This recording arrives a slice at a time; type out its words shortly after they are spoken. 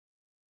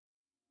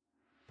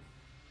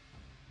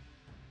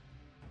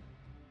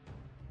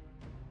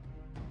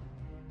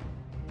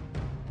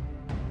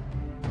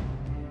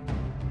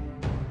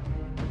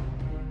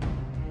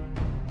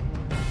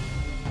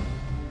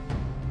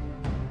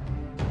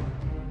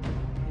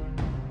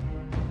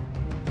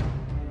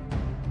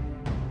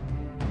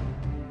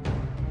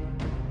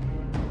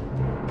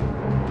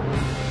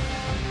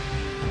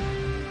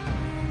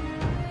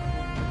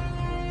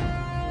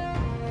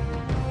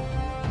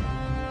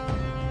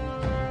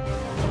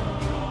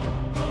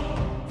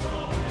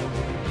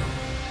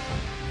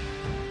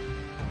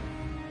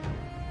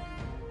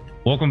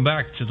Welcome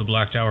back to the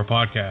Black Tower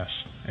Podcast,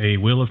 a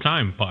Wheel of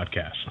Time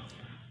podcast.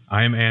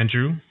 I am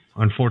Andrew.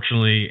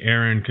 Unfortunately,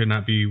 Aaron could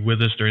not be with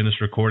us during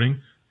this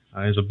recording.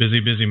 He's a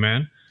busy, busy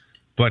man,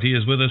 but he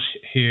is with us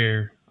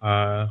here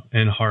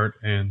in heart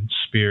and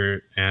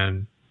spirit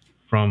and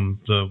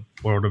from the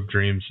world of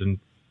dreams, and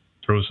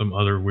throw some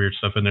other weird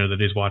stuff in there that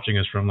he's watching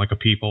us from, like a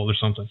peephole or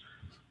something.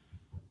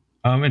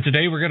 And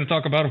today we're going to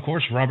talk about, of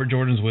course, Robert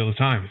Jordan's Wheel of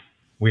Time.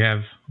 We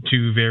have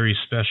two very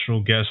special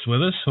guests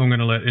with us, who I'm going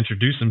to let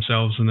introduce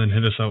themselves and then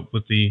hit us up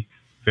with the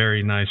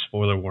very nice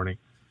spoiler warning.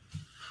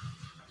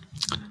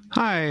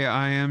 Hi,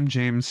 I am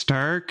James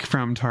Stark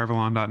from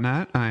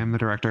tarvalon.net. I am the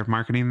director of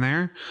marketing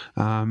there.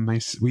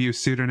 We use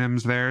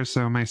pseudonyms there,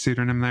 so my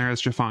pseudonym there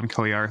is Jafon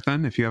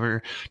Kaliarthan, if you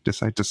ever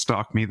decide to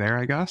stalk me there,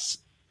 I guess.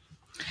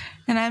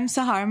 And I'm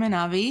Sahar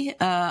Manavi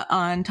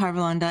on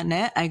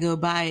tarvalon.net. I go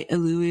by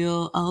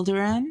Eluiel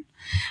Alderan.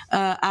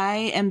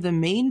 I am the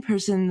main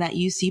person that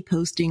you see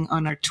posting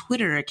on our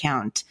Twitter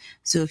account.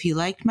 So if you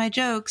liked my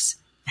jokes,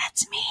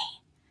 that's me.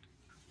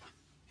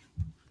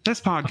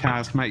 This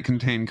podcast might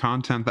contain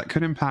content that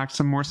could impact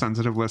some more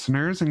sensitive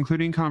listeners,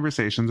 including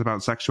conversations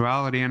about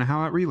sexuality and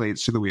how it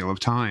relates to the Wheel of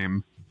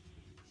Time.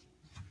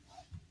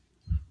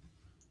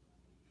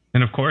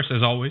 And of course,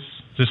 as always,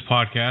 this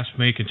podcast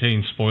may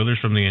contain spoilers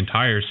from the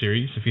entire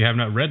series. If you have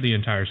not read the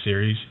entire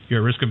series, you're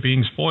at risk of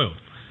being spoiled.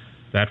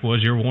 That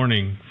was your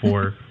warning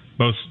for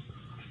both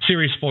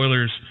series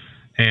spoilers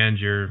and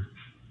your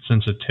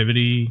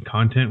sensitivity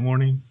content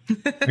warning,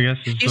 I guess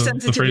is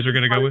the phrase we're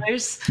going to go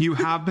with. You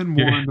have been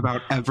warned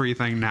about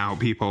everything now,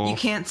 people. You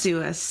can't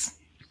sue us.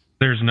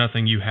 There's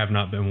nothing you have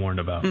not been warned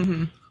about.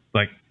 Mm-hmm.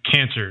 Like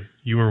cancer,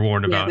 you were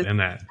warned about in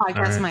that.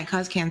 Podcast might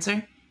cause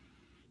cancer.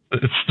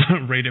 It's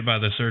rated by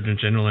the Surgeon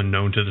General and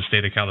known to the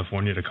state of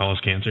California to cause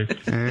cancer.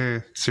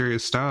 Hey,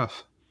 serious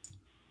stuff.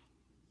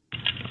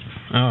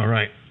 All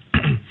right.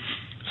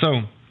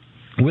 So,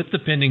 with the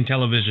pending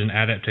television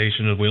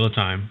adaptation of Wheel of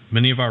Time,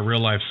 many of our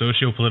real-life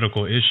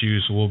socio-political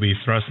issues will be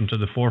thrust into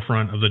the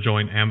forefront of the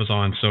joint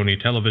Amazon-Sony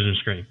television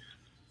screen.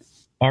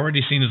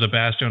 Already seen as a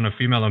bastion of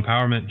female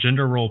empowerment,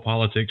 gender role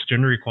politics,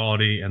 gender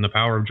equality, and the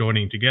power of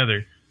joining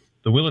together,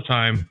 the Wheel of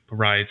Time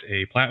provides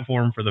a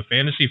platform for the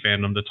fantasy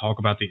fandom to talk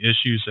about the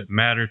issues that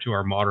matter to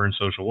our modern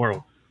social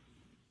world.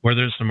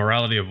 Whether it's the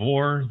morality of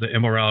war, the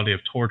immorality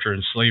of torture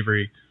and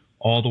slavery,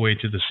 all the way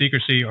to the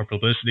secrecy or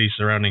publicity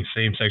surrounding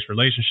same-sex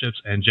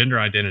relationships and gender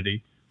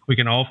identity, we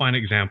can all find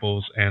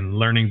examples and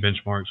learning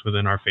benchmarks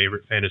within our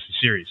favorite fantasy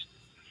series.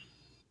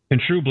 In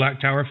true Black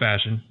Tower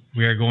fashion,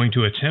 we are going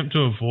to attempt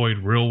to avoid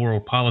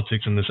real-world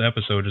politics in this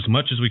episode as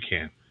much as we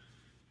can.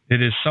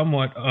 It is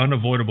somewhat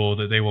unavoidable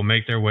that they will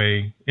make their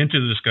way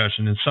into the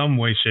discussion in some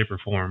way, shape, or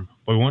form,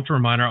 but we want to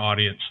remind our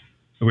audience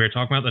that we are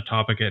talking about the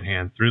topic at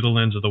hand through the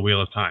lens of the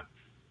Wheel of Time.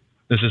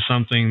 This is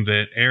something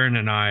that Aaron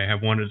and I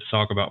have wanted to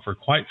talk about for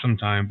quite some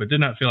time, but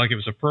did not feel like it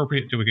was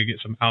appropriate until we could get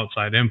some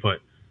outside input.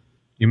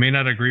 You may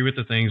not agree with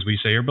the things we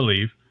say or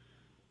believe,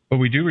 but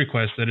we do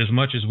request that as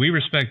much as we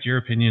respect your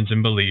opinions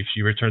and beliefs,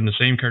 you return the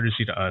same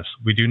courtesy to us.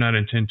 We do not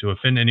intend to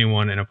offend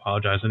anyone and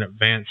apologize in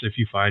advance if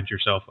you find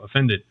yourself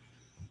offended.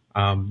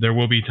 There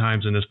will be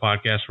times in this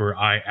podcast where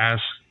I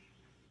ask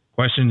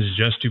questions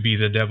just to be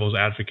the devil's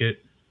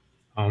advocate.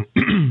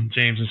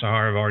 James and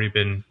Sahar have already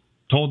been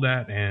told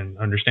that and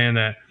understand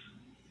that.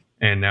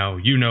 And now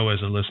you know as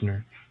a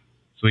listener,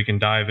 so we can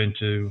dive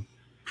into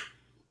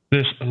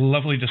this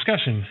lovely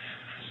discussion.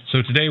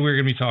 So today we're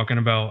going to be talking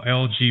about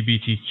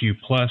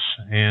LGBTQ+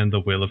 and the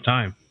Wheel of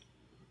Time.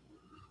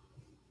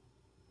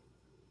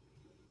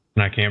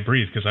 And I can't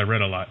breathe because I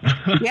read a lot.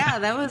 Yeah,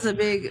 that was a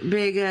big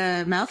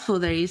mouthful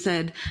there, you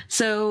said.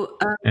 So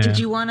Did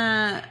you want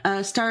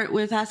to start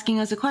with asking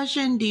us a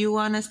question? Do you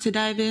want us to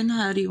dive in?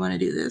 How do you want to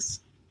do this?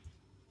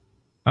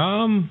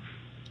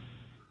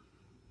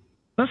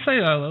 Let's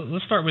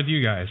start with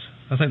you guys.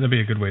 I think that'd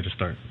be a good way to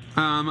start.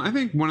 I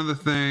think one of the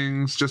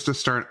things just to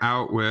start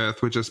out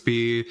with would just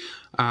be,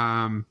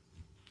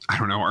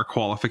 our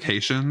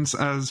qualifications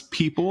as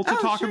people to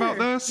talk about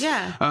this.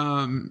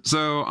 Yeah.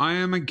 So I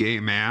am a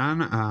gay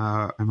man.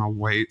 I'm a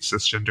white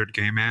cisgendered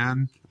gay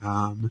man.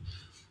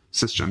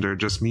 Cisgender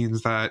just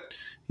means that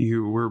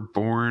you were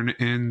born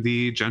in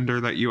the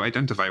gender that you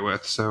identify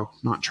with, so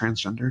not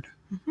transgendered.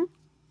 Mm-hmm.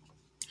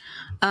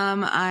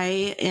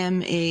 I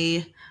am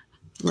a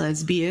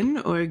lesbian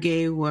or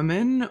gay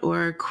woman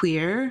or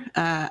queer.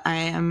 I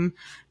am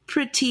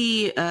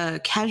pretty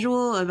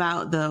casual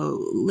about the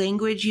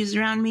language used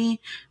around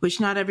me, which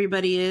not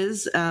everybody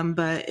is,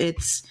 but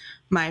it's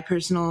my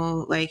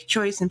personal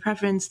choice and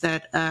preference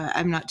that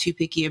I'm not too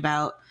picky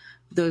about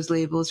those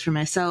labels for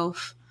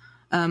myself.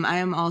 I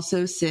am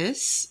also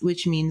cis,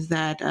 which means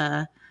that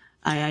I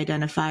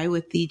identify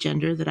with the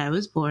gender that I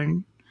was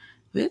born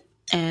with,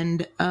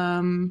 and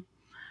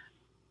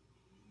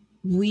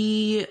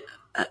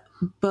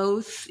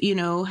both,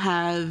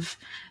 have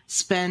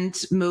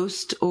spent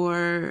most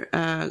or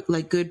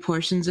like good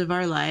portions of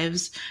our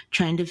lives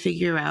trying to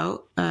figure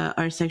out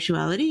our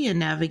sexuality and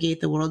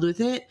navigate the world with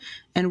it.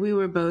 And we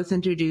were both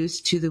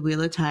introduced to the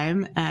Wheel of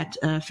Time at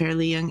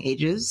fairly young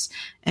ages,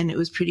 and it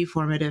was pretty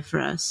formative for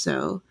us.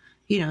 So,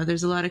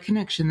 there's a lot of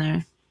connection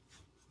there.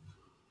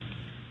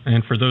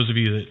 And for those of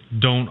you that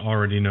don't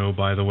already know,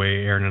 by the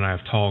way, Aaron and I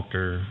have talked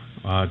or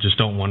just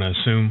don't want to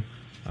assume,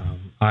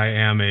 I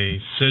am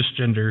a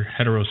cisgender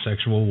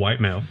heterosexual white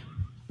male.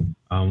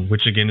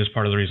 Which again is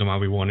part of the reason why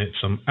we wanted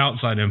some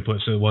outside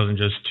input, so it wasn't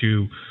just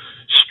two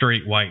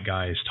straight white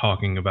guys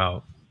talking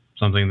about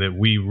something that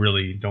we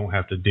really don't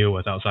have to deal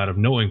with outside of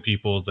knowing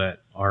people that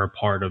are a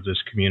part of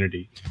this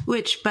community.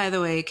 Which, by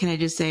the way, can I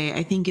just say,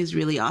 I think is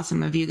really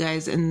awesome of you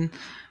guys. And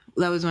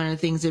that was one of the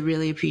things I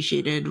really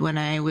appreciated when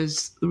I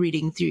was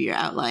reading through your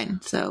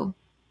outline. So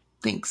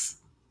thanks.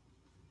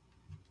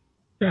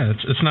 Yeah,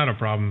 it's not a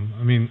problem.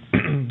 I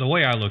mean, the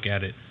way I look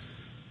at it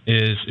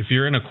is if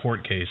you're in a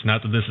court case,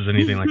 not that this is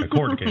anything like a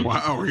court case.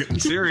 Wow, we're getting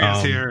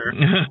serious here.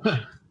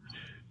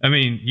 I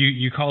mean,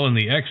 you call in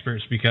the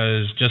experts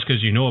because just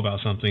because you know about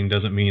something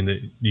doesn't mean that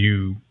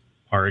you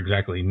are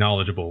exactly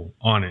knowledgeable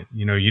on it.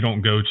 You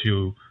don't go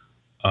to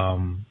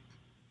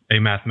a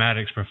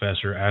mathematics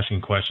professor asking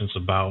questions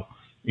about,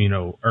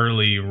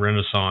 early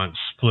Renaissance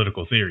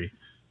political theory.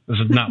 This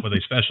is not what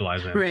they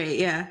specialize in. Right,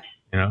 yeah.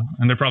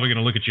 And they're probably going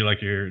to look at you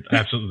like you're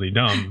absolutely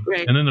dumb.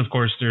 Right. And then, of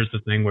course, there's the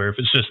thing where if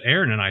it's just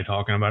Aaron and I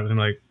talking about it, I'm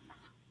like,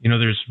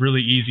 there's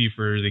really easy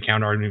for the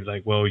counter argument,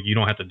 like, well, you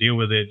don't have to deal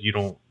with it.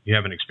 You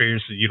haven't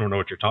experienced it. You don't know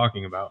what you're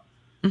talking about,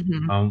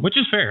 which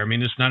is fair. I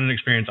mean, it's not an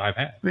experience I've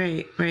had.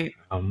 Right, right.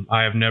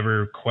 I have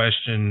never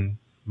questioned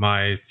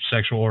my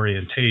sexual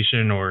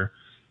orientation or,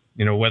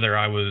 whether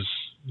I was,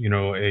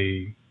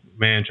 a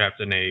man trapped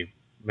in a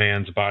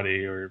man's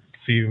body or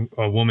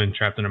a woman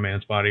trapped in a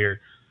man's body or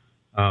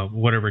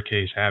whatever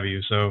case have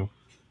you. So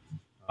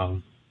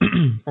for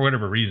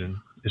whatever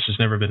reason, it's just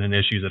never been an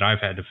issue that I've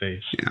had to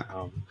face.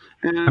 Yeah.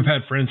 I've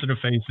had friends that have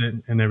faced it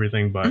and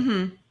everything, but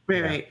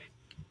right.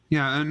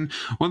 Yeah. And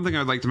one thing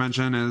I'd like to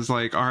mention is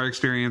like our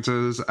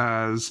experiences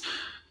as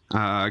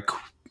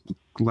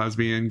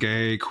lesbian,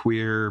 gay,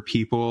 queer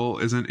people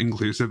isn't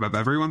inclusive of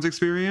everyone's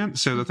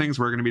experience. So the things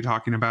we're going to be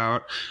talking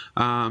about,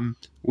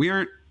 we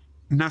aren't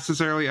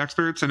necessarily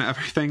experts in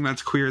everything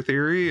that's queer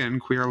theory and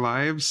queer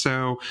lives,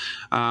 so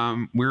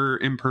we're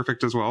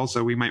imperfect as well,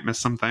 so we might miss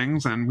some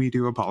things, and we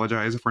do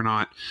apologize if we're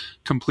not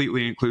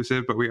completely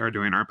inclusive, but we are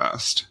doing our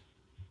best.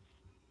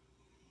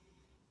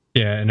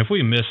 Yeah, and if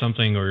we miss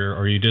something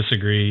or you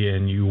disagree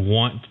and you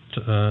want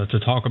to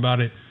talk about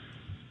it,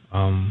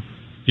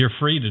 you're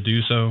free to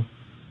do so,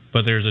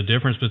 but there's a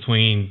difference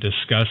between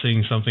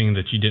discussing something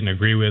that you didn't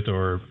agree with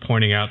or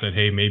pointing out that,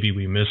 hey, maybe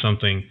we missed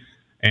something,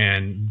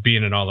 and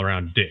being an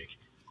all-around dick.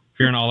 If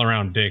you're an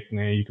all-around dick,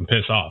 man, you can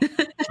piss off.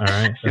 All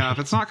right. So yeah, if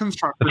it's not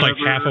constructive, it's like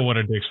half of what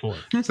a dick's for.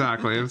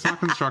 Exactly. If it's not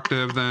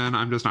constructive, then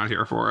I'm just not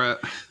here for it.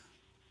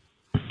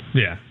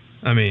 Yeah,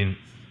 I mean,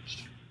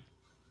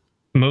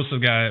 most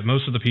of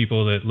the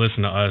people that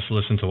listen to us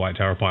listen to White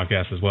Tower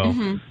podcast as well.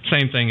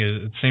 Same thing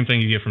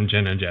you get from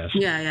Jen and Jess.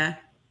 Yeah, yeah.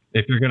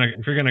 If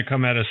you're gonna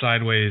come at us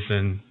sideways,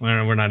 then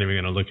we're not even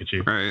gonna look at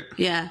you. Right.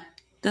 Yeah,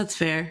 that's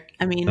fair.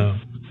 I mean,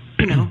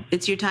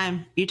 it's your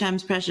time. Your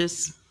time's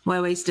precious. Why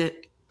waste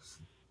it?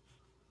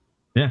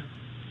 Yeah.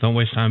 Don't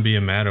waste time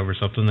being mad over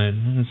something that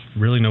there's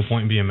really no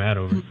point in being mad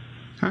over.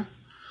 Okay.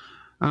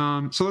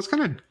 So let's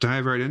kind of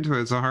dive right into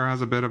it. Sahar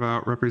has a bit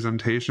about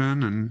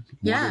representation and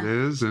what it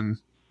is. And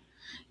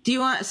do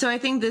you want, so I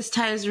think this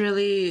ties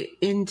really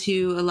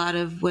into a lot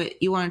of what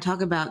you want to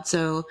talk about.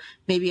 So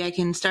maybe I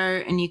can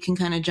start and you can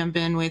kind of jump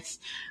in with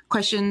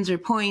questions or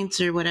points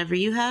or whatever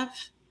you have.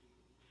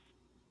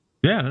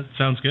 Yeah, that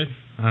sounds good.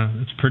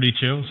 It's pretty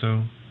chill.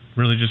 So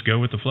really just go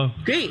with the flow.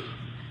 Great.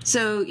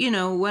 So,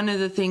 one of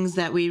the things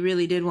that we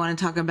really did want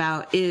to talk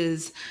about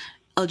is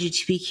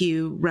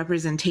LGBTQ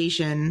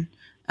representation.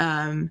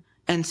 And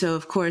so,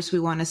 of course, we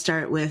want to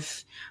start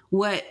with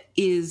what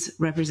is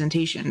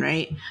representation,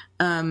 right?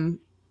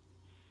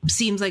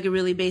 Seems like a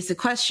really basic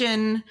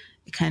question.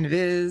 It kind of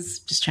is.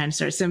 Just trying to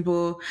start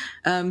simple.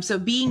 So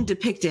being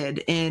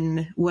depicted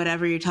in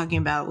whatever you're talking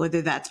about,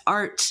 whether that's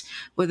art,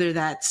 whether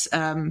that's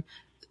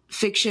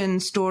fiction,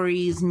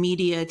 stories,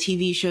 media,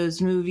 TV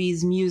shows,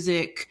 movies,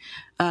 music,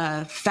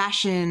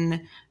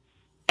 fashion,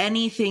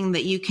 anything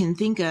that you can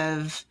think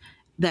of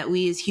that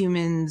we as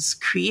humans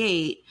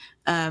create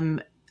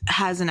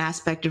has an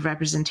aspect of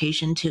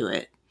representation to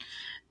it.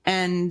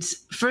 And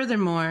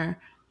furthermore,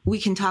 we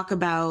can talk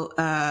about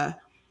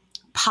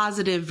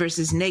positive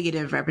versus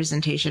negative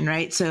representation,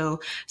 right? So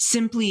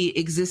simply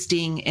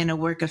existing in a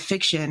work of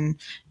fiction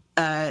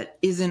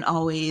isn't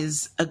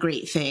always a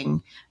great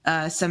thing.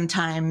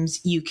 Sometimes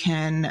you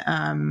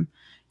can,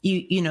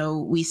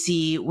 we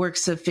see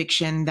works of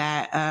fiction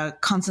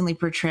that constantly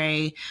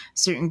portray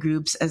certain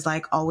groups as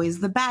like always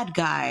the bad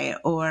guy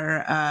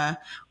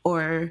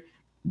or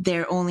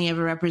they're only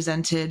ever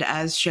represented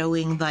as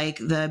showing like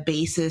the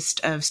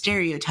basest of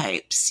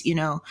stereotypes, you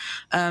know?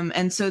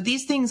 And so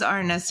these things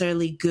aren't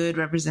necessarily good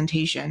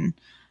representation.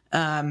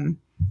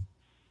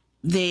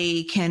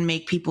 They can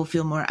make people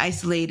feel more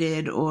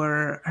isolated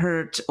or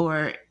hurt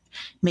or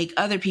make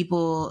other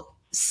people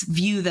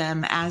view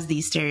them as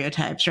these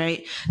stereotypes,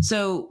 right?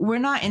 So we're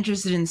not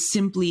interested in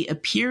simply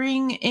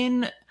appearing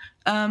in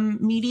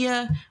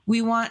media.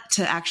 We want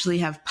to actually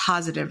have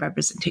positive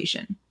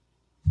representation.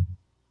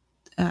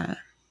 I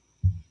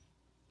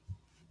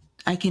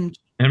can keep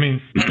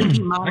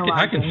monologuing.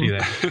 I can see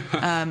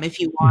that. If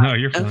you want. No,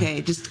 you're fine.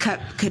 Okay, just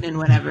cut in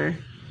whenever.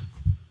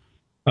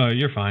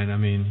 You're fine. I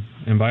mean,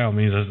 and by all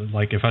means,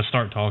 like if I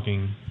start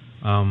talking,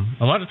 a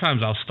lot of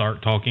times I'll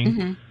start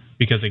talking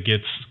because it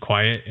gets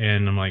quiet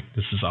and I'm like,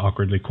 this is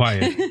awkwardly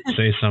quiet.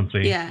 Say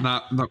something. Yeah.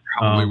 That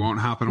probably won't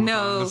happen with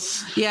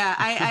us. Yeah,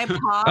 I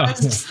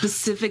paused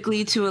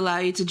specifically to allow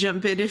you to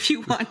jump in if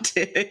you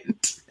wanted.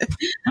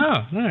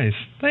 Oh, nice.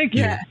 Thank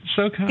you. Yeah.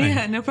 So kind.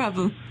 Yeah, no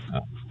problem.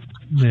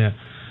 Yeah.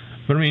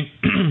 But I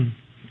mean,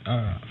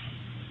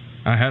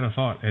 I had a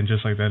thought and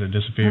just like that, it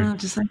disappeared. Oh,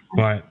 just like that.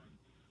 But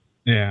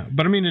yeah,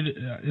 but I mean,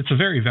 it's a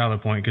very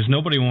valid point because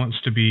nobody wants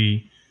to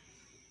be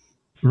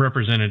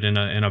represented in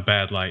a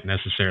bad light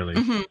necessarily.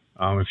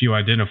 If you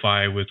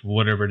identify with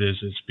whatever it is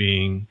that's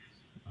being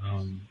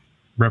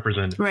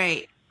represented,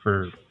 right?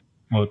 I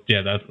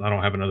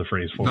don't have another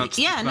phrase for it. That's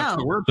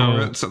the word for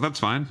it, so that's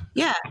fine.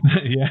 Yeah.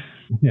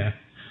 yeah.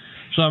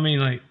 So I mean,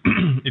 like,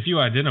 if you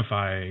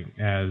identify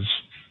as,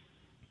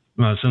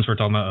 since we're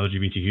talking about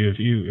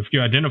LGBTQ, if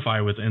you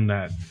identify within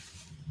that,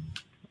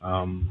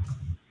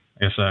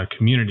 as a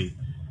community,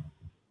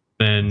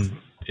 then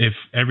if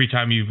every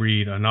time you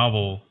read a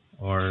novel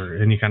or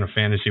any kind of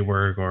fantasy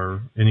work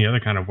or any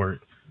other kind of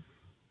work,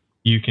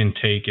 you can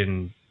take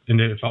and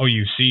if all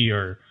you see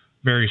are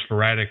very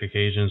sporadic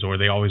occasions, or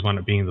they always wind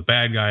up being the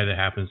bad guy that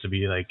happens to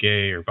be like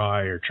gay or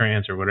bi or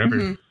trans or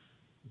whatever,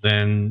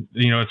 then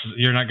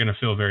you're not going to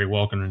feel very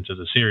welcome into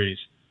the series,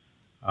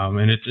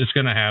 and it's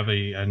going to have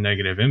a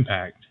negative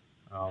impact.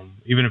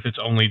 Even if it's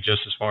only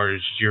just as far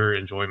as your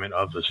enjoyment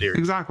of the series.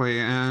 Exactly.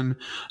 And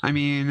I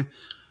mean,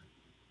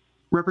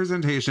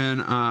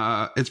 representation,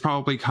 it's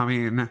probably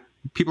coming.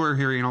 People are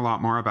hearing a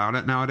lot more about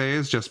it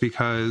nowadays just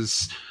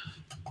because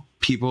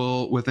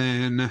people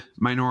within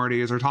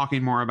minorities are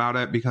talking more about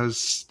it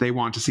because they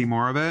want to see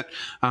more of it.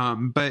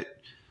 But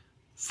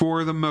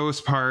for the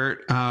most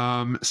part,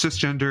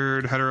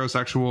 cisgendered,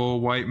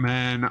 heterosexual, white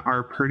men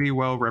are pretty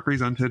well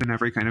represented in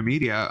every kind of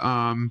media.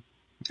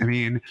 I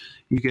mean,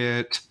 you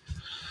get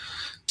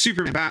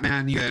Superman,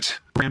 Batman, you get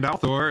Randall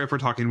Thor, if we're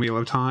talking Wheel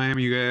of Time,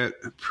 you get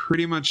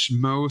pretty much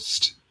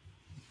most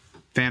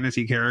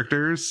fantasy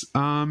characters.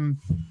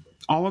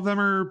 All of them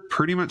are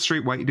pretty much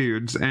straight white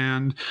dudes,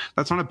 and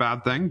that's not a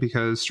bad thing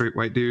because straight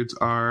white dudes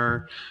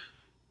are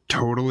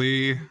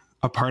totally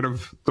a part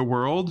of the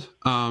world,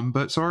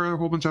 but so are a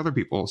whole bunch of other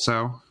people,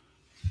 so...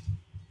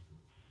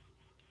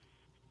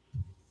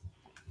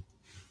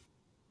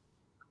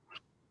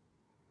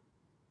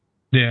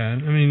 Yeah, I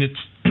mean,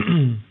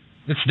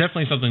 it's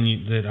definitely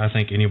something that I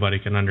think anybody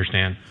can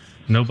understand.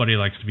 Nobody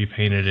likes to be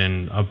painted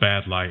in a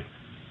bad light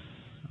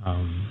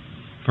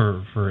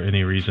for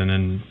any reason,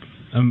 and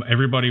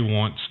everybody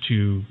wants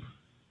to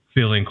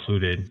feel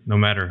included, no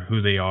matter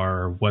who they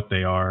are or what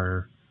they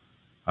are,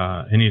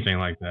 anything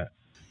like that.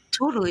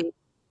 Totally.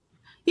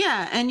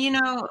 Yeah, and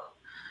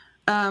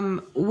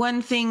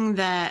one thing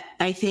that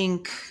I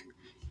think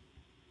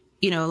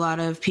a lot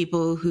of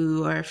people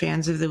who are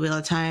fans of the Wheel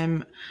of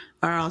Time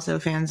are also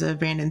fans of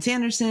Brandon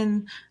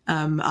Sanderson.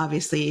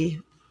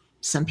 Obviously,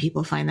 some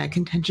people find that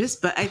contentious,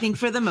 but I think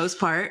for the most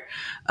part,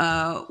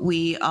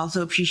 we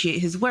also appreciate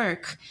his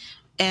work.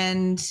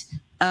 And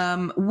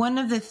one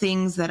of the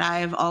things that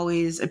I've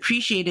always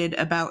appreciated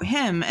about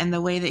him and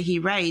the way that he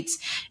writes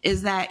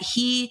is that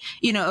he,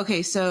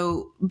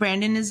 so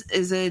Brandon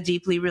is a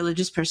deeply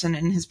religious person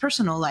in his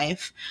personal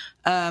life.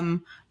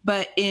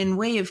 But in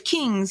Way of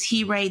Kings,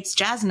 he writes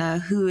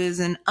Jasna, who is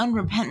an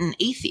unrepentant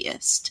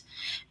atheist.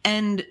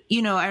 And,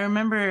 I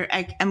remember,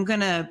 I'm going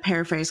to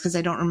paraphrase because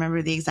I don't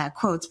remember the exact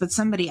quotes, but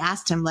somebody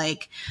asked him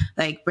like,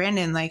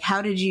 Brandon, like,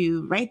 how did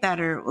you write that?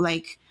 Or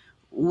like,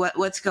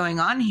 what's going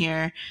on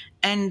here?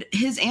 And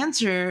his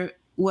answer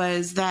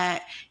was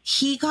that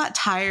he got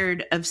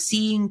tired of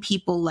seeing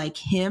people like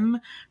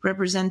him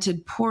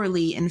represented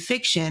poorly in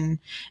fiction.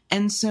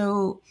 And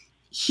so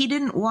he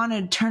didn't want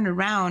to turn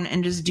around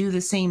and just do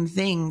the same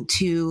thing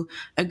to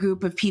a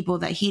group of people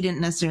that he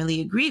didn't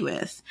necessarily agree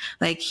with.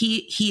 Like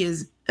he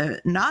is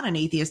not an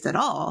atheist at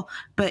all,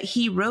 but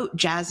he wrote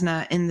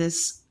Jasna in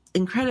this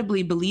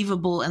incredibly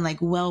believable and like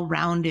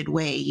well-rounded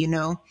way.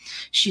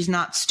 She's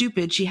not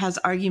stupid. She has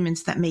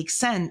arguments that make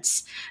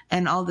sense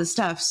and all this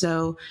stuff.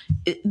 So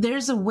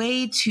there's a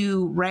way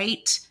to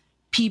write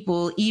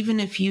people, even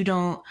if you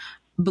don't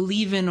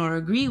believe in or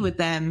agree with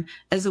them,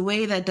 as a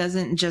way that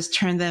doesn't just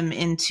turn them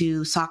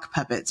into sock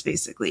puppets,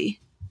 basically.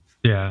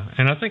 Yeah,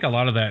 and I think a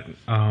lot of that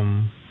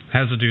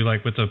has to do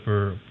like with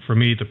for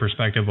me the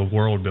perspective of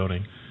world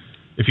building.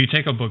 If you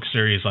take a book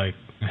series like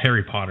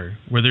Harry Potter,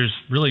 where there's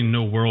really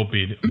no world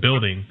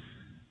building.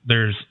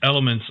 There's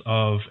elements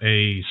of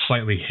a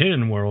slightly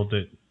hidden world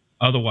that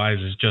otherwise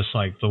is just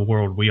like the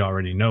world we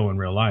already know in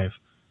real life.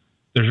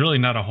 There's really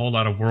not a whole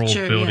lot of world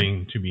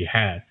building to be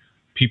had.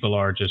 People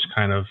are just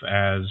kind of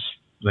as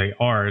they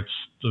are. It's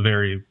a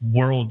very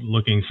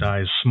world-looking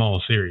size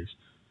small series.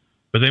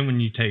 But then when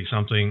you take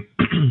something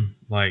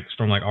like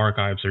Stormlight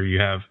Archives, or you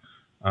have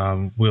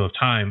Wheel of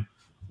Time,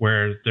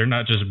 where they're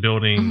not just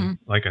building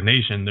like a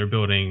nation, they're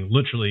building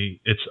literally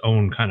its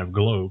own kind of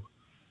globe,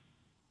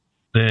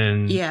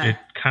 then it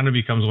kind of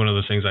becomes one of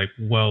those things like,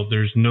 well,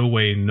 there's no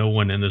way no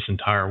one in this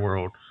entire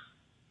world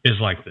is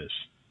like this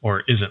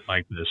or isn't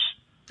like this.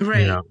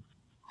 Right. You know?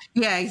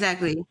 Yeah,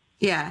 exactly.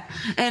 Yeah.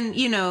 And,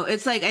 you know,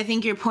 it's like, I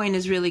think your point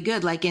is really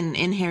good. Like in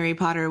Harry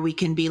Potter, we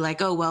can be like,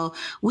 oh, well,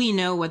 we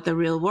know what the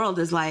real world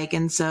is like.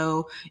 And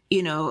so,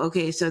 you know,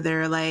 okay, so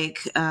they're like,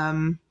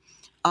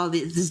 all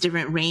this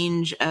different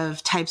range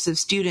of types of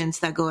students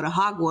that go to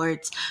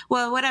Hogwarts.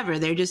 Well, whatever.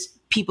 They're just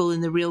people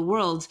in the real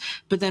world.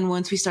 But then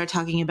once we start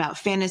talking about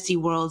fantasy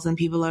worlds, and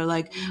people are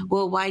like,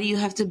 well, why do you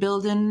have to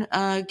build in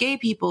gay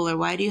people, or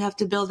why do you have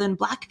to build in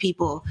Black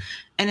people?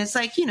 And it's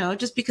like, you know,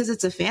 just because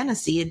it's a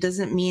fantasy, it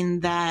doesn't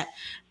mean that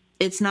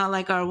it's not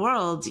like our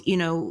world, you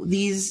know,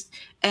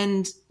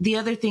 and the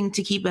other thing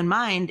to keep in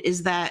mind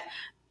is that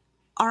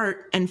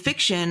art and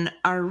fiction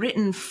are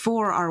written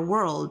for our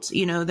world.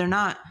 You know, they're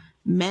not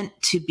meant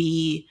to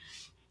be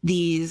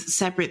these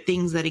separate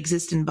things that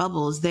exist in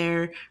bubbles.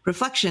 They're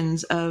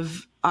reflections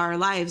of our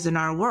lives and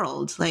our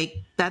world. Like,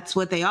 that's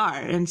what they are.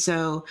 And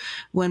so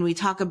when we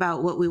talk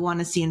about what we want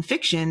to see in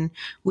fiction,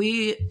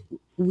 we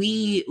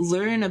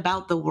learn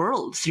about the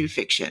world through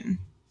fiction.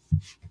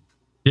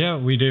 Yeah,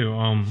 we do.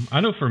 I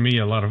know for me,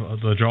 a lot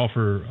of the draw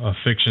for a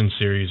fiction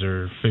series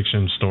or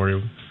fiction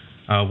story,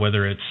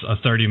 whether it's a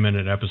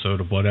 30-minute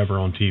episode of whatever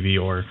on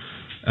TV or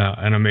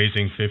an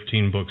amazing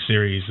 15-book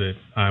series that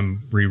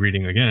I'm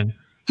rereading again,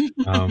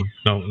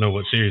 don't know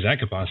what series that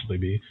could possibly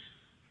be,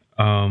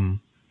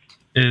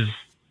 is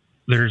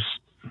there's...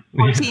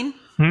 14?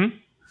 Hmm?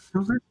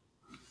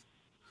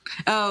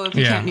 Oh, if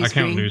you count New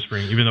Spring. I count New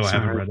Spring, even though I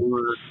haven't read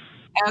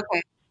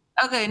it.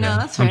 Okay, no,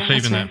 that's fair. I'm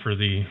saving that for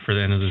the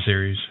end of the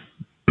series.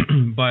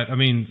 But I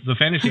mean, the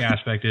fantasy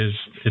aspect is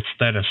it's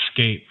that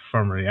escape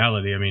from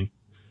reality. I mean,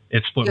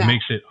 it's what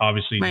makes it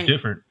obviously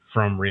different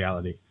from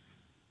reality.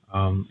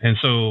 And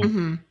so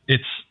and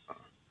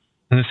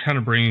this kind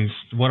of brings,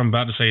 what I'm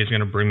about to say is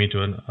going to bring me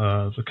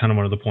to kind of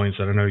one of the points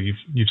that I know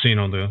you've seen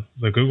on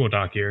the Google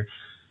Doc here,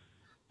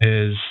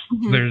 is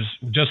there's,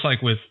 just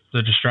like with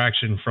the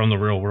distraction from the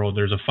real world,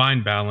 there's a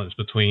fine balance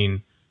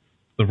between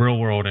the real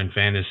world and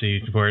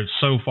fantasy, where it's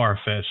so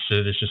far-fetched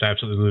that it's just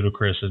absolutely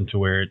ludicrous, and to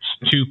where it's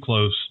too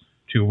close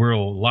to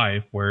real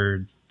life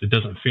where it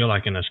doesn't feel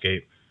like an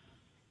escape.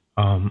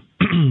 Kind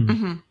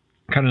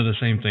of the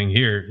same thing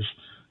here.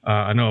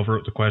 I know I've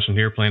wrote the question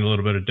here, playing a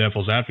little bit of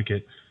devil's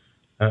advocate.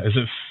 Is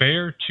it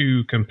fair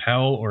to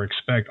compel or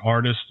expect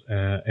artists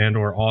and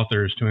or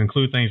authors to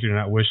include things they do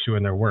not wish to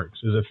in their works?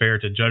 Is it fair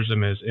to judge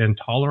them as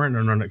intolerant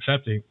or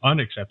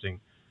unaccepting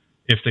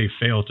if they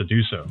fail to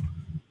do so?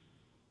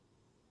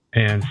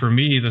 And for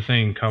me, the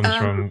thing comes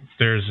from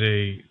there's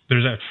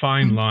that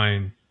fine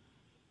line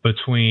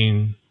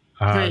between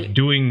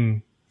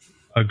doing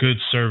a good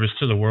service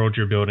to the world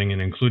you're building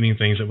and including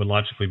things that would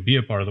logically be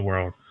a part of the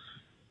world,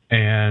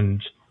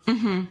 and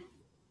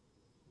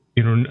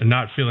you know,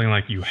 not feeling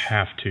like you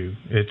have to.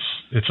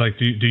 It's like,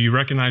 do you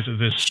recognize that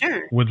this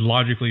would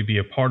logically be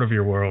a part of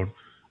your world,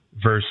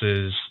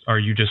 versus are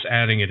you just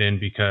adding it in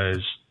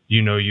because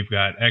you know you've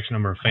got X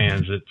number of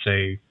fans that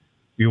say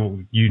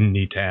you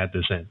need to add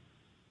this in?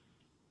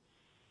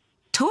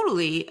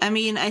 Totally. I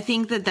mean, I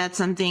think that that's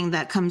something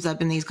that comes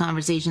up in these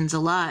conversations a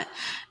lot.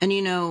 And,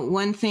 you know,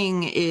 one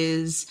thing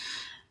is,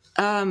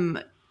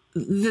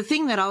 the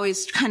thing that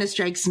always kind of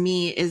strikes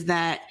me is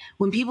that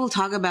when people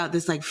talk about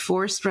this like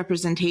forced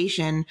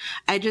representation,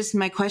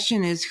 my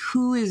question is,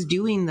 who is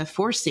doing the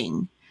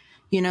forcing?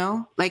 You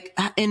know, like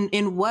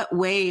in what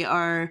way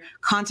are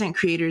content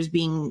creators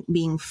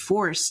being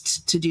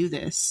forced to do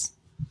this?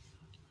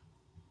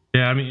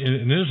 Yeah, I mean,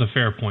 and it is a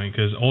fair point,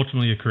 because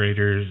ultimately a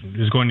creator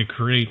is going to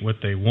create what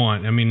they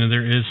want. I mean, and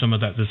there is some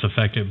of that that's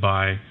affected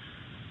by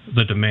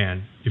the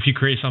demand. If you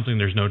create something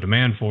there's no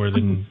demand for,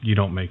 then you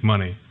don't make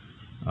money,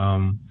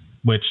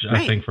 which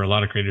I think for a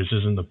lot of creators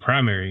isn't the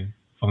primary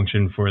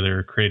function for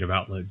their creative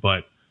outlet,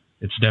 but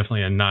it's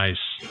definitely a nice,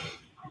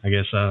 I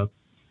guess,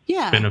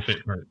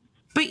 benefit for it.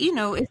 But, you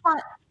know,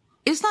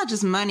 it's not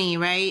just money,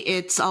 right?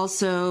 It's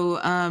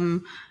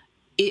also...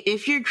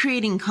 if you're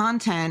creating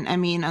content, I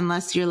mean,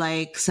 unless you're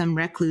like some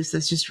recluse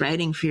that's just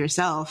writing for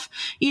yourself,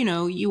 you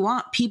know, you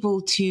want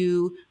people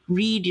to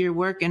read your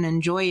work and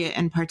enjoy it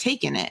and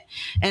partake in it.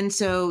 And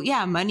so,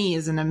 yeah, money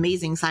is an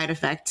amazing side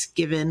effect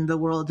given the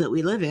world that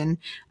we live in.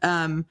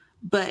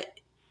 But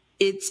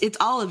it's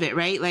all of it,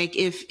 right? Like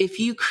if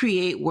you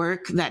create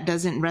work that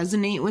doesn't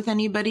resonate with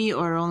anybody,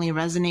 or only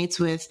resonates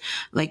with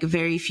like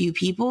very few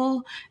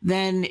people,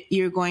 then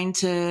you're going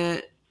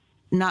to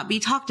not be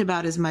talked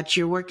about as much.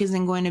 Your work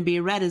isn't going to be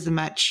read as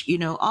much,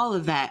 all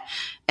of that.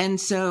 And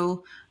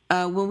so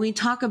when we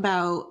talk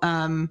about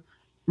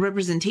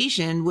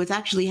representation, what's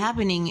actually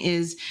happening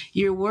is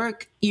your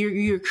work,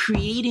 you're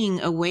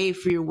creating a way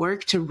for your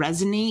work to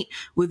resonate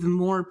with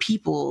more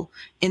people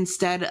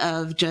instead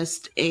of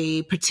just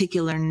a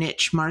particular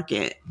niche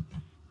market.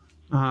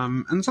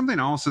 And something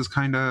else is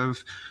kind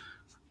of,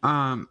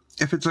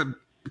 if it's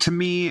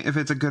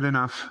a good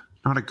enough,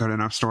 not a good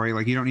enough story,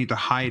 like you don't need to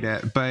hide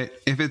it, but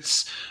if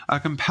it's a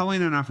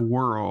compelling enough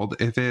world,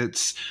 if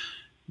it's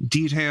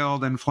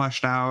detailed and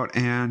fleshed out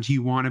and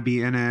you want to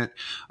be in it,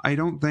 I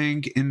don't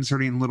think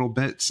inserting little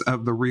bits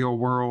of the real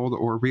world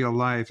or real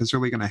life is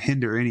really going to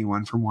hinder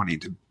anyone from wanting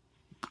to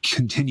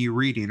continue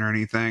reading or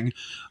anything.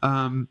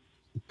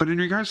 But in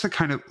regards to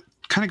kind of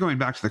going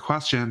back to the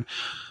question,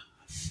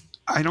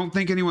 I don't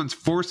think anyone's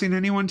forcing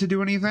anyone to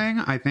do anything.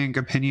 I think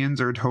opinions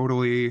are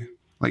totally,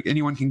 like,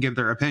 anyone can give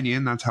their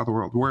opinion. That's how the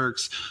world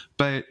works.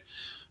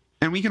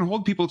 And we can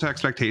hold people to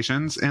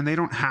expectations, and they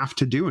don't have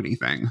to do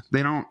anything.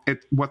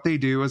 What they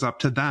do is up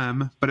to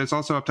them, but it's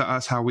also up to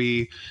us how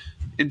we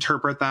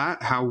interpret that,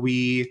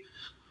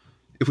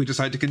 if we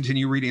decide to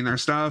continue reading their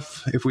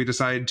stuff, if we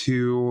decide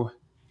to,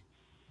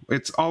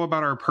 it's all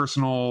about our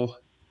personal,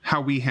 how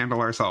we handle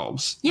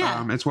ourselves.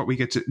 Yeah. It's what we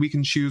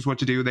can choose what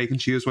to do. They can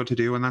choose what to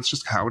do. And that's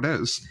just how it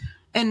is.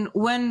 And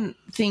one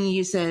thing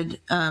you said,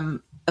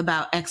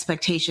 about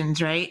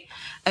expectations, right?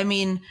 I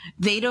mean,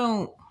 they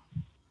don't,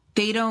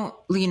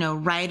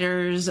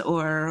 writers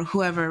or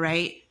whoever,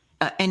 right?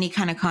 Any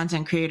kind of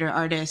content creator,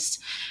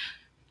 artist,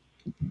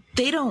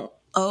 they don't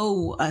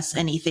owe us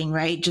anything,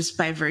 right? Just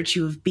by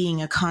virtue of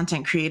being a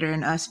content creator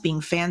and us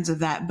being fans of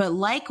that. But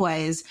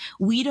likewise,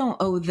 we don't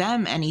owe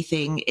them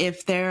anything.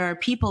 If there are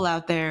people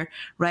out there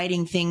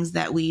writing things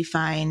that we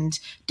find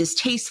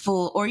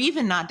distasteful or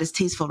even not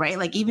distasteful, right?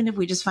 Like even if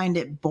we just find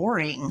it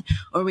boring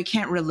or we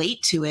can't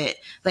relate to it,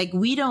 like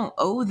we don't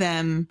owe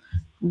them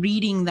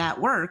reading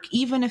that work,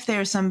 even if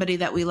they're somebody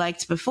that we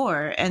liked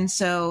before. And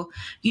so,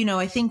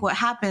 I think what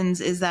happens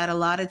is that a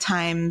lot of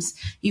times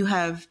you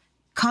have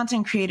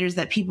content creators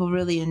that people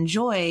really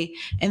enjoy,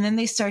 and then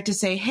they start to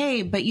say,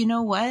 hey, but you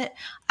know what?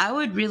 I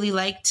would really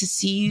like to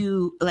see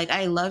you, like,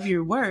 I love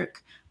your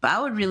work, but I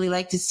would really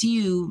like to see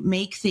you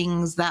make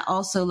things that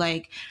also,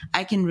 like,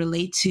 I can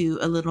relate to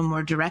a little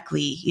more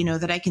directly,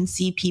 that I can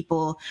see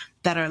people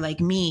that are like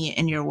me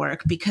in your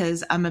work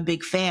because I'm a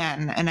big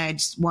fan and I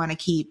just want to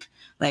keep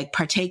like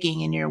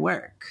partaking in your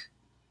work.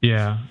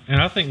 Yeah.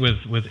 And I think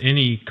with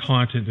any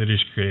content that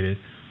is created,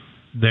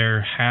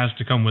 there has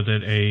to come with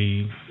it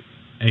a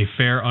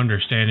fair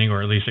understanding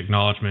or at least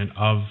acknowledgement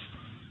of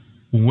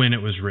when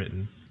it was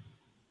written.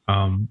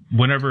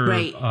 Whenever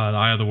right. The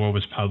Eye of the World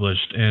was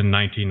published in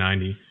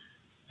 1990,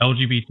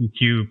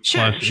 LGBTQ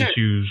plus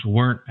issues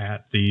weren't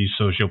at the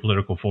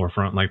socio-political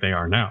forefront like they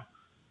are now.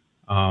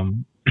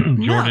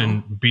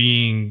 Jordan,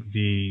 being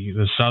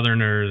the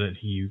Southerner that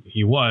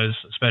he was,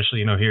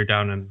 especially here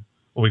down in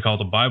what we call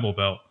the Bible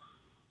Belt.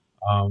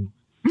 I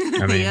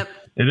mean, yep.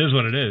 It is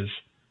what it is.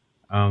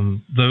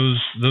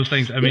 Those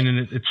things. I mean, and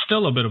it's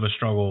still a bit of a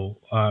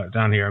struggle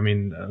down here. I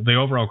mean, the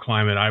overall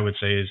climate, I would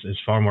say, is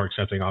far more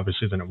accepting,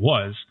 obviously, than it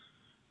was.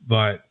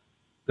 But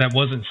that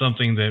wasn't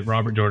something that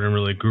Robert Jordan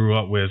really grew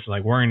up with,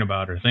 like worrying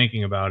about or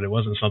thinking about. It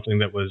wasn't something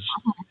that was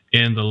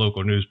in the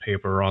local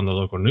newspaper or on the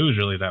local news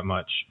really that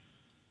much.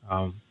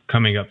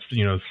 Coming up,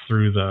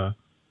 through the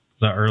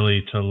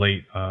early to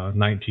late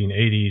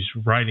 1980s,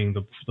 writing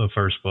the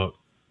first book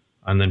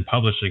and then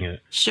publishing it.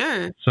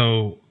 Sure.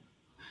 So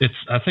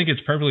I think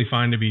it's perfectly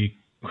fine to be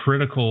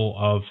critical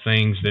of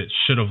things that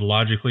should have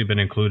logically been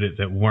included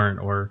that weren't,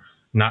 or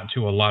not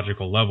to a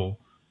logical level.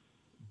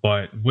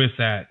 But with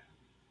that,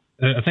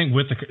 I think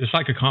it's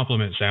like a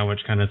compliment sandwich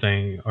kind of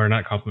thing, or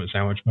not compliment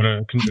sandwich, but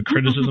a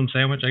criticism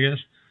sandwich, I guess.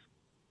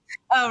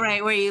 Oh,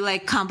 right. Where you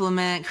like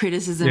compliment,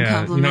 criticism,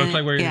 compliment. It's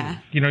like where,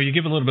 you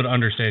give a little bit of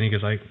understanding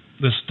because like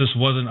this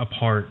wasn't a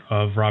part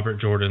of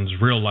Robert Jordan's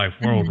real life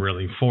world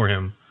really for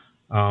him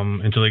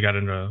until he got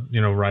into,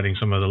 writing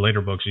some of the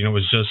later books. It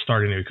was just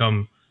starting to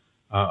become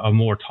a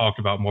more talked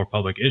about, more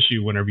public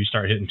issue whenever you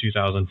start hitting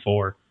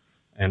 2004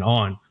 and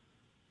on.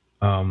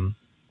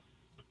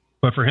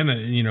 But for him,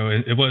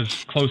 it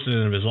was close to the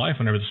end of his life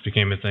whenever this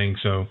became a thing.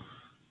 So,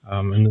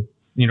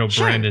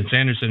 Brandon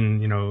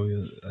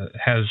Sanderson,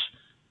 has,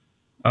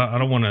 I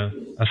don't want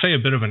to, I say a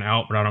bit of an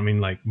out, but I don't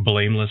mean like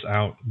blameless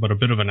out, but a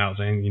bit of an out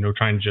thing,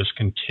 trying to just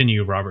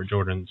continue Robert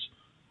Jordan's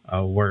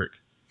work.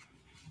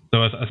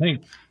 So I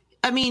think,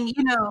 I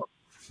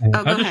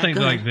just think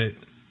like that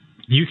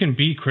you can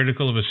be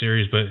critical of a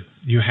series, but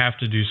you have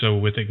to do so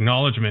with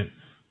acknowledgement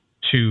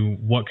to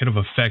what could have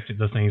affected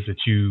the things that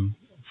you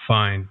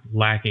find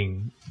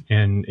lacking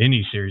in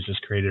any series that's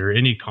created or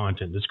any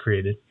content that's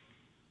created.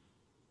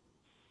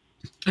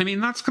 I mean,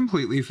 that's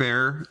completely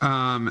fair.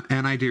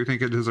 And I do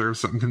think it deserves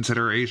some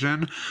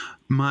consideration.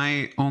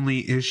 My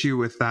only issue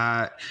with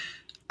that,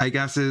 I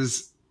guess,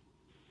 is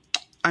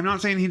I'm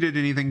not saying he did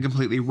anything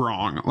completely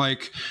wrong.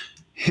 Like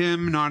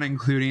him not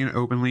including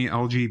openly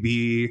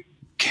LGBT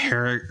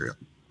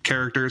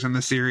characters in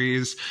the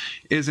series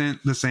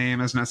isn't the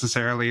same as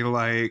necessarily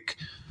like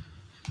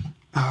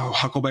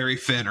Huckleberry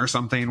Finn or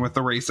something with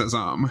the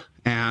racism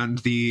and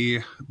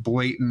the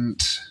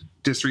blatant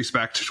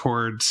disrespect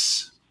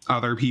towards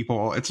other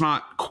people. It's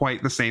not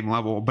quite the same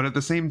level, but at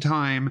the same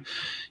time,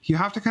 you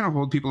have to kind of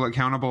hold people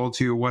accountable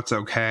to what's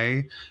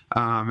okay.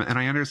 And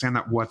I understand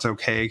that what's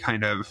okay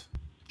kind of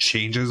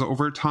changes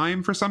over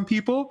time for some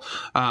people.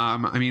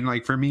 I mean,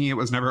 like for me, it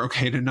was never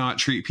okay to not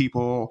treat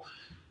people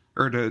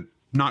or to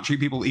not treat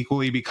people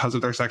equally because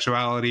of their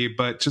sexuality,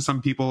 but to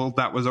some people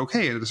that was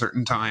okay at a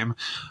certain time.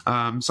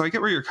 So I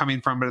get where you're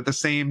coming from, but at the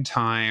same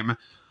time,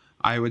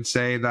 I would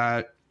say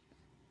that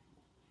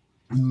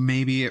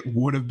maybe it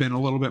would have been a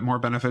little bit more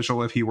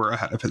beneficial if he were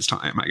ahead of his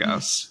time, I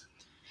guess.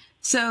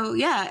 So,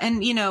 yeah.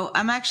 And, you know,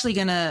 I'm actually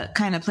going to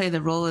kind of play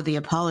the role of the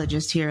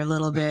apologist here a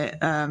little bit.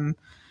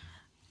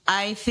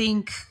 I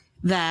think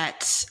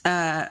that,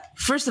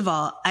 first of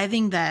all, I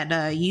think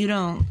that you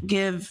don't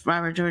give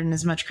Robert Jordan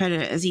as much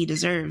credit as he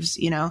deserves,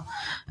 you know,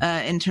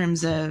 in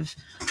terms of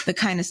the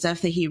kind of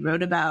stuff that he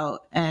wrote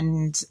about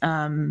and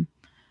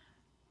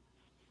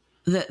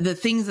the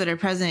things that are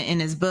present in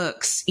his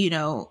books. You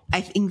know,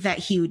 I think that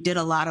he did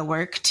a lot of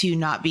work to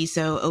not be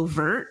so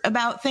overt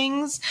about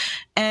things.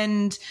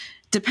 And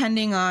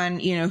depending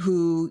on, you know,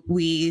 who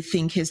we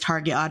think his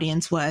target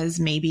audience was,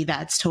 maybe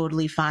that's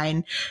totally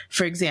fine.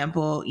 For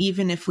example,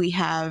 even if we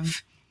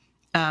have,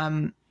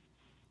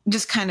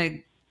 just kind of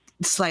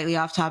slightly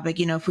off topic,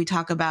 you know, if we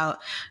talk about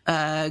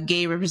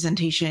gay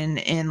representation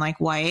in like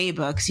YA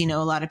books, you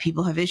know, a lot of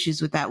people have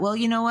issues with that. Well,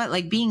 you know what?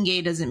 Like being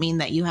gay doesn't mean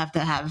that you have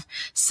to have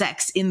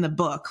sex in the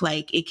book.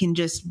 Like it can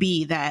just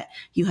be that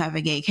you have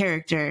a gay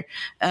character.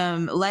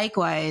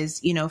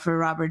 Likewise, you know, for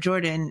Robert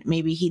Jordan,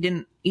 maybe he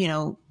didn't, you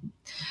know,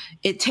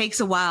 it takes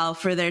a while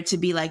for there to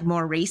be like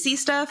more racy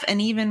stuff.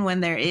 And even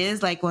when there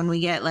is, like when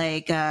we get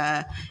like,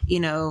 you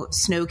know,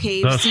 snow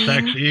cave the scene,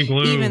 sex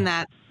igloo. even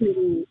that,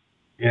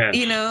 Yes.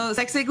 you know,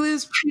 sex igloo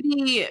is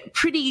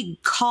pretty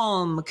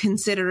calm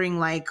considering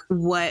like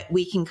what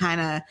we can kind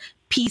of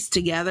piece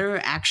together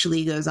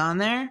actually goes on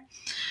there.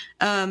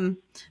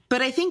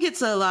 But I think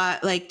it's a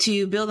lot like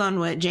to build on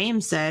what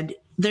James said.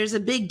 There's a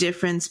big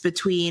difference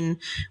between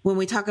when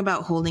we talk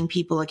about holding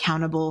people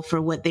accountable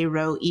for what they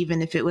wrote,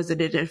 even if it was at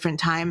a different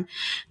time.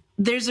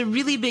 There's a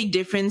really big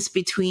difference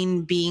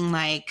between being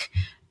like,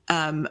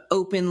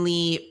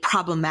 openly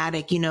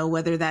problematic, you know,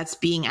 whether that's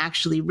being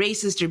actually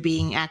racist or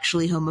being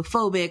actually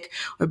homophobic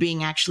or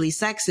being actually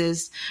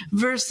sexist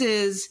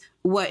versus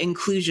what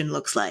inclusion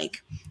looks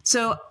like.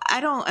 So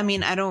I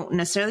don't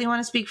necessarily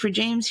want to speak for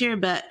James here,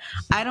 but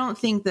I don't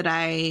think that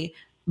I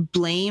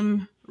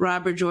blame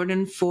Robert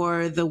Jordan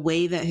for the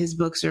way that his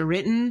books are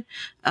written.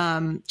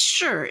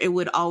 Sure, it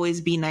would always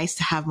be nice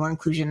to have more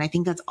inclusion. I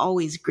think that's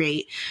always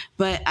great,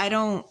 but I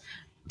don't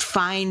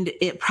find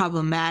it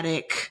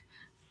problematic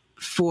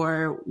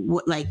for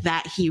what like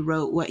that he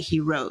wrote what he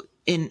wrote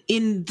in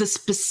the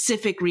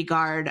specific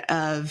regard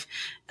of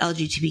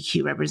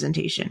LGBTQ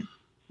representation.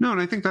 No, and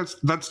I think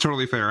that's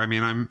totally fair. I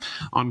mean, I'm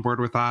on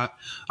board with that.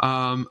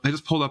 I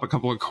just pulled up a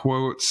couple of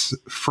quotes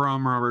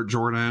from Robert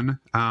Jordan,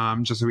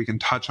 just so we can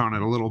touch on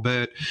it a little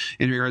bit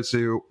in regards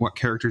to what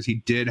characters he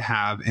did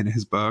have in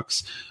his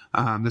books.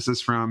 This is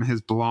from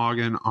his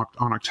blog on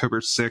October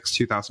 6,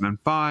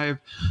 2005.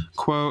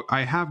 Quote,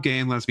 "I have gay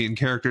and lesbian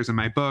characters in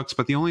my books,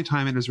 but the only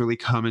time it has really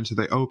come into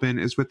the open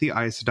is with the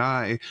Aes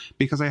Sedai,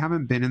 because I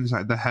haven't been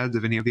inside the heads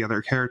of any of the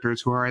other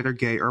characters who are either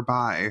gay or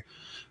bi.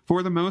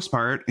 For the most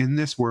part, in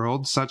this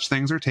world, such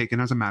things are taken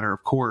as a matter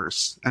of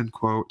course," end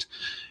quote.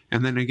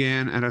 And then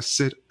again, at a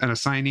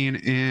signing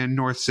in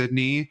North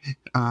Sydney,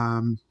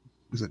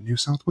 is it New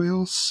South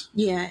Wales?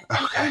 Yeah,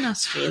 okay. In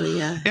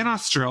Australia. In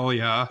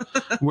Australia,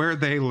 where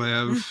they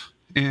live,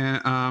 in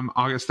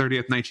August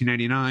 30th,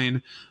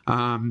 1999,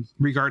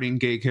 regarding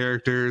gay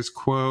characters,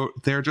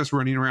 quote, "They're just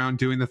running around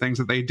doing the things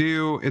that they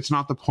do. It's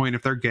not the point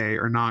if they're gay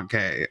or not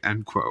gay,"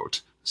 end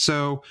quote.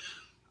 So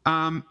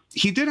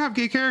he did have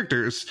gay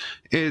characters.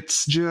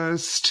 It's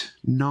just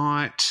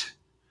not...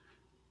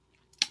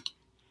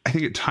 I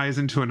think it ties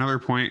into another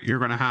point you're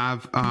going to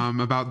have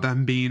about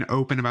them being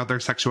open about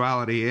their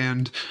sexuality.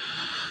 And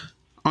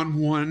on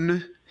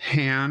one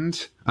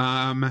hand,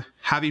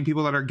 having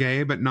people that are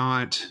gay but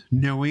not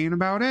knowing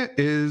about it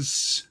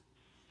is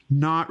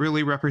not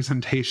really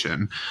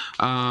representation.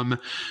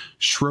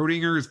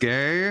 Schrodinger's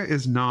gay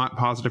is not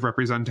positive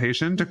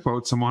representation, to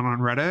quote someone on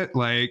Reddit.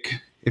 Like,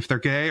 if they're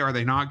gay, are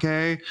they not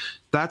gay?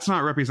 That's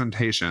not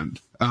representation.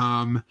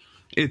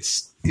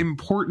 It's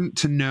important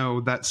to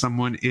know that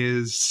someone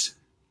is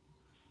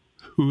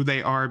who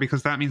they are,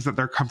 because that means that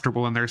they're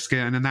comfortable in their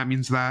skin. And that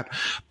means that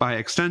by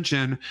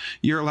extension,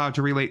 you're allowed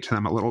to relate to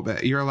them a little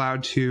bit. You're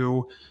allowed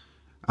to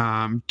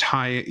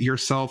tie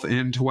yourself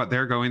into what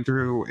they're going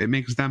through. It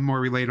makes them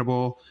more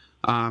relatable.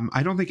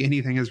 I don't think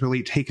anything is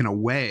really taken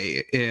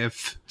away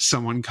if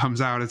someone comes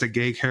out as a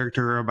gay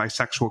character or a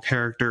bisexual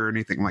character or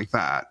anything like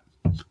that.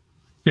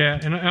 Yeah,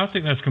 and I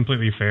think that's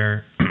completely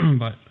fair.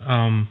 But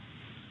I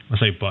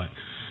say but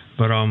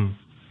and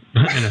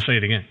I say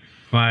it again.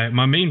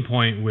 my main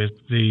point with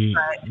the,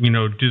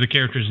 do the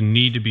characters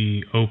need to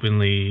be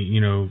openly,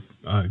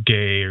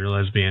 gay or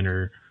lesbian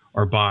or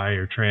bi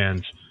or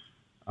trans,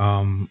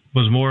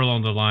 was more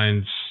along the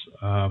lines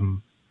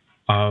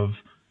of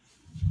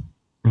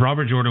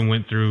Robert Jordan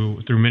went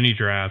through many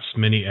drafts,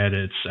 many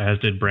edits, as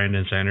did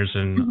Brandon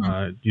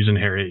Sanderson, using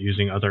Harriet,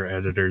 using other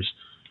editors.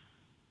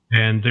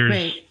 And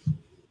there's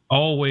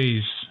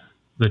always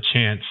the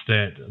chance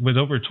that with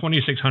over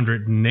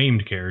 2,600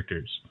 named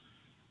characters,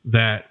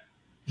 that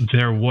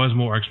there was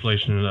more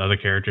exploration in the other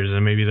characters,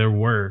 and maybe there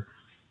were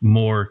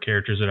more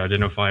characters that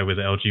identify with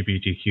the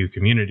LGBTQ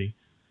community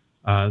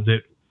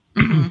that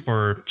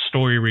for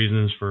story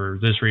reasons, for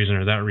this reason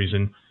or that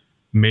reason,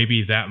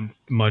 maybe that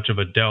much of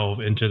a delve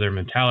into their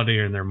mentality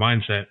and their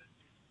mindset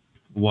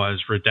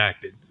was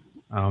redacted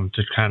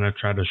to kind of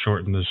try to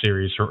shorten the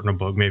series, shorten a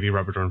book. Maybe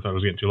Robert Jordan thought it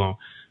was getting too long.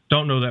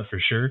 Don't know that for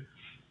sure.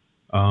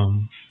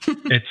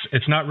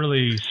 It's not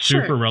really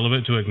super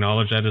relevant to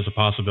acknowledge that as a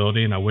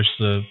possibility, and I wish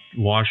the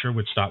washer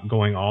would stop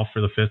going off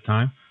for the 5th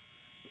time.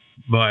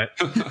 But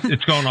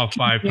it's gone off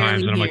 5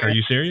 times, and I'm like, are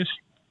you serious?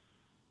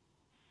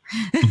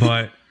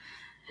 But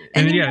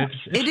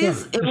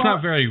it's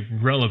not very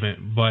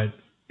relevant, but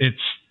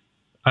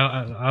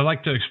I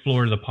like to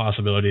explore the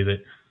possibility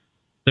that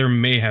there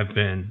may have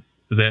been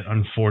that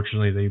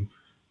unfortunately they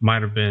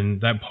might have been,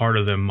 that part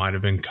of them might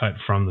have been cut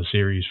from the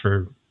series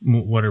for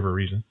whatever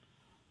reason.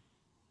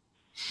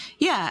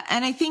 Yeah,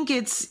 and I think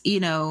it's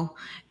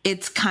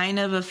kind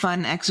of a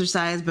fun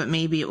exercise, but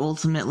maybe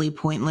ultimately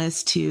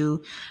pointless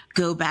to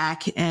go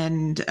back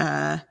and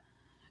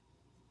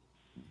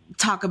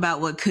talk about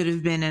what could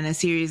have been in a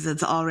series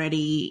that's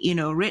already,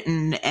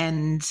 written.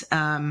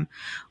 And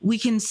we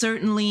can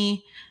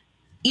certainly,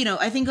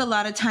 I think a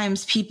lot of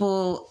times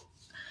people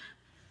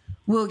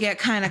will get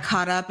kind of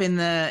caught up in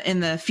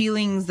the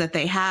feelings that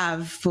they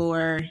have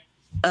for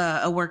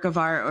a work of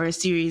art or a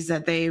series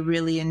that they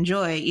really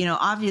enjoy.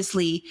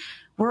 Obviously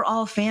we're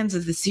all fans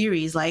of the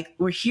series. Like,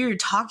 we're here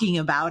talking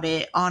about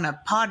it on a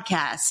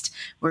podcast.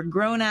 We're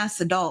grown ass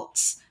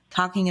adults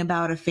talking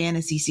about a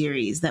fantasy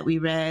series that we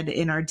read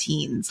in our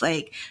teens.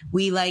 Like,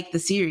 we like the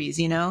series,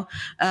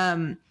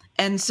 and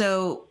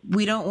so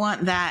we don't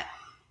want that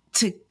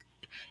to,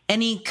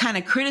 any kind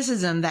of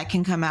criticism that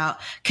can come out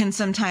can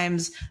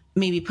sometimes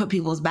maybe put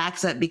people's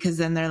backs up, because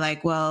then they're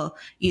like, well,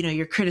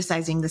 you're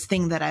criticizing this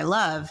thing that I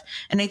love.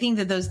 And I think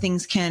that those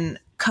things can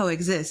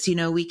coexist.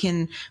 We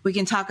can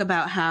talk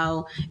about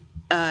how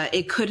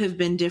it could have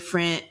been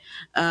different,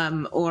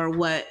 or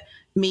what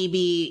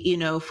maybe,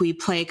 if we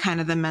play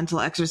kind of the mental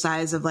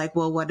exercise of like,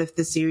 well, what if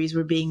the series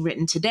were being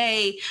written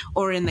today,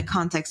 or in the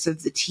context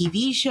of the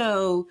TV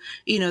show,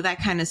 that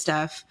kind of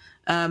stuff,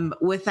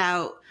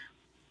 without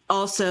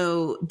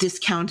also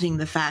discounting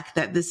the fact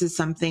that this is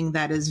something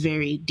that is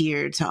very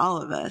dear to all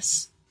of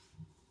us.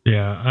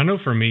 Yeah, I know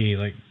for me,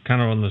 like,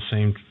 kind of on the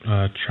same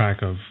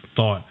track of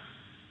thought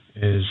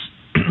is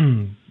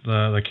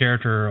the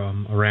character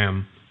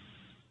Aram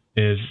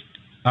is,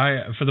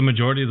 for the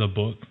majority of the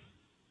book,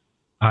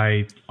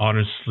 I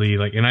honestly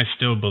and I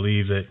still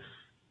believe that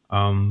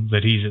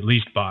that he's at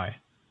least bi.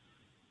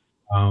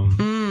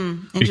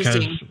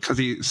 Because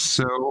he's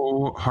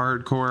so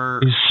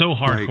hardcore. He's so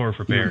hardcore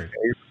for Perrin.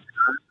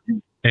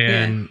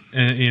 And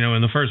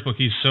in the first book,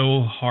 he's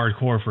so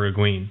hardcore for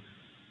Egwene.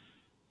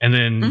 And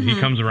then he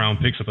comes around,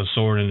 picks up a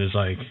sword, and is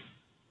like,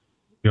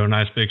 you're a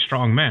nice, big,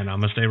 strong man. I'm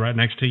going to stay right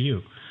next to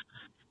you.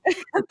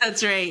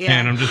 That's right, yeah.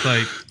 And I'm just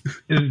like,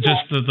 it's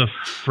just the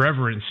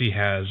reverence he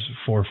has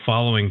for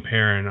following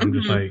Perrin. I'm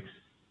just like,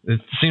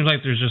 it seems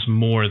like there's just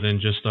more than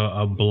just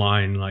a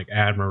blind,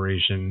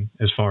 admiration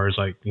as far as,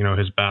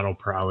 his battle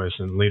prowess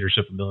and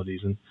leadership abilities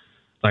and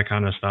that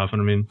kind of stuff.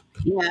 And I mean...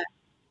 Yeah.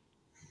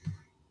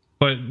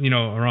 But,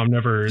 Aram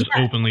never is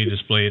openly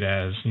displayed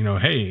as,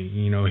 hey,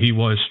 he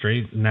was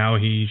straight, now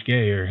he's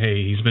gay, or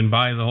hey, he's been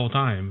bi the whole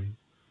time.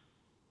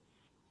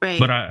 Right.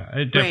 But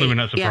it definitely would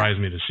not surprise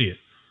me to see it.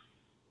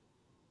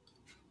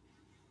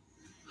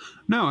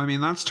 No, I mean,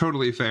 that's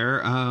totally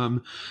fair.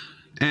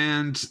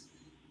 And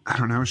I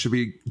don't know, should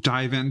we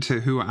dive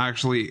into who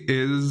actually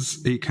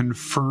is a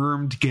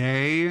confirmed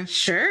gay?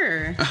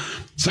 Sure.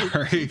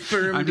 Sorry,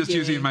 I'm just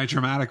using my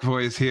dramatic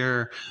voice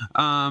here.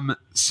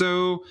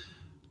 So...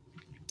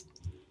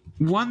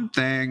 One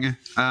thing,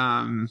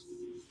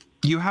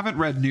 you haven't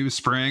read New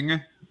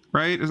Spring,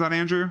 right? Is that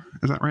Andrew?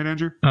 Is that right,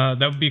 Andrew? That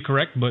would be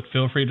correct, but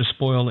feel free to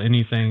spoil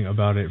anything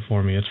about it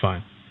for me. It's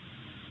fine.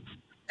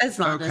 It's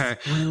not a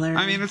spoiler.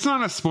 I mean, it's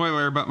not a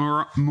spoiler, but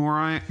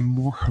Moraine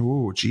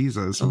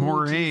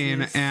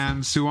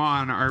and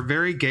Suan are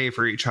very gay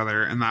for each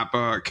other in that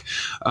book.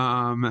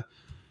 And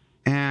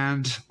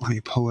let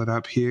me pull it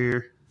up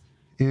here.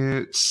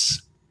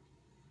 It's...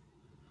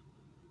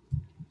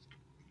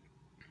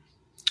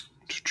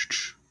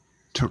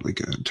 Totally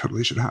good.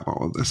 Totally should have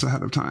all of this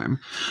ahead of time.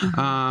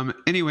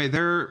 Anyway, what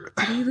are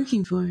you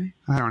looking for?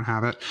 I don't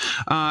have it.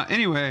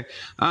 Anyway,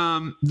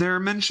 there are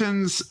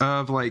mentions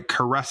of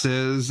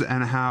caresses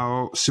and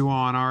how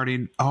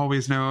Suan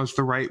always knows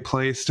the right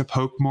place to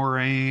poke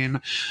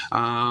Moraine.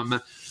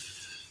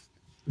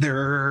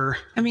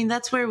 I mean,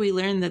 that's where we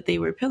learned that they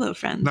were pillow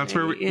friends. That's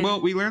right? where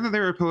we learned that they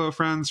were pillow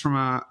friends from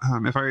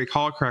if I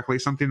recall correctly,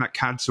 something that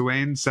Cad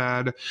Suwain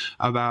said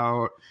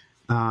about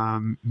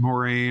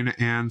Moraine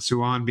and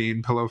Suan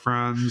being pillow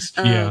friends.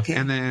 Okay.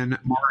 And then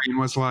Moraine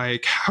was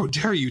like, how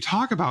dare you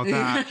talk about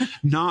that?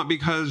 Not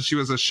because she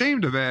was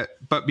ashamed of it,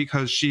 but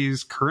because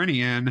she's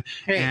Corinian,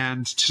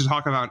 and to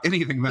talk about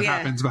anything that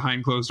happens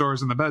behind closed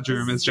doors in the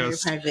bedroom is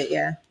just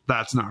private.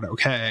 That's not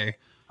okay.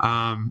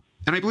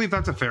 And I believe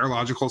that's a fair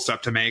logical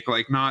step to make.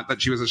 Like, not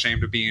that she was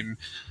ashamed of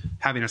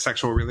having a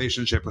sexual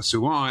relationship with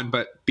Suan,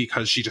 but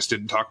because she just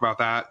didn't talk about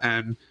that.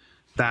 And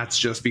that's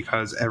just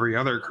because every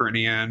other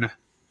Corinian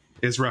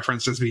is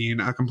referenced as being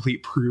a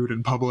complete prude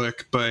in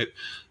public, but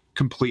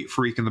complete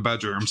freak in the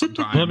bedroom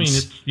sometimes. Well, I mean,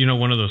 it's,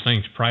 one of those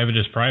things. Private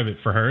is private.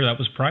 For her, that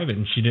was private,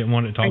 and she didn't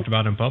want it talked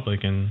about in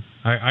public. And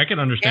I can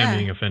understand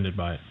being offended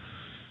by it.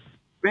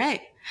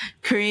 Right.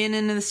 Corinian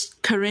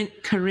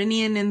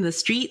in the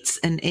streets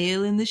and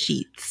ale in the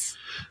sheets.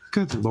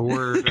 Good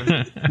Lord.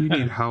 You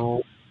need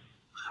help.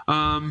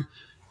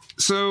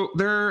 So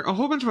there are a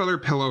whole bunch of other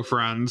pillow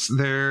friends.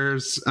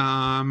 There's,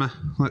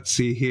 let's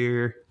see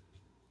here.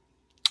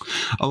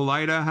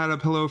 Elida had a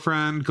pillow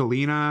friend.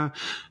 Galena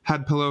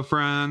had pillow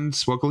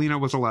friends. Well, Galena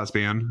was a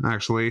lesbian,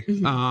 actually.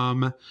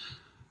 Mm-hmm.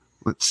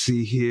 Let's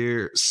see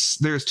here.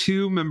 There's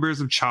 2 members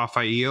of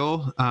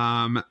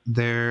Chafail.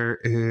 There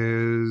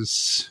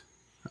is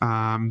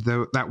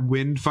that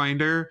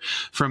Windfinder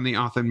from the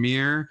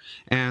Othenmere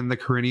and the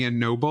Corinian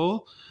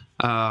noble.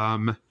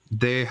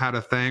 They had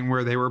a thing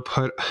where they were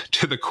put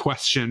to the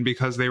question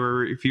because they were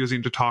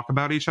refusing to talk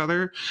about each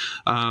other.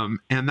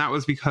 And that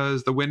was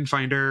because the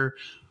Windfinder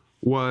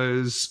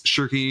was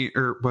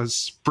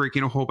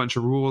breaking a whole bunch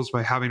of rules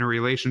by having a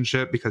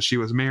relationship because she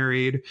was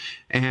married.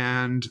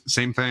 And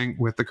same thing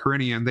with the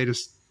Corinian.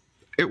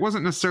 It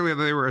wasn't necessarily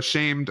that they were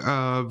ashamed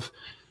of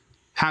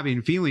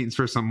having feelings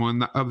for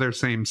someone of their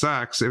same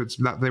sex. It was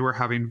that they were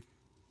having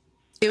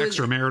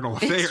extramarital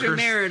affairs.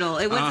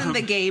 Extramarital. It wasn't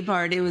the gay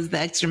part. It was the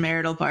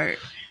extramarital part.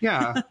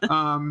 Yeah.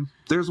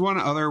 There's one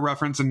other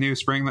reference in New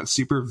Spring that's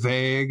super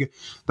vague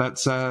that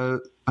says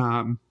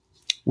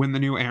when the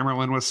new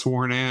Amerlin was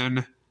sworn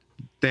in,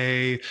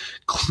 they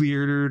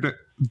cleared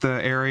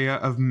the area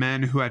of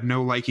men who had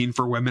no liking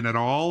for women at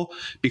all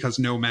because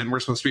no men were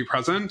supposed to be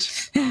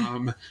present.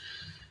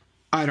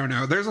 I don't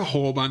know. There's a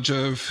whole bunch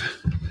of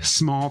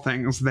small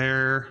things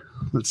there.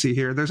 Let's see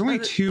here. There's only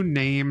 2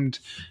 named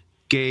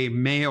gay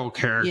male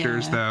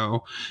characters,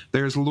 though.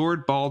 There's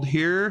Lord Bald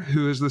here,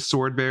 who is the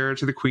sword bearer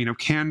to the Queen of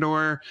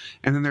Candor.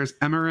 And then there's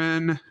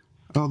Emerin.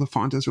 Oh, the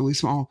font is really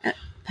small.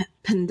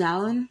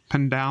 Pendalin.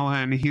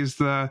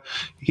 He's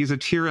a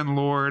Tyrian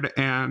lord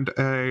and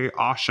a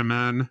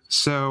Oshaman.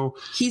 So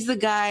he's the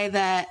guy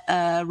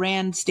that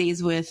Rand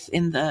stays with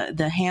in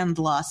the hand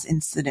loss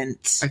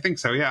incident. I think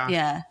so. Yeah.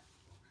 Yeah.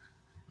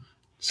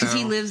 Because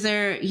he lives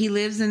there. He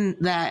lives in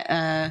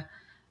that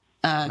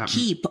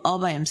keep all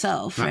by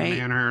himself, that right?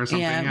 Manor or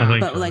something. Yeah,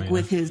 but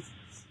with his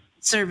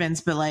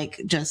servants, but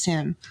like just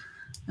him.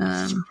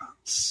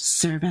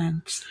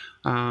 Servants.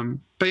 But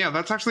yeah,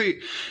 that's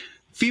actually.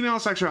 Female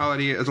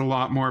sexuality is a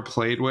lot more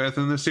played with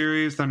in the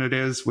series than it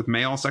is with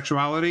male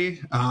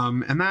sexuality.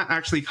 And that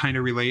actually kind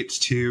of relates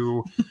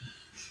to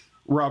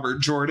Robert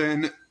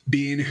Jordan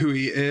being who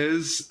he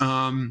is.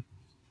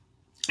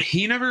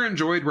 He never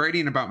enjoyed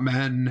writing about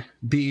men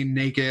being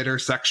naked or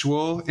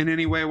sexual in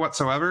any way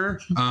whatsoever.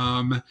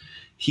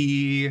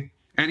 He's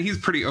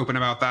pretty open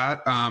about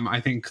that. I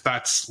think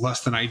that's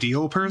less than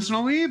ideal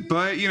personally,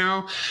 but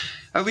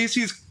at least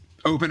he's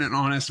open and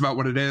honest about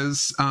what it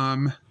is.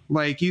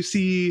 Like, you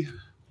see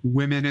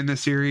women in the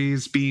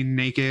series being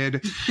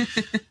naked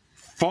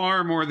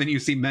far more than you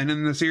see men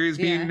in the series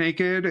being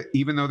naked,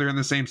 even though they're in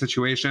the same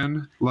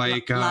situation.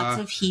 Like lots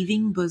of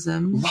heaving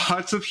bosoms.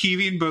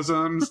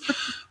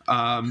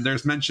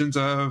 There's mentions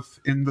of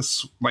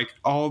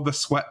all the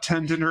sweat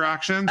tent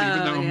interactions, even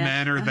though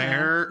men are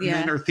there.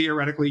 Men are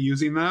theoretically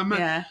using them.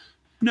 Yeah.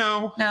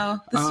 No.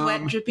 The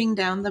sweat dripping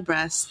down the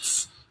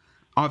breasts.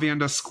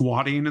 Avienda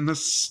squatting in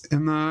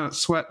the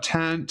sweat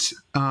tent.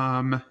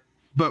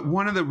 But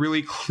one of the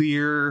really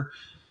clear,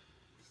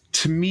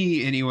 to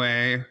me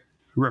anyway,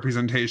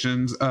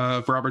 representations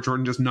of Robert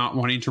Jordan just not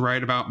wanting to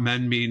write about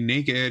men being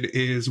naked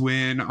is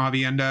when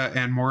Avienda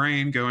and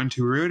Moraine go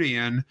into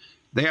Rudian,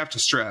 they have to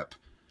strip.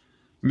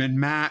 When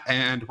Matt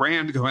and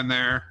Rand go in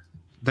there,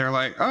 they're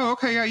like, oh,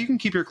 okay, yeah, you can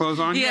keep your clothes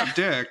on. You have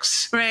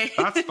dicks. Right.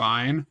 That's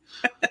fine.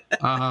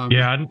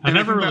 I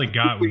never really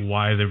got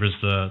why there was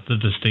the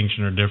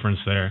distinction or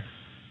difference there.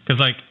 Because,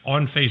 like,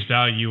 on face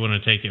value, you want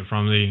to take it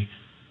from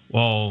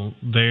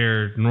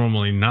they're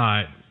normally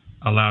not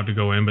allowed to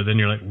go in, but then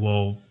you're like,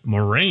 well,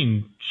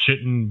 Moraine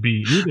shouldn't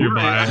be either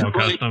by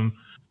custom.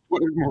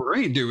 What is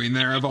Moraine doing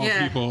there of all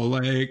people?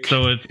 Like,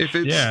 so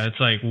it's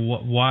like,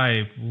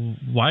 why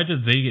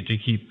did they get to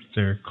keep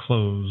their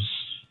clothes?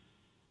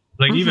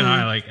 Like, even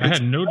I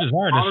had no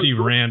desire to see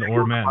Rand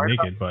or Matt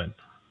naked, but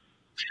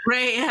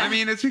Right. Yeah. I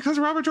mean, it's because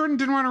Robert Jordan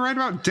didn't want to write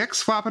about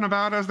dicks flopping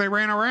about as they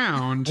ran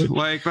around.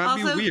 Like,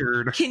 that'd Also, be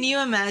weird. Can you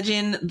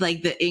imagine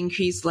like the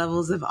increased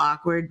levels of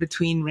awkward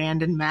between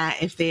Rand and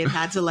Matt if they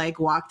had to like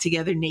walk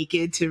together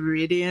naked to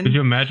Viridian? Could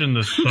you imagine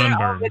the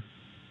sunburn?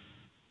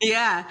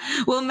 Yeah.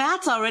 Well,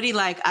 Matt's already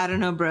like, I don't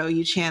know, bro,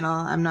 you channel.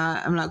 I'm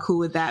not cool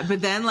with that.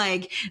 But then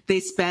like they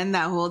spend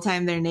that whole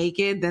time they're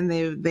naked, then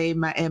it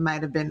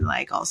might have been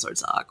like all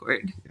sorts of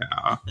awkward.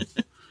 Yeah.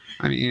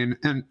 I mean,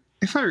 and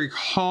if I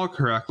recall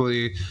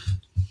correctly,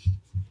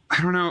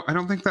 I don't know. I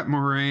don't think that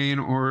Moraine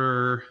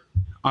or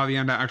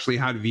Avienda actually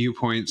had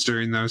viewpoints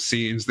during those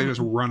scenes. They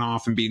just run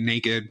off and be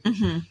naked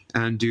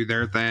and do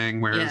their thing,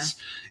 whereas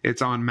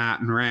it's on Matt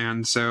and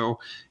Rand. So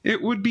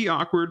it would be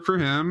awkward for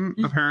him,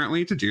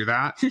 apparently, to do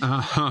that.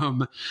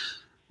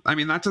 I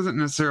mean, that doesn't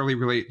necessarily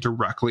relate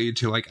directly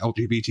to like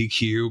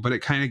LGBTQ, but it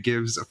kind of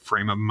gives a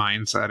frame of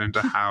mindset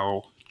into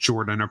how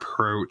Jordan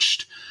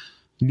approached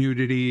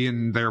nudity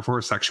and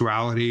therefore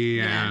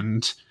sexuality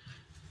and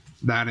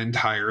that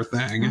entire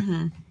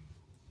thing.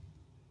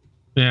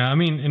 Yeah, I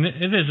mean, and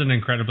it is an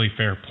incredibly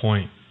fair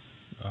point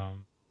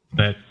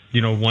that,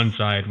 you know, one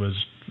side was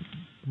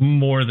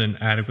more than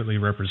adequately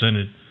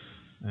represented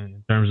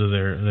in terms of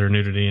their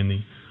nudity, and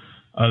the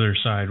other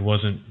side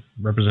wasn't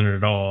represented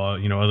at all,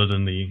 you know, other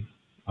than the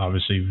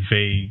obviously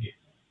vague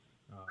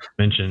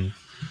mention.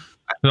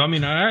 So, I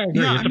mean, I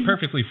agree. It's a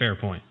perfectly fair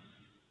point.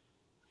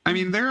 I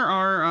mean, there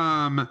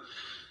are,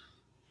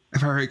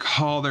 if I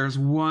recall, there's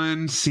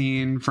one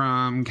scene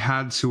from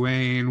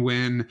Cadsuane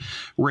when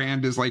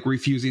Rand is like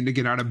refusing to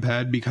get out of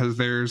bed because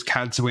there's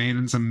Cadsuane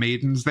and some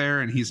maidens there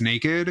and he's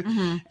naked.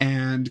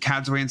 And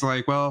Cadsuane's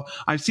like, well,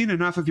 I've seen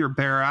enough of your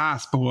bare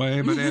ass,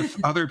 boy, but if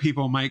other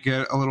people might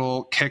get a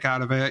little kick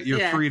out of it,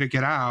 you're free to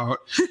get out.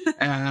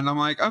 And I'm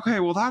like, okay,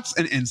 well, that's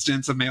an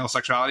instance of male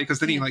sexuality, because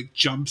then he like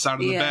jumps out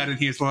of the bed and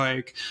he's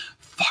like,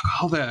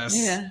 fuck all this.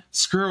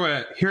 Screw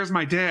it. Here's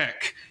my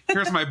dick.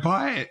 Here's my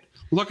butt.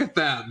 Look at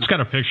them. Just got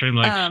to picture him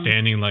like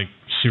standing like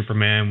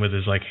Superman with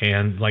his like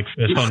hand like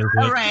fist on his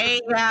hip. Right?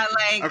 Yeah.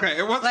 Like, okay,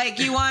 it was like,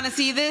 you want to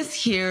see this?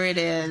 Here it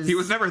is. He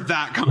was never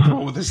that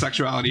comfortable with his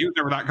sexuality. He was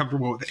never that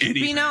comfortable with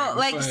anything. You know,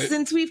 like,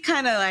 since we've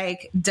kind of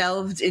like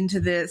delved into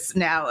this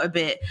now a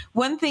bit,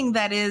 one thing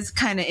that is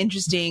kind of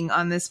interesting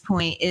on this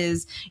point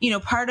is, you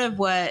know, part of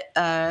what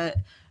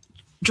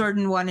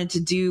Jordan wanted to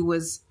do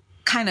was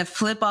kind of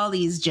flip all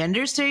these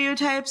gender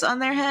stereotypes on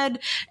their head.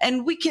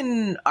 And we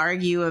can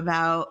argue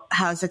about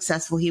how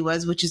successful he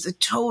was, which is a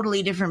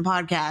totally different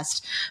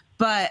podcast.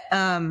 But,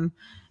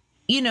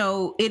 you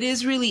know, it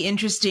is really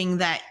interesting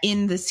that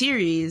in the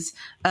series,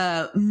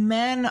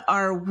 men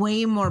are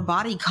way more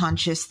body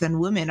conscious than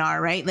women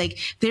are, right? Like,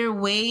 they're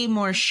way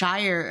more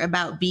shyer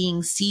about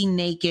being seen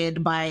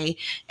naked by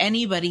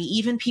anybody,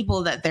 even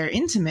people that they're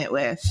intimate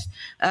with.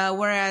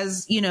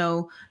 Whereas, you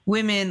know,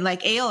 women,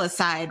 like Ale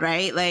aside,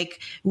 right?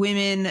 Like,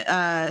 women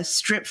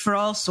strip for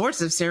all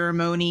sorts of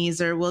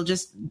ceremonies, or will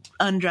just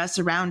undress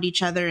around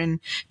each other and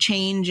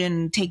change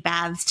and take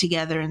baths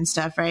together and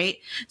stuff, right?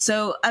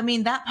 So, I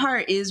mean, that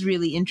part is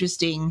really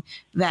interesting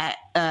that,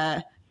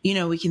 you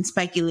know, we can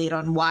speculate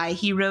on why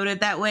he wrote it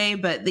that way,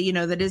 but you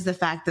know, that is the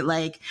fact that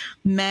like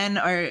men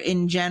are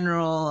in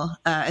general,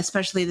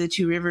 especially the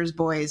Two Rivers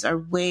boys, are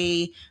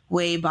way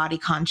body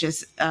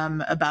conscious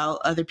about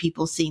other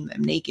people seeing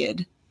them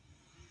naked.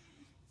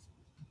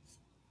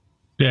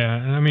 Yeah,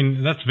 I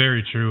mean, that's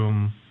very true.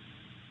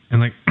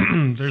 And like,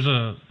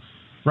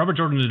 Robert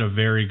Jordan did a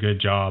very good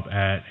job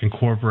at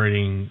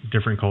incorporating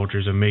different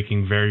cultures and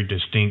making very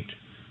distinct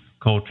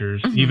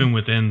cultures, even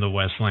within the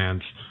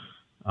Westlands.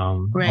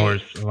 Or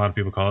as a lot of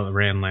people call it, the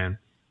Randland.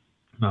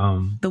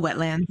 The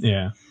wetlands.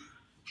 Yeah.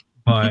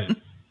 But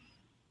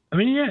I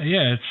mean,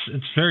 yeah,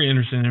 it's very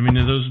interesting. I mean,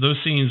 those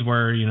scenes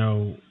where, you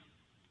know,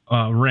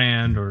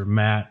 Rand or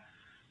Matt,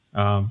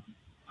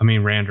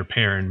 Rand or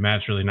Perrin,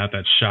 Matt's really not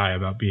that shy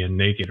about being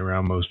naked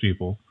around most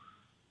people.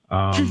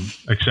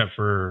 Except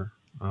for,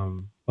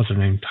 what's her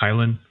name?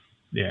 Tylan?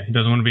 Yeah, he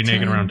doesn't want to be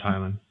naked around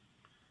Tylan.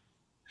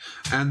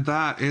 And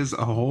that is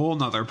a whole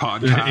nother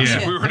podcast.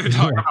 Yeah. We were going to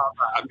talk about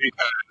that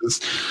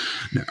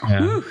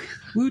because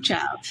Woo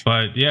child.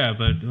 But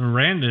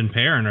Rand and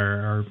Perrin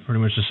are pretty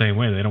much the same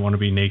way. They don't want to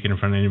be naked in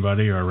front of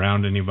anybody or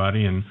around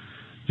anybody. And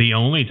the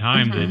only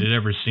time that it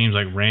ever seems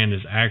like Rand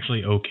is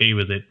actually okay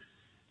with it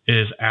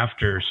is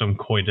after some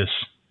coitus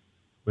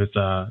with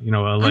you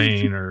know,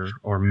 Elaine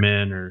or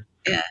Min or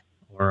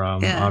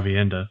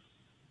Avienda.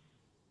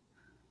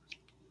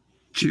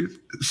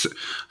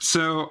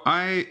 So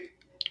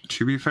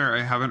to be fair,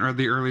 I haven't read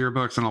the earlier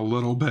books in a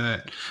little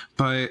bit,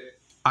 but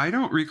I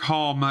don't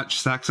recall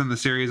much sex in the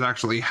series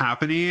actually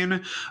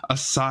happening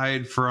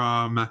aside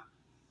from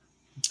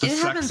the it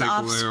happens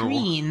off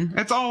screen.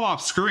 It's all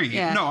off screen.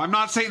 Yeah. No, I'm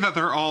not saying that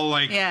they're all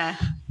like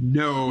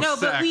no,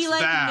 sex, but we like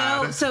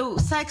bad. know. So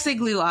Sex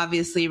Igloo,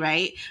 obviously,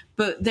 right?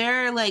 But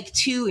there are like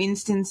two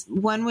instances,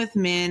 one with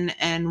Min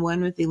and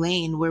one with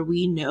Elaine, where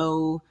we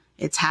know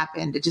it's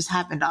happened. It just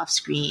happened off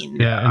screen.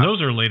 Yeah, and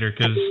those are later,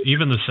 because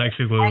even the Sex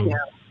Igloo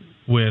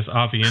with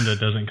Avienda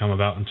doesn't come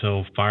about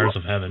until Fires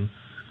of Heaven.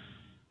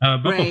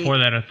 But Right. before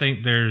that, I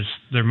think there's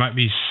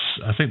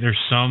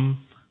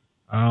some,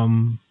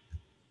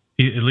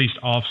 at least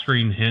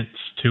off-screen hints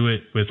to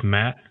it with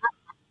Matt.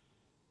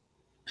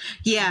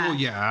 Yeah. Well,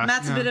 yeah,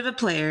 Matt's a yeah. bit of a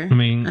player. I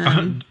mean,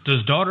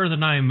 does Daughter of the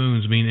Nine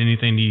Moons mean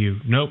anything to you?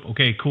 Nope.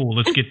 Okay, cool.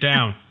 Let's get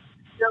down.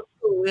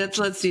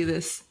 Let's do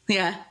this.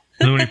 Yeah.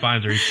 And then when he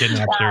finds her, he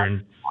kidnaps her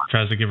and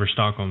tries to give her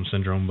Stockholm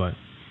Syndrome, but...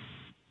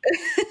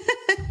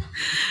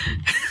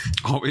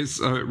 Always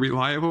a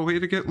reliable way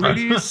to get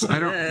ladies. I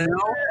don't know.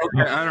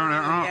 Okay, I don't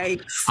know.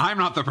 Yikes. I'm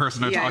not the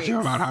person to talk to you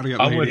about how to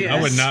get I ladies.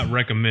 would not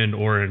recommend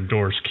or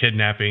endorse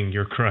kidnapping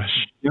your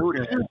crush.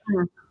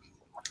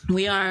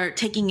 We are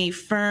taking a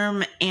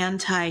firm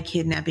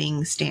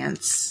anti-kidnapping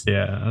stance.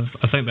 Yeah,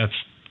 I think that's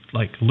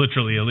like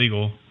literally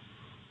illegal.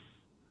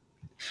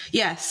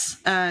 Yes,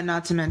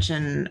 not to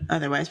mention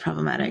otherwise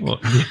problematic. Well,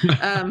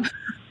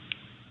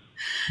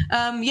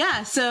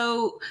 Yeah,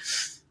 so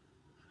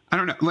I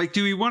don't know. Like,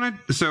 do we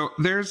want to? So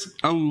there's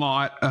a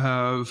lot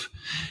of,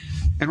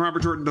 and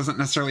Robert Jordan doesn't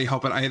necessarily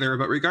help it either.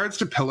 But regards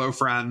to pillow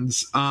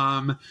friends,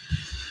 I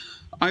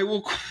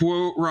will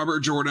quote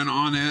Robert Jordan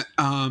on it,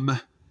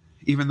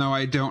 even though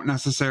I don't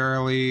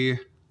necessarily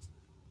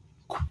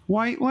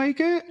quite like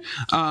it.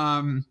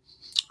 Let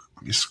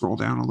me scroll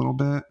down a little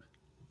bit.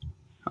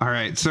 All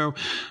right. So,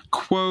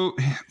 quote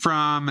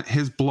from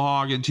his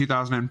blog in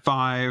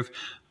 2005.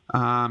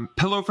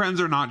 Pillow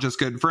friends are not just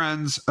good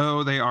friends.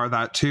 Oh, they are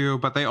that too,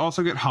 but they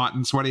also get hot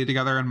and sweaty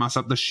together and muss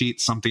up the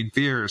sheets something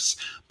fierce.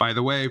 By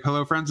the way,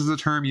 pillow friends is a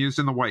term used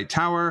in the White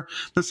Tower.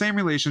 The same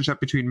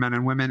relationship between men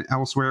and women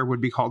elsewhere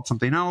would be called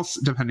something else,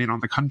 depending on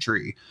the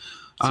country.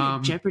 it's your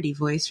Jeopardy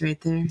voice right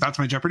there. That's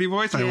my Jeopardy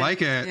voice? I Yeah,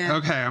 like it. yeah.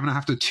 Okay, I'm going to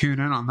have to tune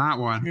in on that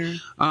one.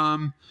 Yeah.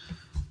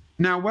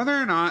 Now, whether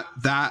or not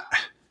that...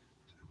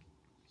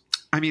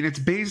 I mean, it's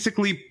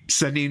basically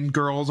sending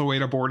girls away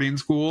to boarding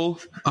school.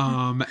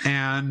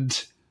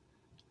 And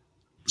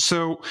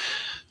so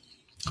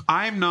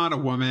I'm not a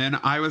woman.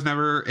 I was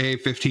never a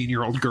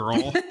 15-year-old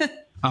girl.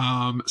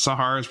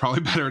 Sahar is probably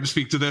better to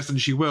speak to this,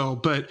 and she will.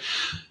 But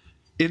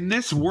in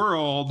this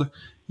world,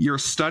 you're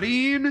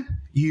studying,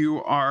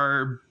 you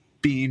are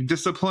being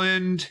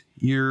disciplined,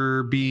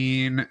 you're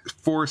being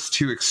forced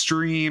to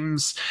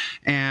extremes,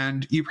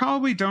 and you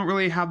probably don't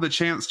really have the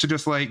chance to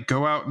just like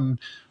go out and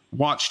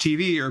watch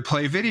TV or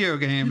play video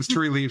games to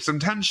relieve some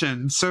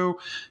tension. So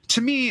to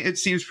me, it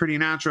seems pretty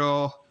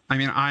natural. I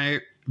mean,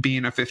 I,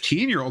 being a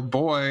 15-year-old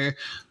boy,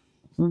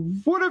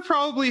 would have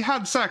probably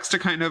had sex to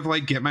kind of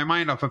like get my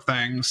mind off of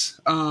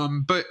things.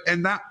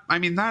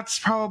 That's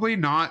probably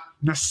not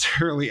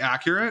necessarily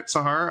accurate.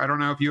 Sahar, I don't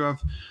know if you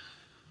have...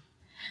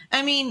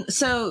 I mean,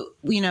 so,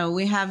 we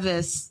have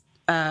this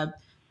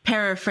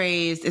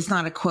paraphrase. It's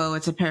not a quote.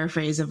 It's a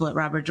paraphrase of what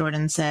Robert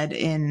Jordan said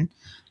in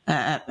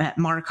at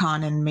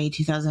Marcon in May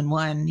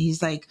 2001.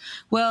 He's like,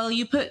 well,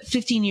 you put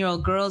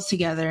 15-year-old girls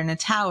together in a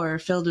tower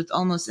filled with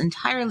almost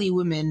entirely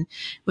women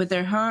with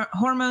their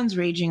hormones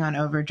raging on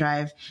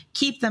overdrive.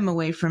 Keep them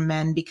away from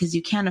men because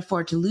you can't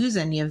afford to lose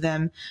any of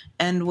them.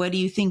 And what do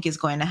you think is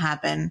going to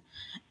happen?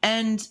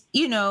 And,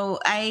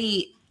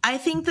 I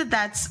think that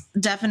that's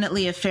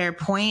definitely a fair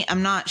point.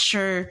 I'm not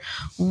sure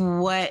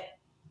what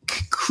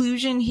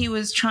conclusion he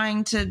was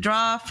trying to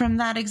draw from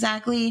that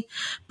exactly,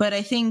 but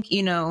I think,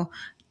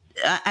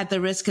 at the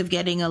risk of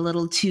getting a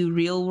little too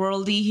real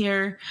worldy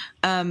here,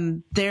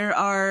 there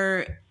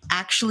are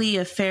actually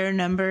a fair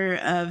number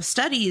of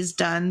studies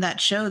done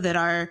that show that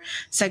our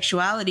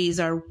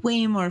sexualities are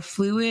way more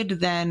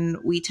fluid than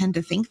we tend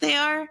to think they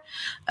are,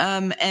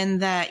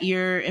 and that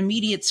your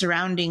immediate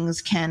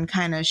surroundings can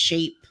kind of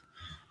shape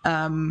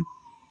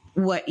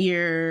what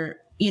you're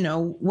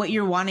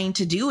wanting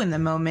to do in the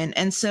moment.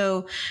 And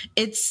so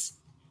it's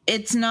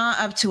not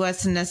up to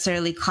us to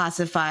necessarily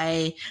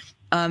classify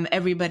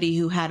everybody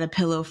who had a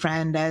pillow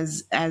friend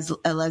as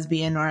a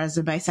lesbian or as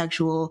a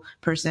bisexual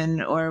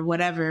person or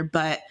whatever.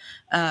 But,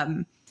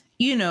 the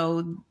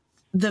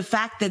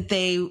fact that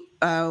they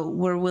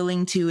were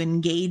willing to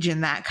engage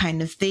in that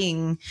kind of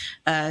thing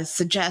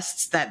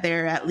suggests that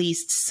they're at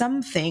least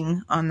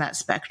something on that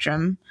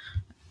spectrum.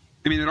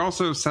 I mean, it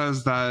also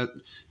says that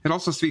it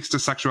also speaks to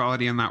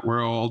sexuality in that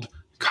world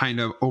kind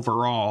of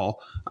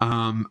overall.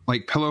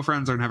 Like pillow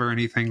friends are never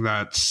anything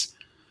that's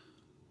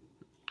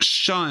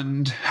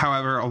shunned.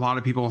 However, a lot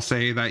of people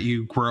say that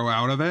you grow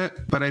out of it,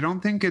 but I don't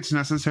think it's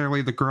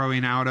necessarily the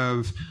growing out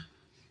of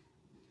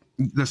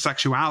the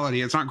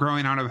sexuality. It's not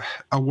growing out of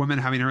a woman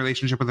having a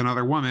relationship with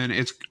another woman.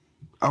 It's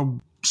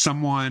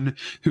someone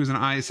who's an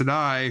Aes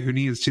Sedai who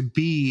needs to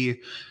be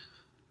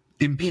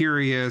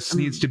imperious,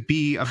 needs to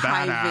be a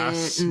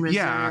badass and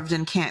reserved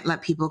and can't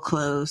let people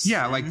close.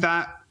 Yeah, like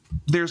that.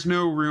 There's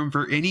no room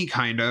for any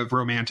kind of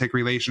romantic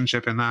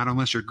relationship in that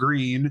unless you're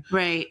green.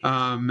 Right.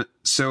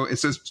 So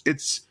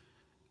it's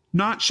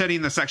not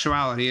shedding the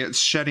sexuality, it's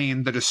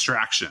shedding the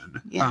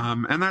distraction. Yeah.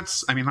 And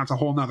that's a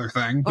whole nother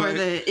thing. Or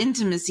the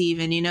intimacy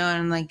even,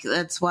 and like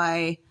that's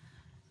why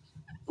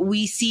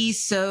we see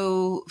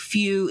so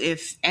few,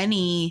 if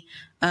any,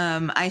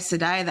 Aes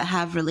Sedai that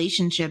have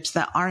relationships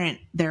that aren't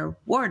their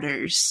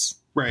warders.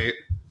 Right.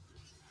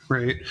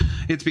 right?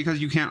 It's because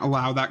you can't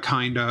allow that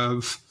kind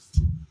of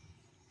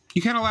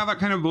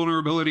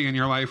vulnerability in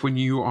your life when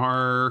you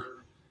are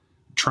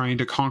trying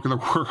to conquer the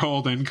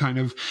world and kind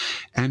of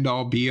end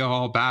all be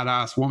all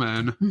badass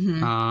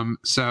woman.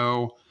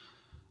 So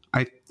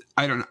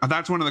I don't know.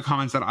 That's one of the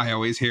comments that I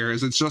always hear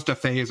is it's just a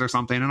phase or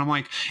something. And I'm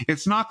like,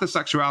 it's not the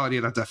sexuality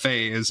that's a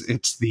phase.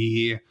 It's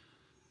the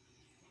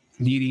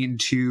needing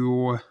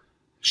to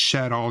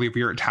shed all of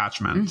your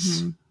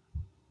attachments.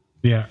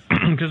 Yeah.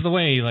 Because the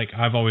way, like,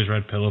 I've always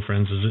read Pillow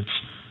Friends is it's,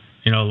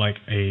 you know, like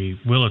a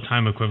Wheel of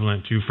Time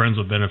equivalent to Friends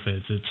with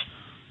Benefits. It's,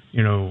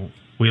 you know,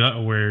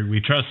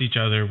 we trust each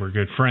other. We're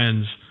good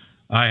friends.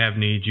 I have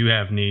needs. You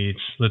have needs.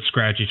 Let's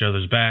scratch each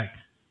other's back.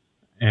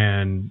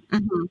 And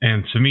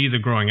and to me, the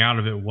growing out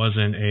of it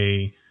wasn't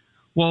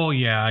well,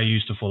 yeah, I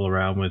used to fool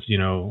around with, you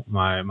know,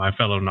 my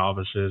fellow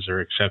novices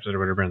or accepted or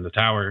whatever in the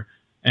tower.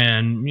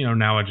 And, you know,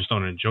 now I just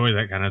don't enjoy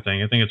that kind of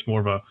thing. I think it's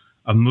more of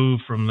a move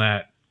from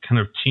that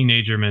kind of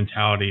teenager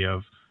mentality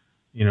of,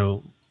 you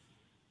know,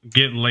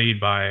 get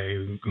laid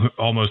by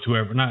almost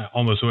whoever, not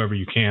almost whoever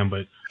you can,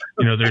 but,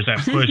 you know, there's that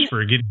push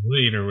for getting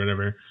laid or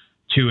whatever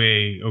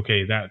to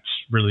okay, that's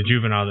really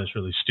juvenile. That's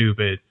really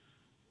stupid.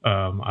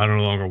 I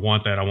no longer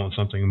want that. I want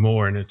something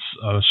more. And it's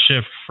a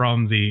shift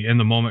from the in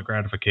the moment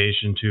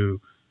gratification to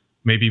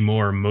maybe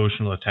more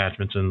emotional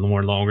attachments and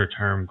more longer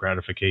term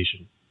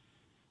gratification.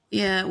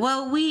 Yeah.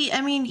 Well, we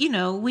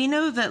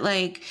know that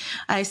like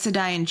Aes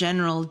Sedai in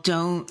general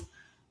don't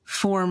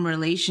form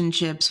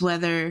relationships,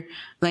 whether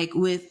like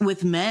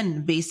with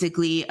men,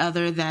 basically,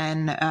 other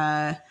than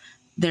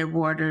their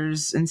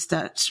warders and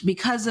such,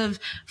 because of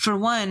the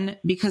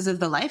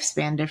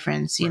lifespan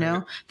difference. You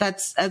know,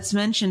 that's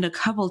mentioned a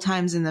couple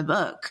times in the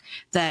book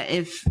that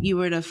if you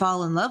were to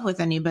fall in love with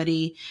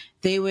anybody,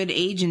 they would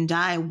age and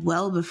die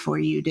well before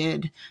you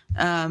did.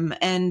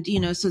 And, you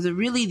know, so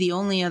the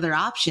only other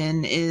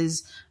option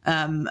is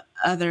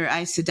other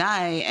Aes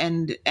Sedai,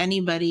 and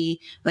anybody,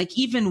 like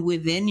even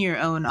within your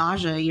own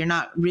Aja, you're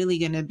not really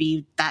going to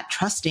be that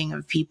trusting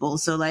of people.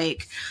 So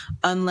like,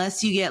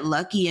 unless you get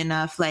lucky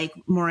enough, like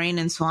Moraine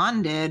and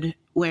Swan did,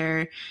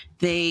 where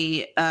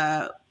they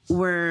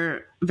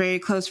were very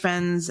close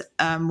friends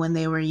when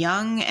they were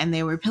young, and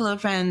they were pillow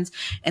friends,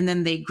 and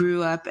then they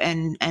grew up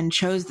and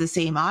chose the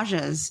same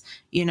Ajas,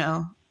 you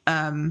know,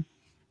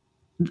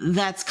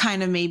 that's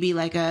kind of maybe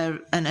like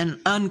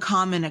an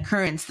uncommon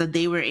occurrence that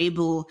they were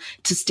able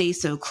to stay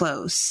so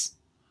close.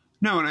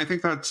 No, and I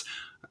think that's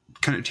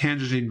kind of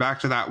tangenting back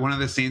to that. One of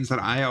the scenes that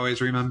I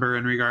always remember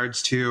in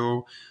regards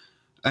to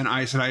an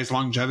Aes Sedai's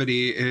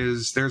longevity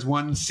is there's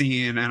one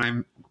scene, and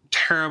I'm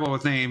terrible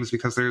with names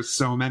because there's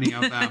so many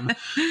of them,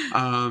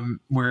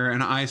 where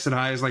an Aes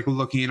Sedai is like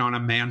looking on a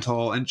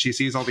mantle and she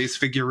sees all these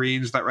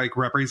figurines that like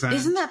represent.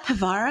 Isn't that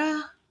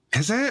Pavara?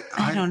 Is it?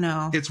 I don't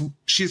know.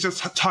 She's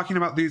just talking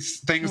about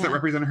these things that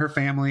represent her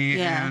family.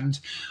 Yeah. And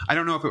I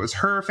don't know if it was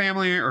her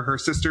family or her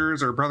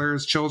sisters or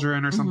brothers'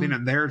 children or something,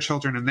 and their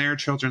children and their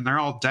children, they're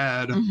all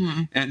dead.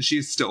 And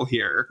she's still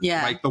here.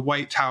 Yeah. Like the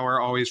White Tower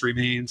always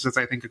remains, is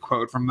I think a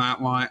quote from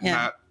that line,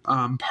 that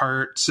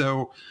part.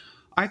 So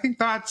I think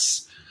that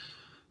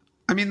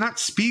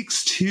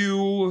speaks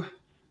to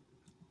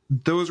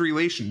those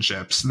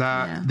relationships,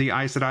 that the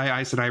Aes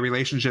Sedai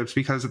relationships,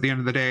 because at the end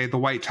of the day, the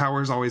White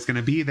Tower is always going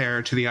to be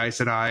there to the Aes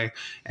Sedai,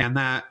 and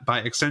that by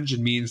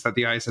extension means that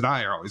the Aes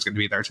Sedai are always going to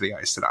be there to the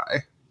Aes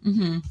Sedai.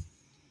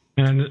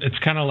 And it's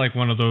kind of like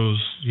one of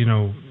those, you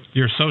know,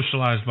 you're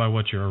socialized by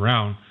what you're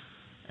around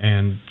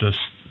and the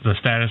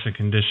status and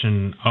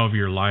condition of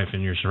your life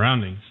and your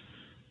surroundings.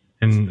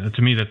 And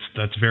to me,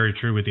 that's very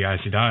true with the Aes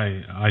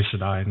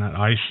Sedai, not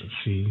Aes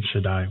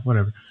Sedai,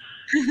 whatever.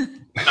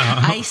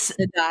 Aes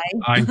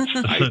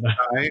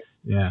Sedai.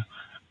 Yeah.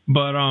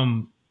 But,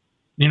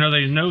 you know,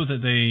 they know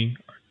that they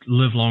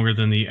live longer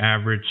than the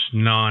average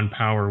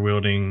non-power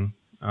wielding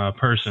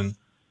person.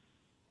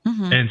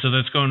 And so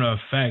that's going to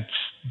affect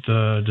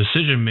the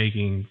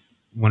decision-making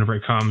whenever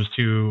it comes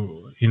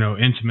to, you know,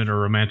 intimate or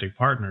romantic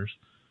partners.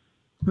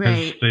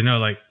 Right. They know,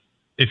 like,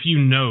 if you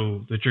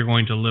know that you're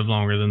going to live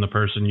longer than the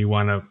person you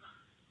wind up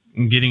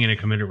getting in a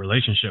committed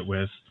relationship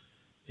with,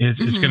 it's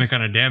going to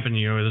kind of dampen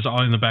you. There's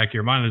all in the back of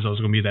your mind. There's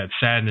always going to be that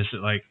sadness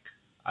that, like,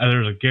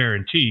 there's a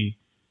guarantee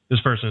this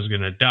person is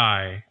going to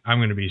die. I'm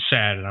going to be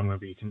sad, and I'm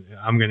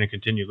going to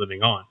continue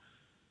living on.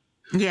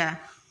 Yeah.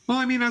 Well,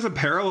 I mean, as a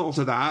parallel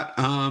to that,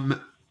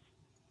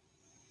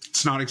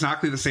 it's not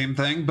exactly the same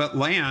thing, but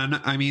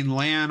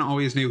Lan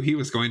always knew he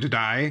was going to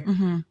die,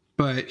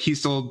 but he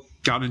still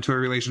got into a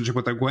relationship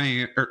with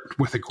Egwene.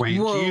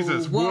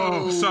 Jesus.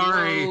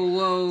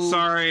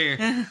 Sorry.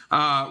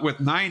 With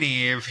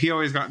Nynaeve, he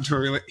always got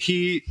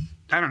into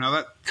I don't know,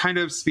 that kind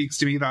of speaks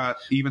to me that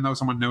even though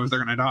someone knows they're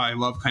going to die,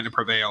 love kind of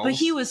prevails. But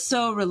he was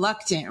so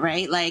reluctant,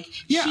 right? Like,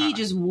 she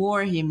just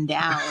wore him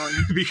down.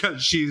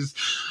 Because she's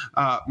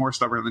more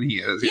stubborn than he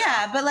is.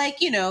 Yeah, but like,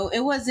 you know,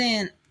 it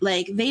wasn't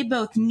like they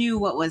both knew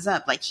what was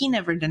up. Like, he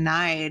never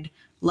denied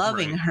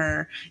loving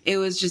her. It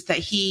was just that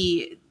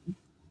he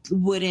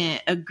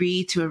wouldn't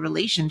agree to a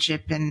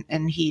relationship,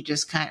 and she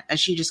just kind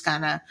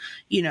of,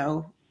 you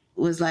know,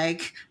 was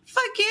like,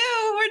 fuck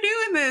you, we're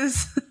doing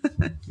this.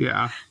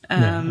 Yeah.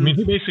 I mean,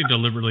 he basically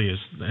deliberately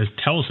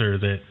tells her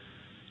that,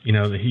 you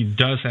know, that he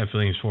does have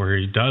feelings for her,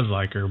 he does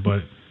like her,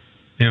 but,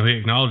 you know, he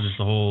acknowledges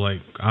the whole,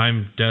 like,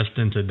 I'm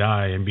destined to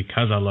die, and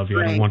because I love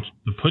you, I don't want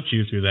to put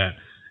you through that.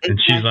 And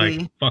she's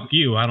like, fuck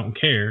you, I don't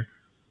care.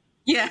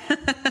 Yeah.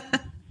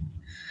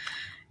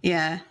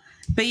 Yeah.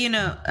 But, you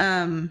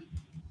know,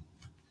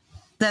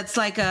 that's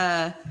like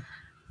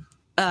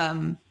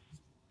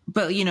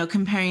but, you know,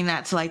 comparing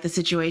that to like the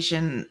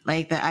situation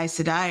like the Aes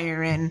Sedai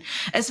are in,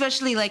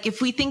 especially like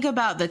if we think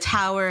about the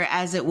tower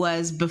as it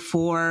was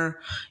before,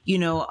 you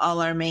know,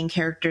 all our main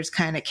characters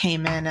kind of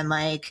came in and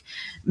like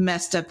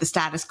messed up the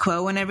status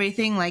quo and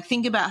everything. Like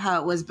think about how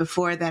it was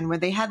before then, where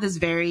they had this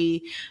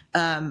very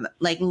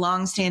like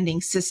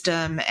long-standing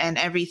system, and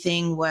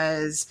everything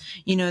was,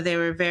 you know, they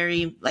were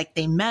very like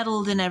they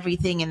meddled in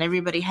everything, and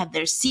everybody had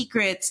their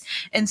secrets.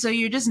 And so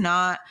you're just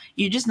not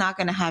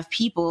going to have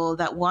people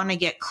that want to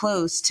get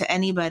close to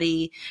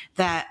anybody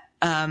that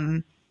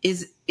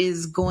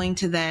is going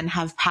to then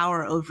have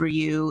power over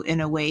you in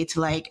a way to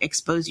like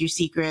expose your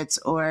secrets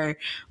or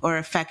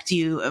affect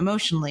you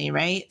emotionally,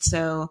 right?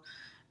 So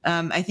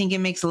I think it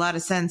makes a lot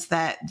of sense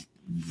that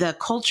the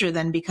culture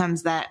then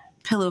becomes that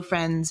pillow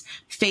friends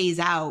phase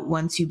out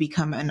once you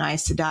become an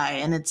Aes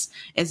Sedai, and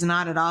it's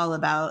not at all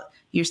about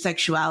your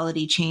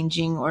sexuality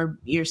changing or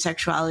your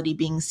sexuality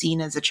being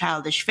seen as a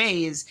childish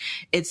phase.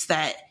 It's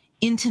that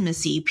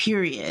intimacy,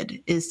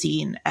 period, is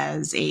seen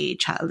as a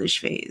childish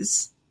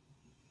phase.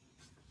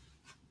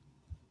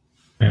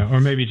 Yeah, or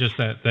maybe just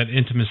that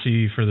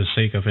intimacy for the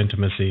sake of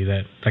intimacy,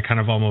 that kind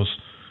of almost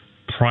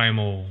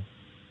primal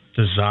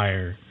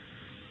desire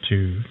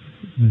to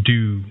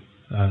do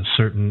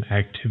certain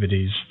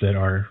activities that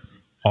are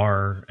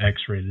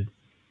X-rated.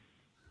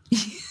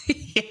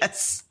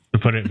 Yes. To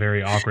put it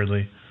very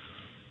awkwardly.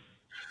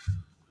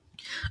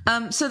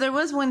 So there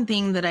was one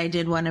thing that I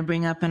did want to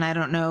bring up, and I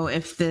don't know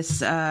if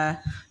this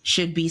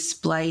should be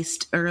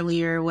spliced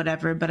earlier or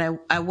whatever, but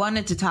I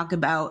wanted to talk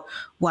about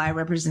why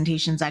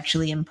representation is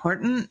actually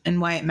important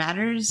and why it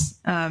matters.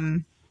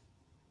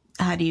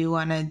 How do you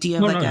want to, do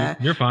you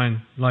have you're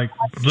fine. Like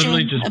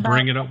literally just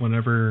bring it up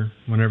whenever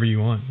you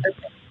want.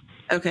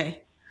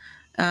 Okay.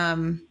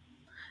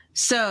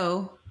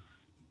 So,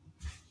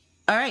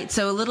 all right.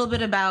 So a little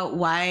bit about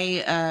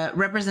why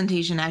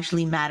representation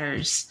actually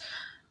matters.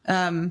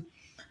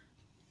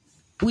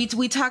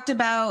 We talked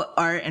about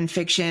art and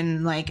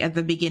fiction like at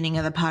the beginning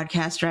of the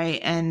podcast,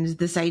 right? And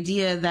this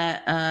idea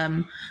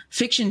that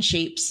fiction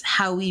shapes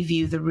how we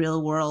view the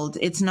real world.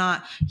 It's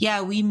not,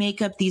 we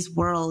make up these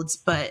worlds,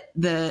 but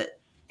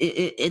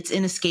it's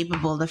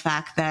inescapable, the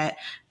fact that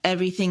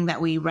everything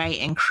that we write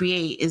and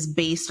create is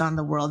based on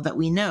the world that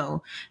we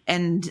know.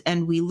 And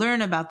we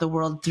learn about the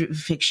world through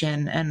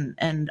fiction,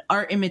 and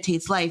art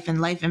imitates life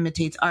and life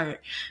imitates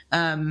art.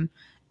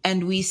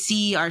 And we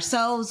see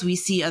ourselves, we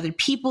see other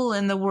people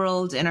in the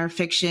world in our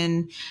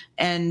fiction.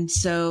 And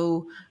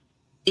so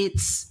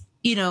it's,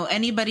 you know,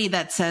 anybody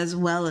that says,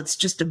 well, it's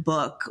just a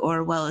book,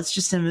 or, well, it's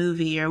just a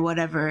movie or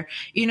whatever,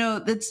 you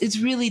know, it's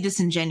really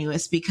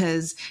disingenuous,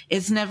 because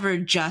it's never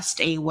just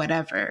a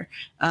whatever.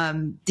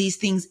 These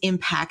things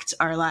impact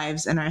our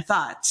lives and our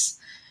thoughts.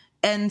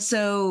 And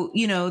so,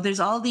 you know,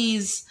 there's all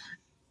these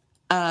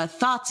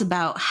thoughts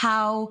about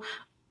how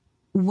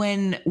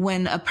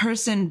when a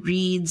person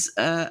reads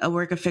a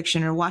work of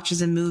fiction or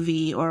watches a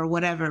movie or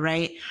whatever,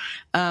 right?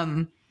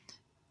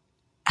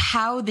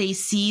 How they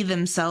see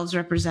themselves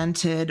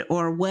represented,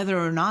 or whether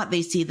or not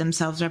they see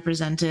themselves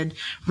represented,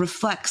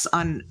 reflects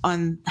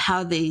on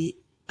how they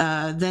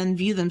then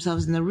view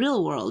themselves in the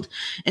real world.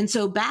 And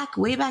so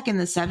way back in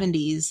the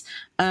 70s,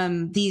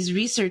 these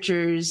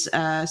researchers,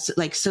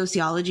 like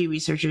sociology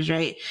researchers,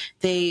 right?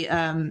 They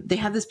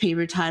have this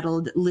paper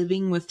titled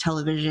 "Living with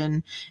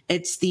Television."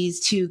 It's these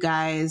two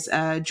guys,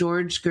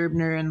 George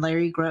Gerbner and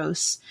Larry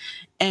Gross,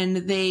 and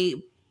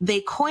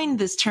they coined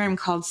this term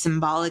called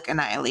symbolic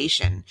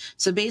annihilation.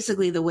 So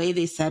basically the way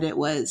they said it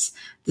was,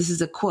 this is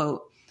a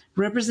quote: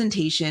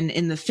 "Representation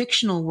in the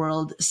fictional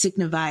world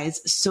signifies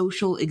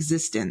social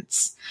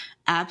existence.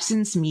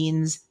 Absence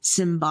means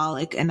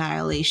symbolic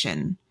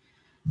annihilation."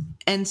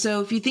 And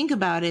so if you think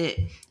about it,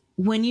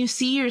 when you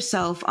see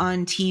yourself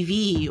on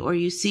TV or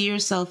you see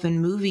yourself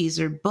in movies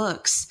or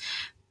books,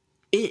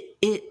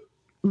 it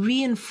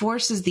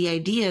reinforces the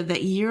idea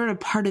that you're a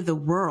part of the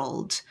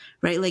world,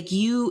 right? Like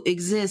you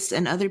exist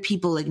and other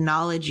people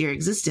acknowledge your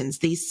existence.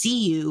 They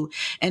see you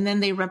and then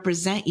they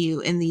represent you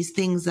in these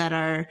things that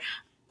are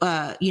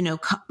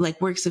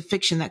like works of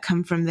fiction that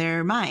come from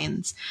their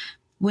minds.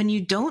 When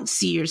you don't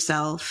see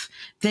yourself,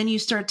 then you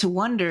start to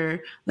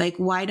wonder, like,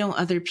 why don't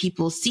other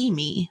people see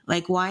me?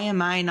 Like, why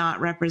am I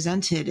not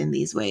represented in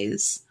these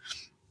ways?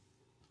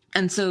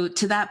 And so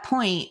to that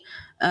point,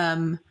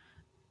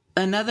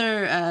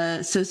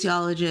 another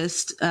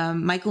sociologist,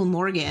 Michael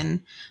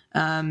Morgan,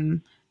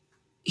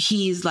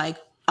 he's like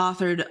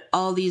authored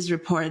all these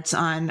reports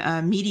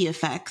on media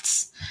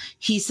effects.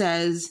 He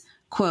says,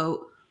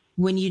 quote,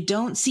 when you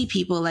don't see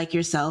people like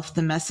yourself,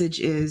 the message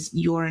is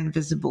you're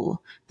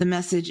invisible. The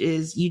message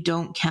is you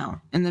don't count.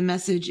 And the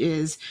message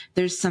is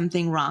there's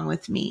something wrong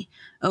with me.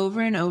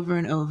 Over and over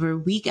and over,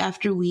 week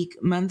after week,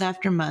 month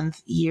after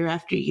month, year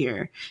after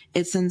year,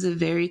 it sends a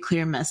very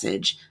clear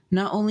message,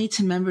 not only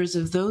to members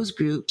of those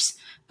groups,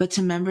 but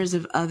to members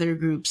of other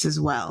groups as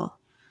well.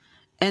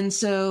 And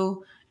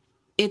so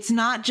it's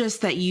not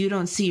just that you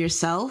don't see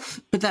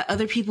yourself, but that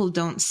other people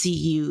don't see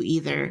you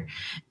either.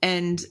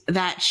 And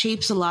that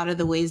shapes a lot of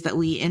the ways that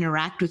we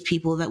interact with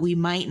people that we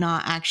might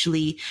not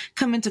actually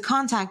come into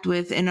contact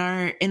with in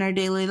our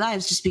daily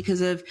lives, just because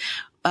of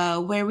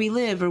where we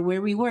live or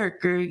where we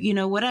work or,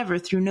 whatever,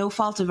 through no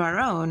fault of our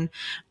own.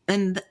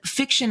 And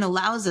fiction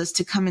allows us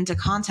to come into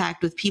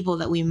contact with people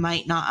that we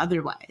might not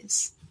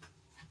otherwise.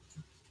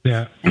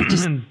 Yeah.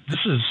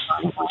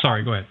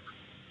 Sorry, go ahead.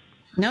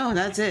 No,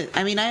 that's it.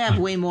 I mean, I have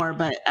way more,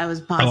 but I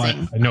was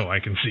pausing. I know, I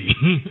can see.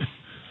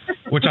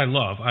 Which I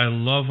love. I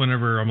love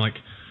whenever I'm like,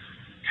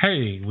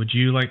 hey, would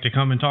you like to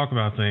come and talk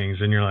about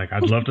things? And you're like,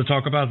 I'd love to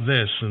talk about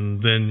this.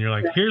 And then you're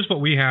like, here's what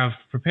we have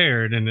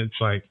prepared. And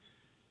it's like,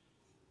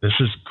 this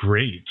is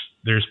great.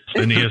 There's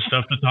plenty of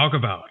stuff to talk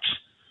about.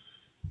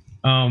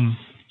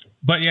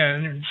 But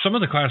yeah, some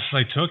of the classes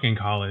I took in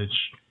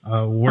college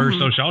were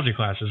sociology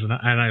classes, and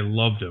I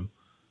loved them.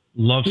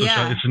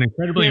 Sociology. It's an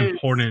incredibly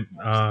important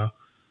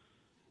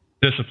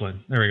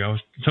discipline. There we go.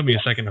 It took me a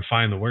second to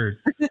find the word.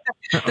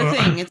 Just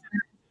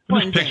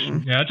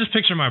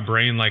picture my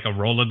brain like a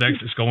Rolodex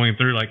that's going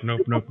through like,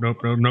 nope.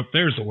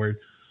 There's the word.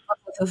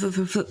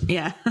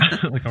 Yeah.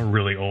 Like a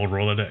really old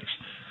Rolodex.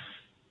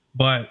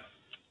 But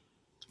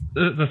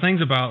the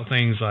things about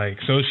things like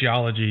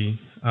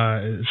sociology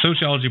not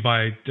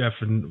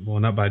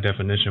by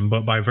definition,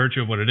 but by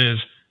virtue of what it is,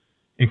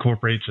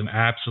 incorporates an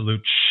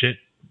absolute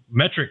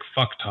metric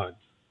fuck ton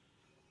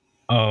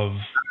of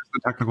the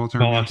technical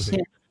term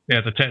philosophy.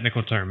 Yeah, the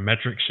technical term,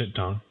 metric shit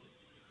ton.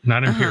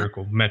 Not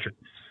empirical, metric.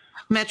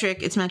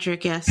 Metric, it's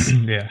metric, yes.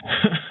 Yeah.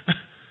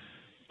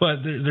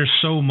 But there's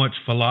so much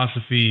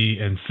philosophy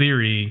and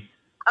theory.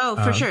 Oh,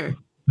 for sure.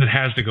 That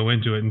has to go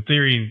into it. And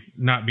theory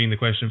not being the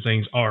question of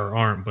things are or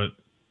aren't, but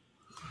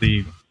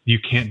you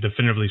can't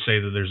definitively say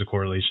that there's a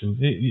correlation.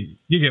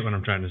 You get what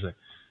I'm trying to say.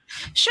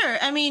 Sure.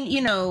 I mean,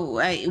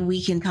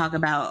 we can talk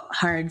about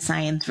hard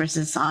science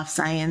versus soft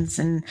science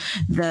and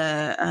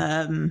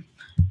the,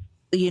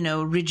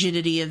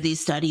 rigidity of these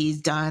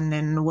studies done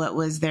and what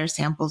was their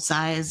sample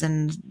size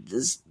and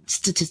the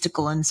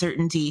statistical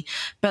uncertainty.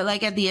 But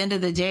like at the end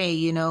of the day,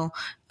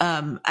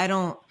 I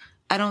don't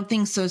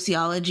think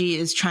sociology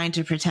is trying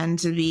to pretend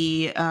to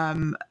be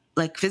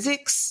like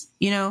physics.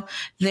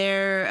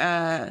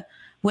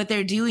 What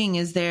they're doing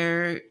is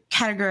they're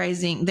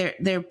categorizing,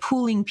 they're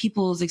pooling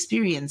people's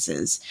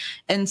experiences.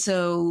 And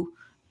so,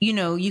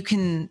 you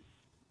can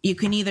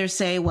either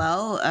say,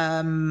 well,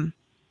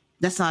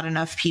 that's not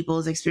enough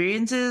people's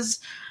experiences,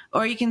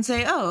 or you can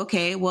say, oh,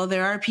 okay, well,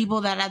 there are people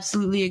that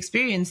absolutely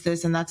experience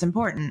this and that's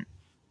important.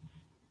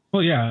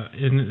 Well, yeah,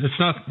 and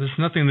it's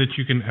nothing that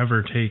you can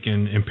ever take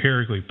and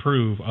empirically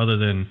prove other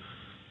than,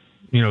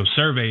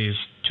 surveys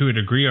to a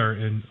degree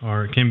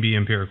can be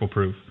empirical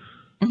proof.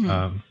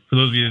 Mm-hmm. For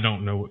those of you that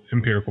don't know what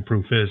empirical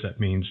proof is, that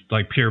means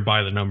like pure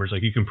by the numbers,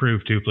 like you can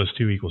prove 2 +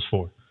 2 =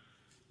 4.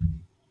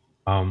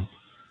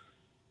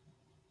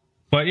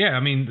 But yeah, I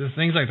mean,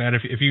 things like that,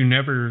 if you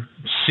never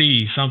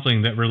see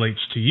something that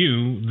relates to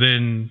you,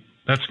 then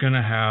that's going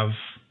to have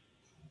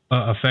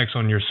effects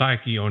on your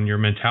psyche, on your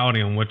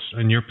mentality,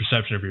 on your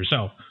perception of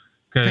yourself.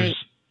 Because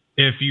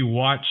if you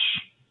watch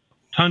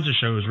tons of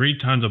shows, read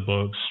tons of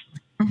books,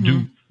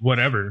 do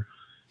whatever,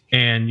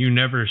 and you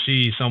never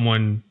see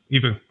someone,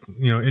 even,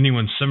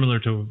 anyone similar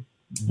to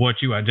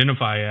what you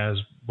identify as,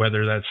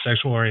 whether that's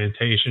sexual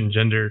orientation,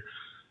 gender,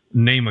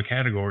 name a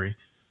category,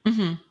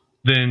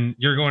 then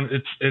you're going,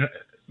 it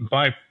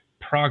by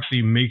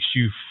proxy makes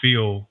you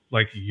feel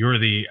like you're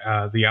the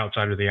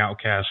outsider, the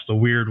outcast, the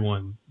weird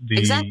one.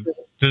 Exactly.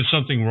 There's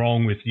something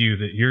wrong with you,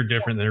 that you're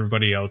different than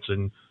everybody else,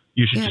 and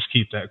you should just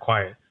keep that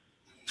quiet.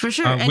 For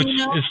sure. Which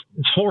is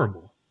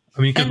horrible.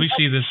 I mean, because we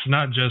see this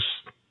not just.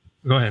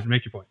 Go ahead,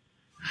 make your point.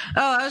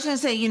 Oh, I was going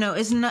to say,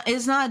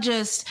 it's not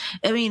just,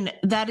 I mean,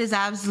 that is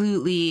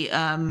absolutely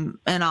an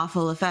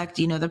awful effect,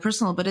 the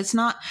personal, but it's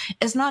not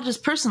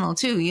just personal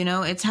too,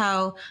 it's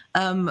how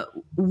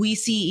we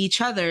see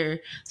each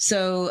other.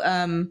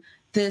 So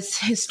this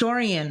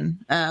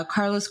historian,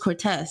 Carlos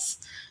Cortez,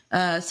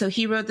 so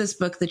he wrote this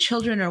book, The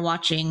Children Are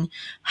Watching: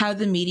 How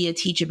the Media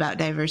Teach About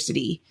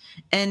Diversity.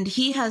 And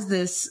he has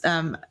this,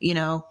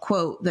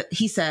 quote that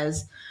he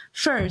says,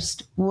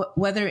 first,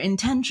 whether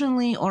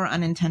intentionally or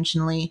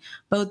unintentionally,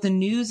 both the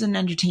news and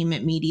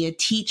entertainment media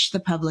teach the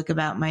public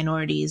about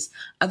minorities,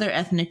 other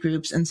ethnic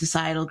groups, and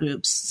societal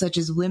groups, such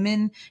as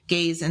women,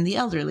 gays, and the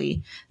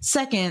elderly.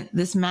 Second,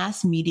 this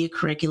mass media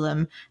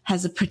curriculum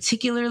has a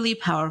particularly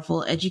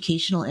powerful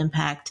educational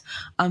impact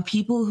on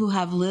people who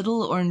have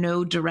little or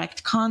no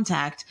direct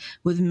contact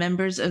with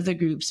members of the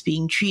groups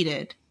being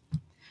treated.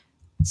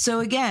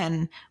 So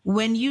again,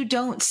 when you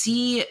don't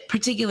see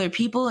particular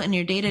people in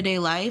your day-to-day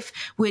life,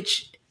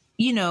 which,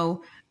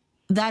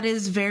 that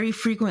is very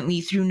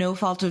frequently through no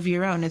fault of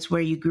your own. It's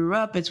where you grew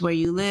up. It's where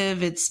you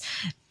live. It's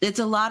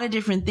a lot of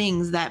different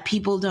things that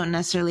people don't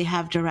necessarily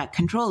have direct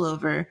control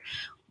over.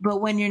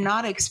 But when you're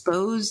not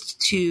exposed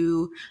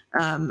to,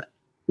 a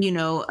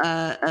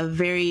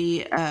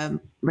very,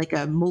 like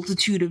a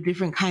multitude of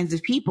different kinds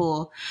of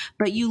people,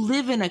 but you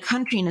live in a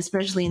country, and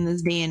especially in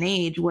this day and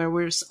age where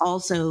we're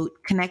also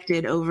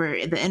connected over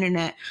the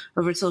internet,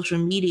 over social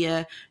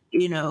media,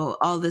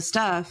 all this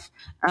stuff,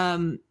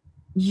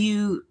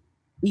 you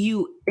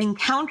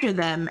encounter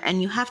them and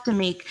you have to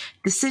make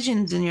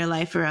decisions in your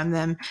life around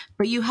them,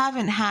 but you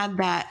haven't had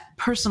that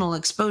personal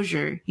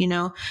exposure,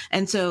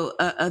 And so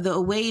the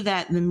way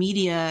that the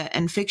media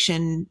and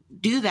fiction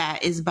do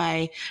that is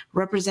by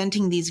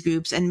representing these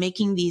groups and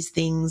making these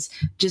things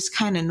just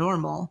kind of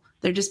normal.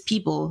 They're just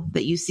people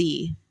that you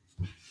see.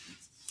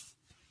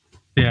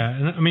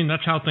 Yeah. I mean,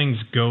 that's how things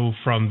go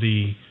from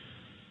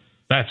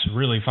that's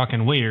really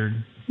fucking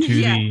weird to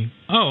the,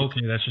 oh,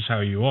 okay, that's just how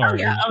you are.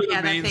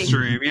 That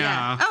mainstream,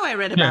 yeah. Oh, I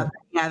read about that.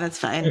 Yeah, that's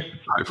fine.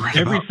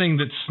 Everything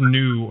that's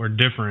new or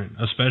different,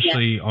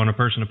 especially on a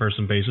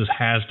person-to-person basis,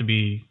 has to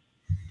be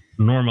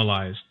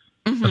normalized.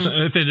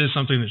 If it is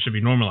something that should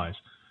be normalized.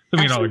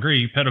 So we can all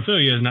agree,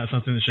 pedophilia is not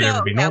something that should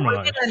ever be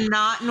normalized. We're going to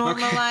not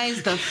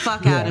normalize the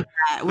fuck out of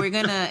that. We're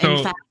going to,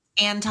 in fact,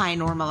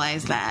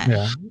 anti-normalize that.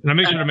 Yeah. And I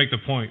make sure to make the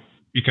point,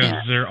 because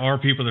there are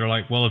people that are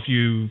like, well, if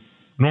you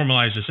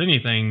normalize this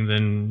anything,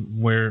 then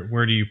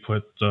where do you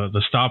put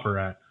the stopper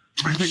at?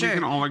 I think we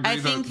can all agree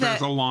that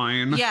there's a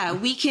line. Yeah,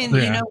 we can.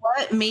 You know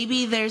what?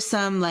 Maybe there's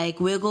some like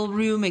wiggle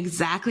room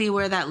exactly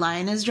where that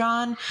line is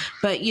drawn.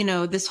 But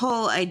this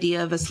whole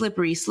idea of a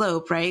slippery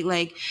slope, right?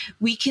 Like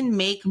we can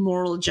make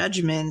moral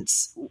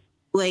judgments.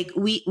 Like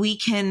we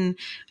can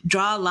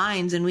draw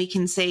lines and we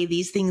can say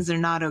these things are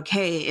not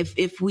okay.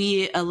 If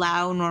we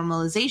allow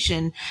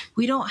normalization,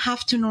 we don't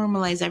have to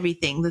normalize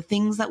everything. The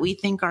things that we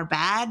think are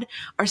bad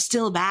are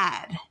still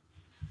bad.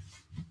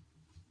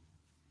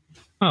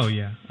 Oh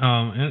yeah,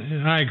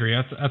 and I agree.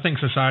 I think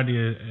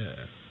society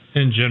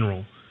in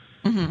general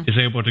is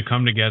able to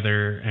come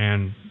together,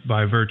 and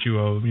by virtue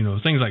of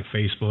things like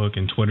Facebook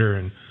and Twitter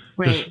and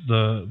just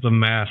the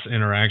mass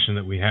interaction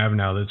that we have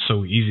now, that's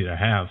so easy to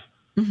have.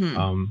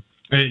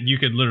 You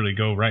could literally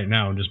go right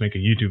now and just make a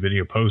YouTube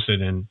video, post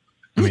it, and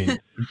I mean,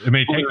 it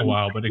may take a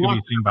while, but it can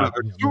be seen by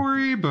another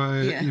story.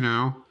 But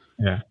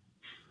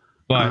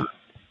But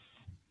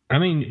I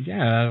mean,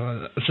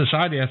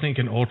 society I think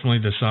can ultimately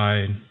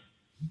decide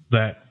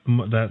that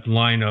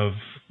line of,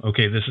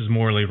 okay, this is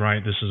morally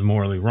right, this is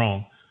morally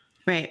wrong,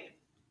 right?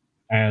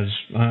 As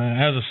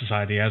a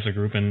society, as a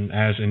group, and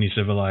as any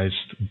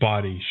civilized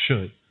body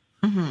should.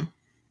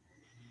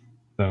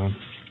 So.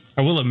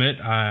 I will admit,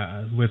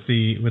 with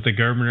the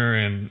Gerbner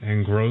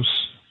and Gross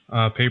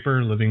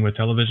paper, Living with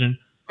Television,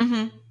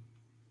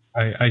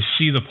 I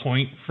see the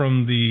point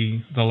from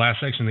the last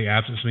section, the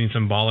absence being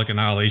symbolic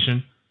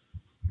annihilation.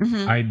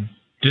 I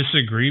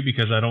disagree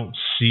because I don't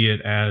see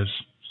it as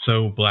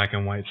so black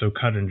and white, so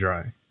cut and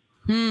dry.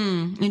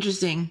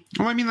 Interesting.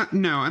 Well, I mean,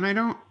 no, and I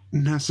don't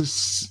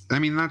necessarily. I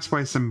mean, that's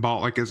why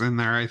symbolic is in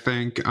there, I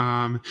think.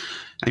 I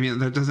mean,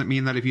 that doesn't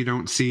mean that if you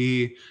don't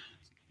see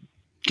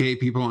gay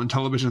people on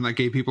television that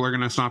gay people are going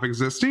to stop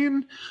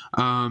existing.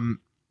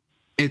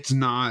 It's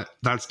not,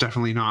 that's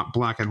definitely not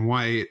black and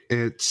white.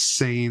 It's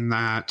saying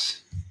that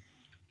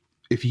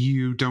if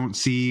you don't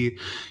see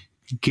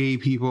gay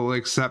people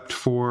except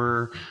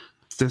for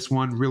this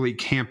one really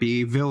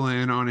campy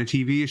villain on a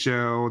TV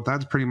show,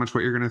 that's pretty much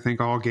what you're going to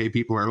think all gay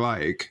people are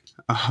like.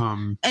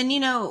 And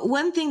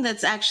one thing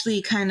that's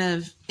actually kind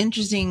of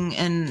interesting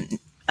and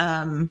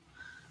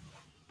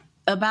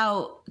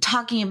about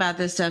talking about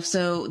this stuff.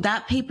 So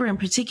that paper in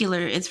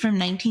particular, it's from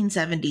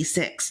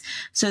 1976.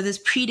 So this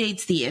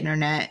predates the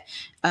internet.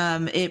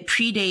 It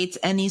predates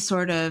any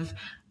sort of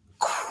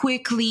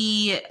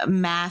quickly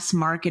mass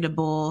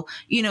marketable,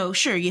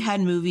 sure, you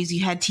had movies,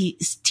 you had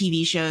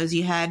TV shows,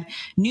 you had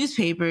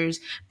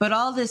newspapers, but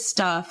all this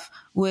stuff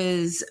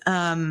was,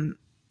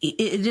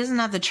 it doesn't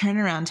have the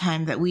turnaround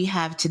time that we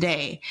have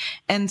today.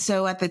 And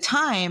so at the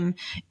time,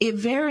 it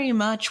very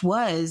much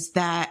was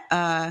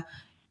that,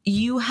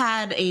 you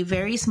had a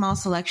very small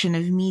selection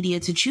of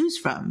media to choose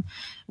from.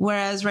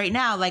 Whereas right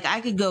now, like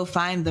I could go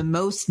find the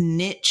most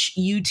niche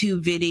YouTube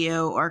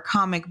video or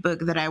comic book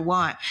that I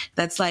want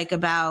that's like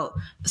about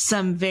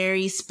some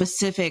very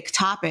specific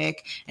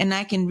topic, and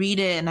I can read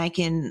it and I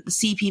can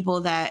see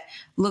people that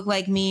look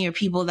like me or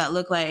people that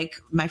look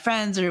like my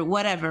friends or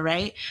whatever,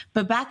 right?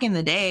 But back in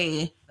the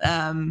day,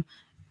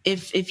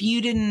 if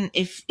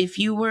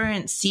you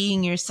weren't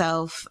seeing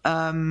yourself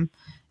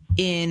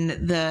in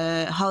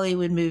the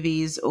Hollywood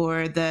movies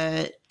or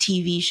the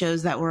TV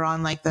shows that were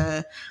on like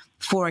the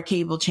 4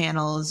 cable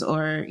channels,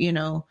 or you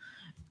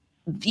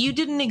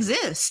didn't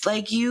exist.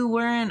 Like you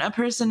weren't a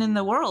person in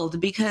the world,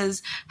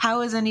 because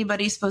how is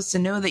anybody supposed to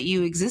know that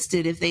you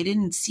existed if they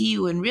didn't see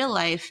you in real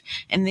life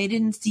and they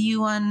didn't see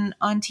you on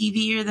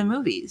TV or the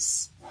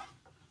movies?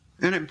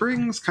 And it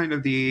brings kind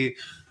of the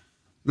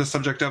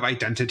subject of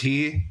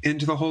identity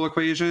into the whole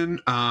equation.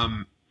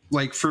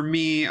 like for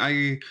me,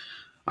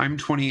 I'm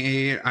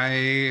 28.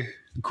 I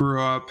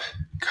grew up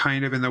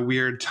kind of in the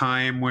weird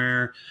time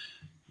where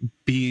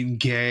being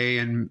gay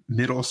in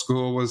middle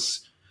school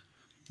was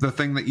the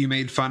thing that you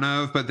made fun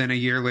of, but then a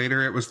year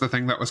later it was the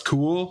thing that was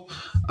cool.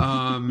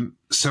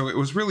 So it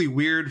was really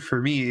weird for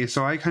me.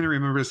 So I kind of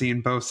remember seeing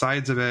both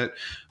sides of it.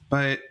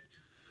 But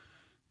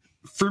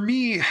for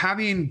me,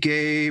 having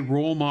gay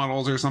role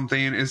models or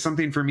something is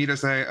something for me to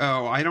say,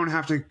 oh, I don't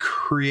have to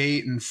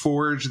create and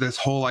forge this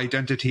whole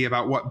identity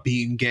about what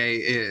being gay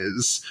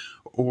is,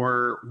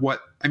 or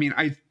what, I mean,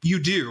 you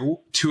do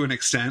to an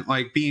extent,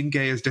 like being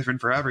gay is different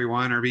for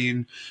everyone, or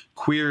being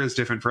queer is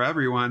different for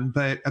everyone.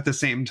 But at the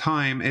same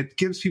time, it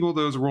gives people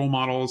those role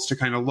models to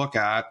kind of look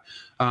at,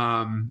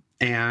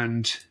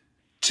 and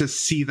to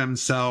see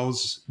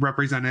themselves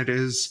represented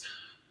is,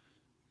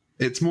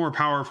 it's more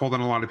powerful than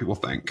a lot of people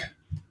think,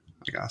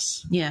 I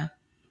guess. Yeah.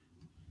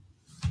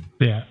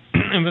 Yeah.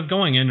 And with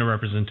going into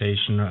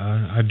representation,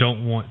 I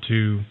don't want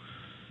to,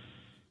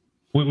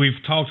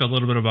 we've talked a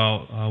little bit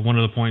about one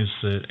of the points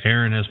that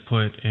Aaron has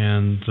put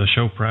in the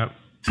show prep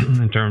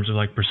in terms of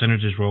like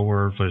percentages real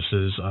world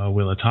versus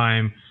Wheel of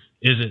Time.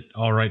 Is it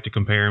all right to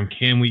compare them?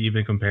 Can we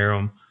even compare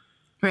them?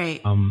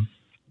 Right.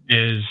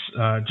 Is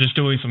just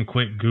doing some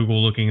quick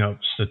Google looking up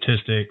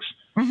statistics.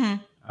 Mm-hmm.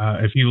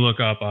 If you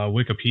look up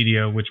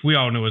Wikipedia, which we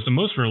all know is the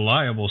most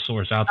reliable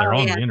source out there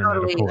on the internet,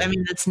 totally. Of course. I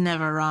mean, that's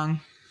never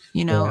wrong.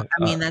 You know, yeah,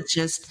 I mean, that's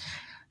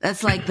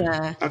like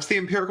that's the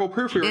empirical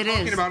proof we were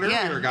talking about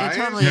earlier, guys. It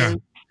totally is.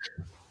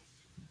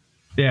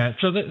 Yeah.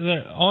 So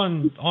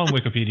on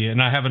Wikipedia,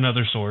 and I have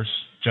another source.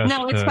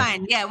 It's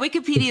fine. Yeah,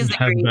 Wikipedia is a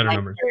great,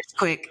 it's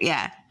quick.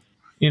 Yeah.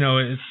 You know,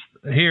 it's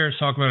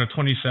talking about a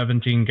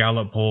 2017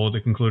 Gallup poll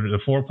that concluded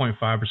that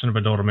 4.5% of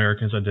adult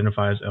Americans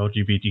identify as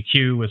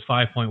LGBTQ, with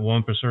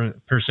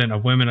 5.1%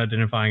 of women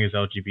identifying as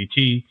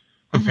LGBT,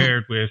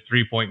 compared with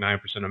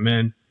 3.9% of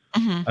men.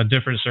 Mm-hmm. A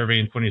different survey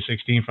in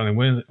 2016 from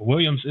the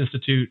Williams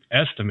Institute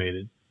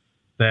estimated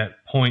that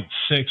 0.6%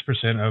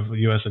 of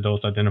U.S.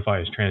 adults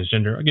identify as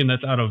transgender. Again,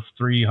 that's out of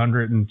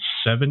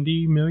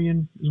 370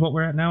 million is what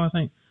we're at now, I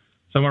think.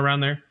 Somewhere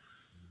around there.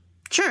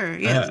 Sure.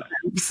 Yeah.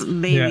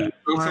 Maybe. Yeah.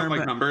 Those sound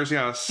like numbers.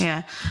 Yes.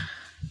 Yeah.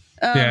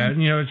 Yeah.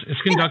 You know,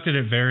 it's conducted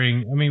at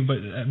varying. I mean, but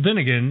then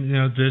again, you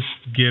know, this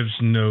gives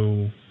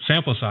no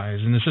sample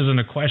size, and this isn't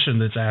a question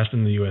that's asked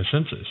in the U.S.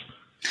 Census.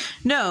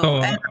 No.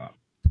 So,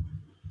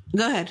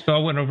 go ahead. So I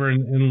went over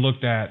and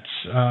looked at.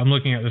 I'm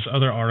looking at this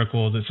other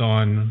article that's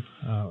on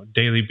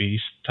Daily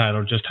Beast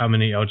titled "Just How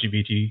Many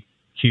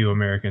LGBTQ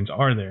Americans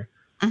Are There?"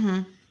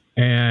 Mm-hmm.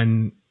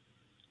 And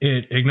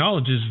it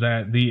acknowledges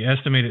that the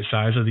estimated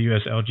size of the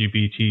U.S.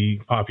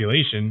 LGBT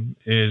population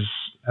is,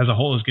 as a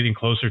whole, is getting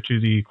closer to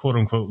the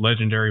quote-unquote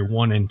legendary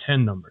 1 in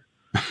 10 number.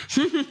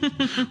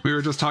 We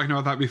were just talking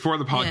about that before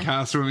the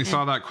podcast. When we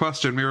saw that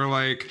question, we were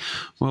like,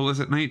 well,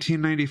 is it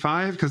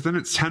 1995? Because then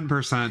it's 10%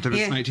 if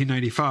it's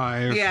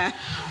 1995. Yeah.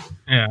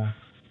 Yeah.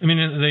 I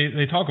mean,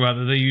 they talk about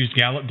that. They use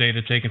Gallup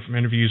data taken from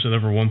interviews with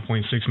over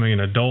 1.6 million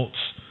adults.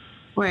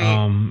 Right.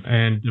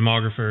 And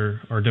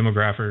demographer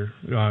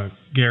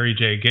Gary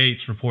J.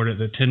 Gates reported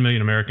that 10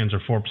 million Americans, or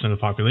 4% of the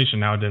population,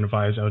 now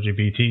identify as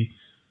LGBT.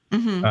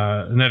 Mm-hmm.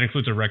 And that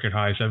includes a record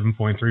high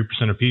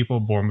 7.3% of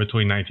people born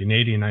between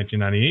 1980 and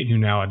 1998 who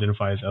now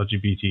identify as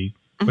LGBT,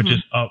 which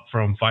is up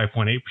from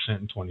 5.8%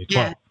 in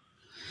 2012.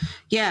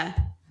 Yeah.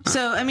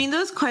 So, I mean,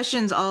 those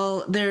questions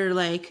they're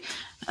like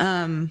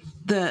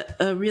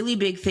a really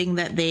big thing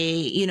that they,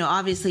 you know,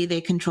 obviously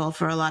they control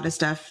for a lot of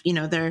stuff. You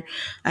know,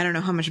 I don't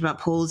know how much about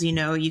polls, you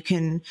know, you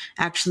can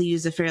actually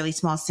use a fairly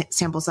small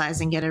sample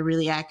size and get a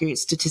really accurate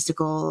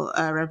statistical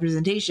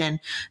representation.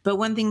 But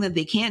one thing that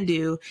they can't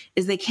do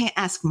is they can't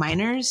ask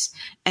minors.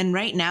 And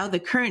right now, the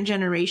current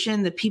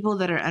generation, the people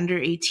that are under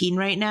 18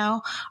 right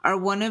now, are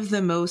one of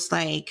the most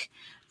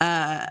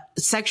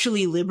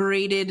sexually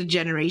liberated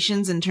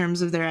generations in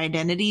terms of their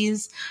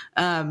identities.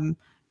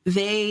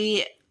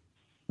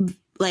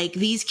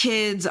 These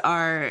kids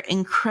are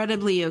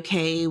incredibly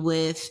okay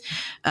with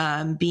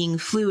being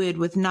fluid,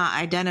 with not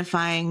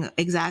identifying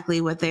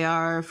exactly what they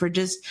are, for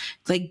just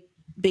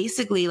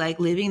basically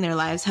living their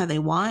lives how they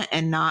want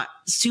and not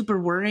super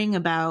worrying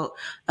about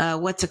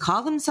what to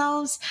call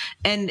themselves.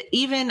 And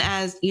even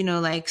as, you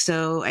know,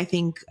 so I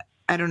think,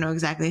 I don't know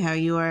exactly how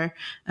you are.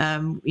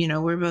 You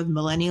know, we're both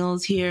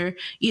millennials here,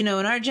 you know,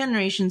 and our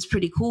generation's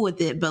pretty cool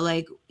with it.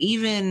 But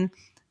even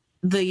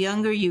the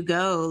younger you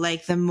go,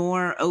 the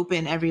more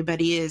open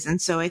everybody is.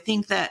 And so I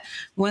think that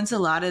once a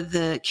lot of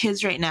the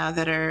kids right now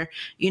that are,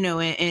 you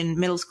know, in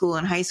middle school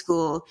and high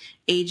school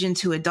age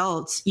into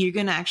adults, you're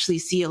going to actually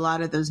see a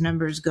lot of those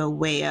numbers go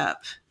way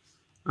up.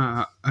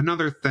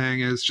 Another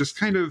thing is just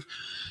kind of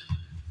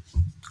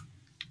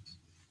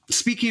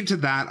speaking to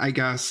that, I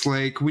guess,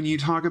 when you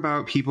talk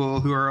about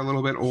people who are a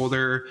little bit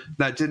older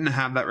that didn't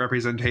have that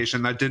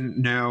representation, that didn't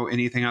know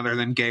anything other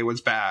than gay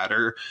was bad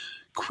or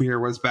queer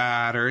was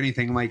bad or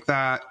anything like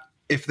that,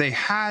 if they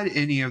had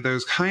any of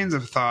those kinds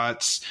of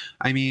thoughts,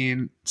 I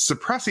mean,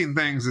 suppressing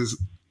things is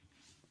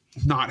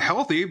not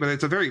healthy, but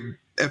it's a very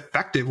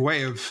effective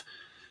way of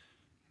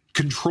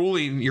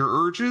controlling your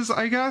urges,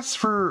 I guess,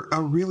 for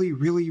a really,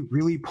 really,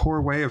 really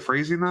poor way of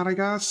phrasing that, I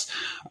guess.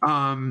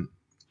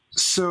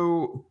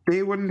 So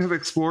they wouldn't have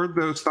explored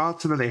those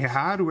thoughts that they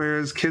had,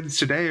 whereas kids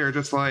today are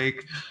just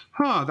like,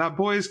 huh, that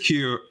boy's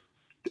cute.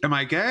 Am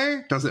I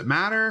gay? Does it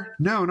matter?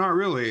 No, not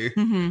really.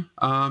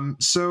 Mm-hmm.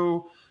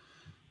 So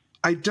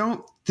I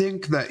don't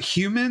think that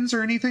humans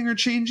or anything are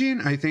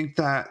changing. I think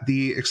that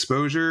the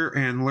exposure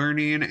and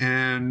learning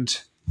and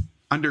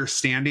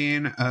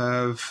understanding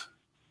of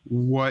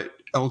what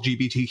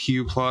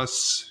LGBTQ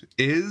plus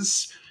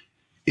is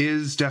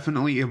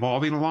definitely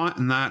evolving a lot,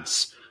 and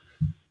that's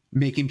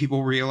making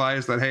people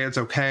realize that, hey, it's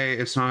okay.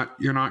 It's not,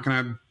 you're not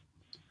gonna,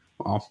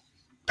 well,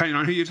 depending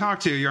on who you talk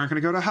to, you aren't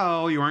gonna go to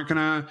hell, you aren't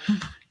gonna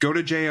go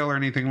to jail or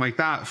anything like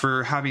that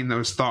for having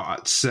those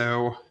thoughts.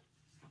 So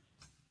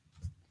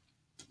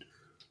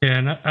yeah,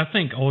 and I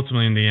think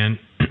ultimately in the end,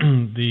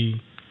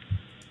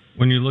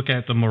 when you look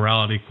at the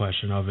morality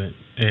question of it,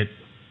 it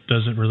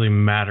doesn't really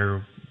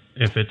matter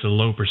if it's a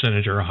low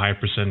percentage or a high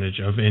percentage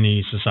of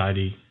any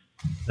society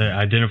that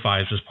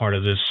identifies as part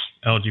of this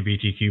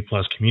LGBTQ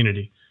plus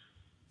community.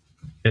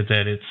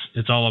 That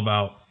it's all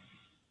about,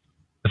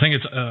 I think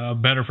it's a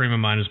better frame of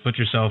mind is put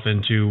yourself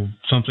into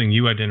something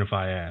you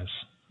identify as.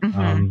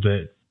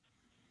 That,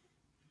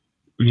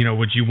 you know,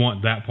 would you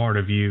want that part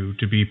of you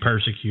to be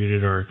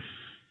persecuted or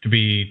to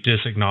be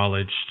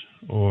disacknowledged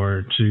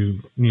or to,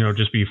 you know,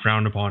 just be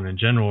frowned upon in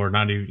general, or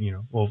not even, you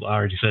know, well, I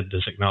already said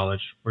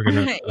disacknowledged. We're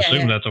going to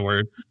assume that's a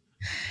word.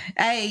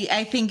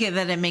 I think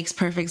that it makes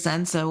perfect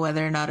sense. So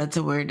whether or not it's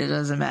a word, it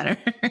doesn't matter.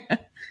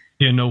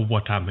 You know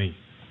what I mean.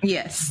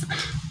 Yes.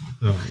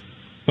 So,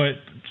 but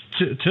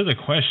to the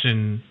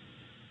question,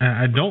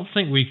 I don't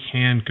think we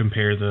can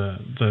compare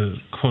the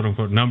quote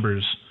unquote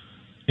numbers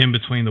in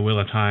between the Wheel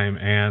of Time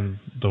and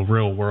the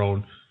real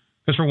world.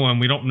 Because for one,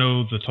 we don't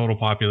know the total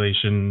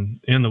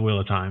population in the Wheel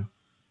of Time.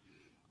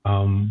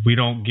 We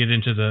don't get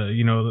into the,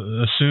 you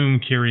know, assume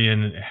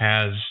Kyrian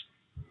has,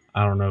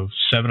 I don't know,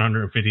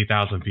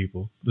 750,000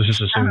 people. Let's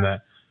just assume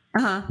that.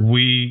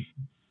 We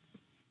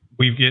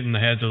get in the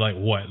heads of like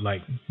what,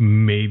 like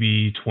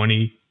maybe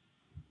 20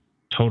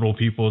 total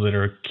people that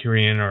are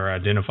Kyrian or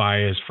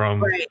identify as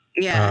from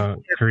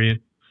Korean.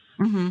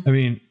 I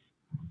mean,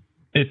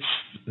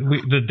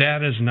 the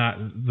data is not,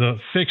 the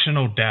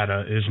fictional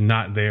data is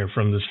not there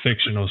from this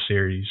fictional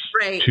series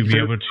to be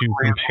able to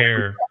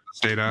compare.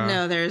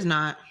 No, there is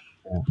not.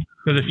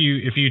 Because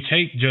if you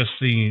take just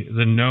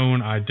the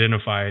known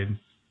identified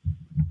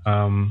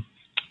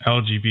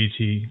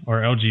LGBT or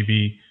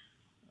LGB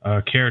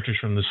characters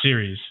from the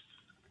series,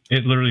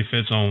 it literally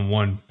fits on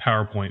one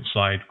PowerPoint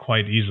slide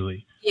quite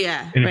easily.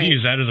 Yeah. And if you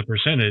use that as a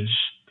percentage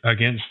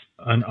against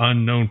an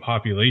unknown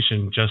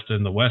population just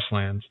in the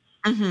Westlands,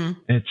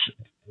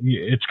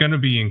 it's going to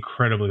be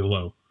incredibly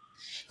low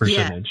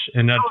percentage.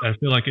 And that, I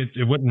feel like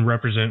it wouldn't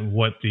represent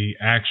what the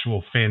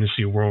actual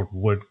fantasy world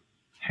would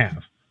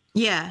have.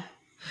 Yeah.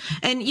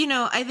 And, you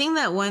know, I think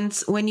that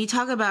when you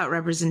talk about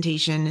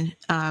representation,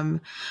 I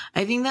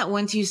think that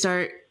once you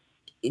start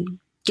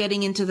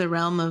getting into the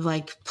realm of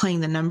like playing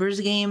the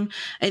numbers game,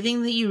 I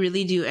think that you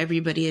really do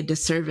everybody a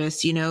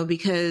disservice, you know,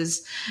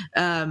 because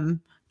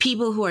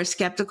people who are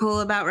skeptical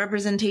about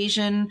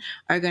representation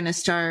are going to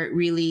start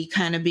really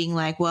kind of being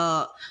like,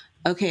 well,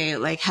 okay,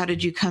 like, how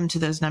did you come to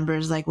those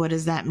numbers? Like, what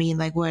does that mean?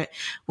 Like,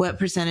 what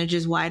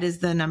percentages? Why does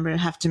the number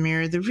have to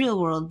mirror the real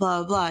world?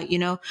 Blah, blah, you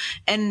know?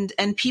 And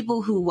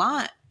people who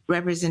want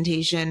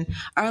representation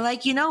are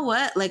like, you know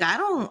what? Like, I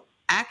don't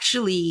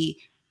actually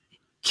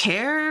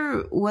care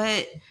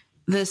what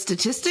the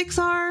statistics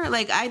are.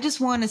 Like, I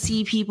just want to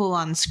see people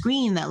on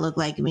screen that look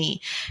like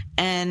me.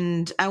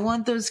 And I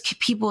want those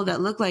people that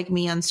look like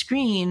me on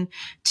screen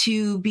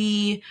to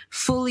be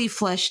fully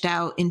fleshed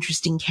out,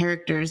 interesting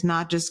characters,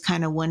 not just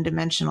kind of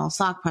one-dimensional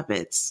sock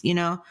puppets, you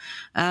know?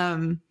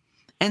 And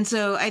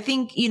so I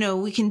think, you know,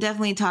 we can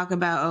definitely talk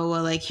about, oh,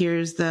 well, like,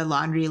 here's the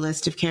laundry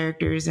list of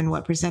characters and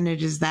what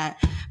percentage is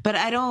that. But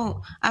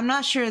I'm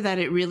not sure that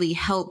it really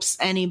helps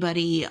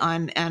anybody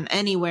on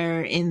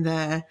anywhere in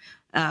the,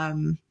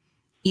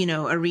 you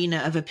know,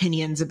 arena of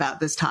opinions about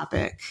this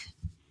topic.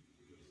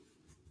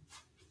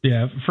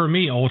 Yeah, for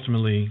me,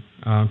 ultimately,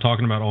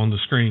 talking about on the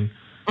screen,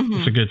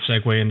 it's a good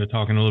segue into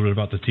talking a little bit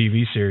about the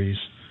TV series.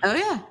 Oh,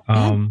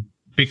 yeah.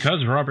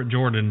 Because Robert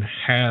Jordan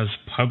has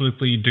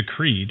publicly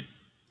decreed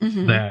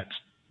that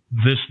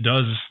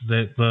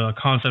the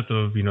concept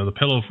of, you know, the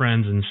pillow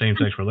friends and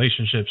same-sex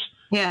relationships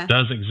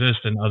does exist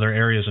in other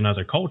areas and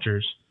other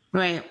cultures.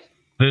 Right.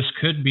 This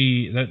could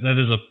be, that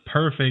is a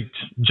perfect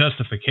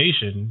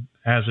justification,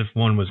 as if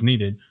one was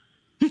needed,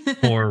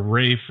 for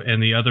Rafe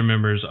and the other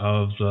members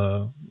of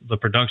the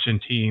production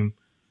team,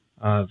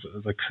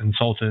 the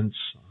consultants.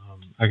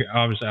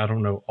 Obviously, I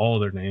don't know all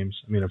their names.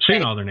 I mean, I've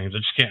seen all their names. I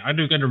just can't. I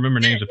do get to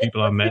remember names of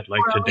people I've met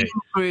like today.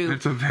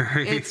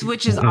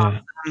 Which is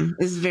awesome.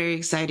 It's very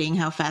exciting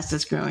how fast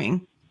it's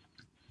growing.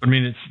 I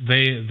mean,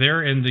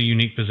 they're in the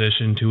unique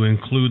position to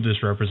include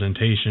this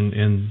representation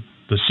in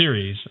the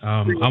series.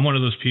 I'm one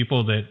of those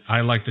people that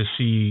I like to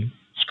see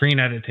screen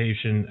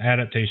adaptation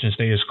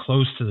stay as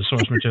close to the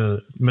source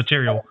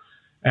material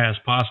as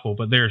possible.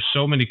 But there are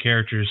so many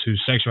characters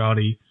whose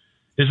sexuality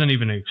isn't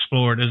even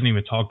explored, isn't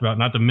even talked about,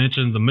 not to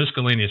mention the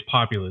miscellaneous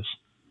populace.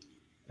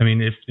 I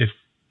mean, if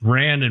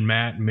Rand and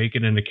Matt make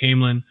it into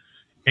Camelin,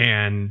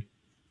 and,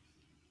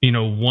 you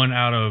know, 1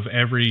 out of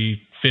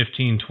every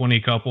 15,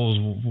 20 couples,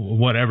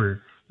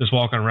 whatever, just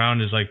walking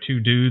around is like 2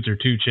 dudes or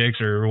 2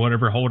 chicks or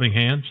whatever holding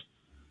hands.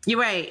 You're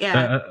right.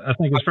 Yeah. I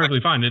think it's perfectly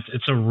fine.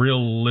 It's a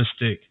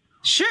realistic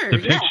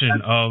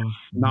depiction of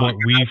what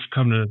we've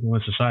come to know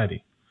in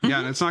society. Yeah,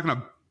 and it's not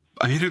going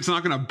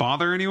to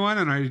bother anyone.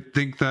 And I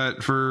think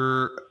that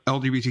for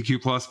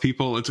LGBTQ plus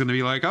people, it's going to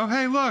be like, oh,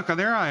 hey, look,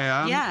 there I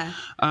am. Yeah.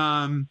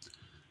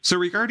 So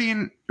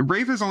regarding,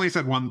 Rafe has only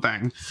said one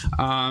thing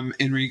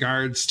in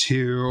regards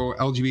to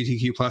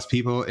LGBTQ plus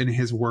people in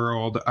his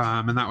world,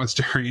 and that was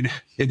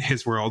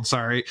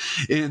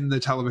in the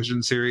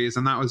television series,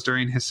 and that was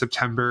during his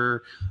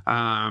September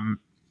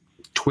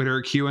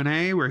Twitter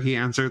Q&A, where he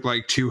answered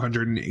like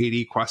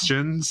 280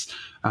 questions.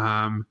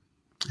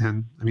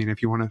 And I mean,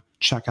 if you want to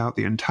check out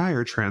the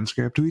entire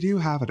transcript, we do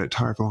have it at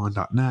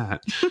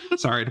tarvalon.net.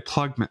 Sorry to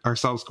plug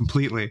ourselves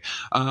completely.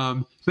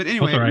 But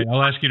anyway. That's all right.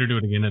 I'll ask you to do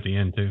it again at the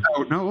end, too.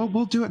 Oh, no,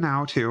 we'll do it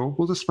now, too.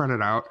 We'll just spread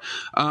it out.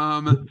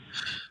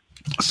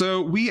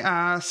 So we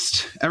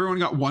asked, everyone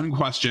got one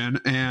question.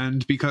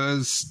 And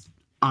because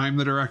I'm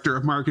the director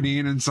of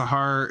marketing and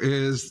Sahar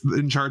is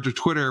in charge of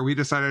Twitter, we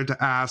decided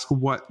to ask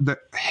what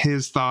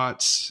his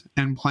thoughts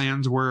and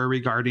plans were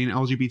regarding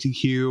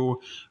LGBTQ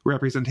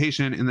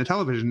representation in the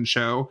television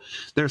show.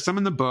 There's some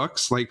in the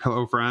books, like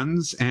Pillow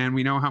Friends, and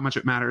we know how much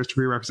it matters to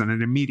be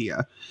represented in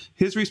media.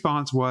 His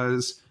response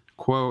was,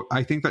 quote,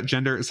 I think that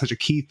gender is such a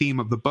key theme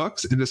of the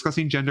books, and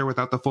discussing gender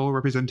without the full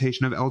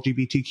representation of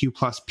LGBTQ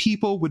plus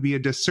people would be a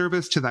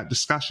disservice to that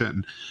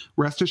discussion.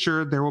 Rest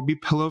assured, there will be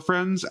pillow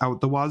friends out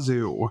the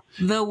wazoo.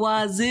 The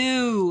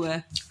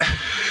wazoo.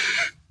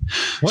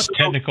 What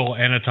technical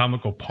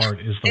anatomical part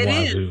is the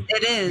wazoo?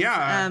 It is.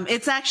 Yeah.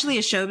 It's actually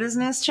a show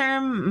business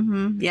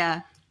term. Mm-hmm.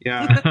 Yeah.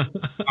 Yeah.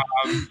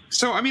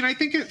 So, I mean, I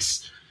think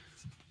it's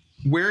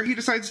where he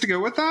decides to go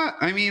with that.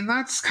 I mean,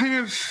 that's kind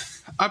of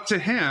up to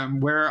him.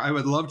 Where I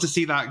would love to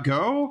see that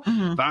go.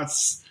 Mm-hmm.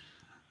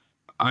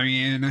 I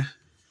mean,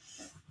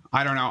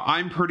 I don't know.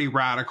 I'm pretty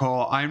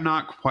radical. I'm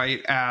not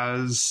quite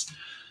as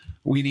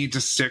we need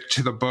to stick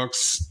to the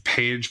books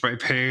page by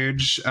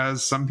page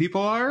as some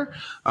people are.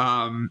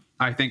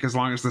 I think as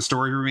long as the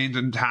story remains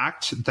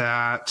intact,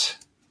 that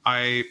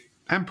I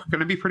am going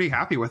to be pretty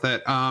happy with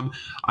it.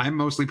 I'm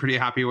mostly pretty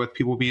happy with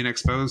people being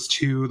exposed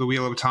to the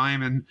Wheel of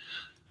Time, and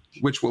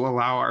which will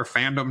allow our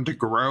fandom to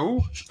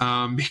grow,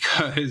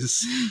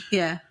 because,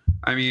 yeah,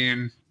 I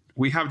mean,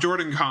 we have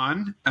Jordan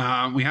Con,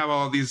 we have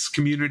all these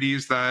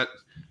communities that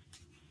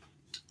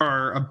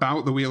are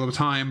about the Wheel of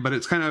Time, but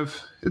it's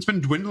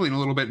been dwindling a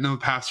little bit in the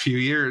past few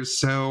years.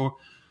 So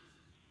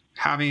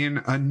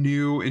having a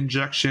new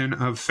injection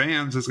of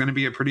fans is going to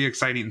be a pretty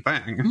exciting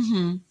thing.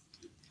 Mm-hmm.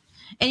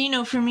 And, you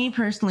know, for me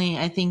personally,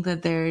 I think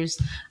that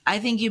I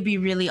think it'd be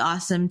really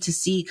awesome to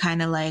see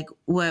kind of like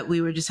what we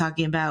were just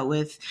talking about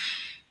with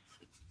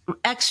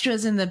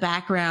extras in the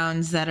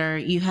backgrounds that are,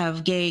 you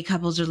have gay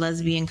couples or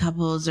lesbian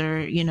couples,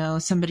 or, you know,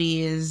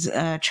 somebody is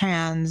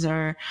trans,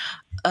 or,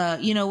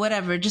 you know,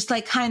 whatever, just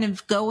like kind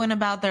of going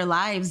about their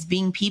lives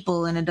being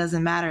people, and it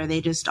doesn't matter.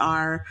 They just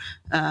are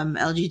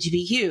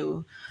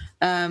LGBTQ.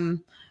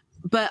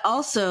 But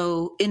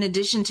also, in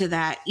addition to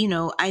that, you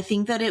know, I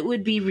think that it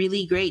would be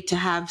really great to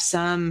have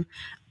some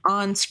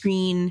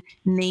on-screen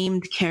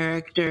named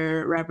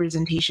character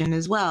representation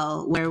as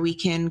well, where we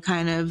can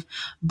kind of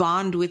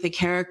bond with a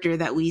character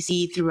that we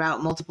see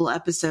throughout multiple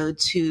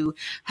episodes who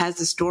has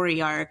a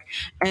story arc.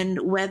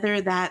 And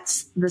whether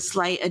that's the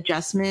slight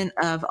adjustment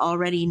of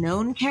already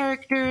known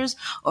characters,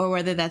 or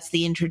whether that's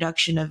the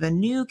introduction of a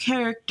new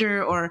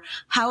character, or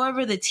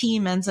however the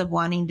team ends up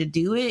wanting to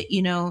do it,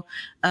 you know,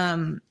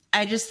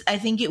 I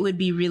think it would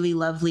be really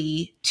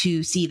lovely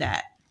to see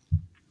that.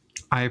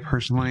 I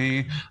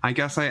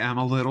guess I am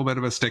a little bit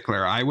of a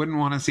stickler. I wouldn't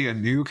want to see a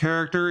new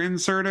character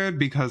inserted,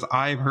 because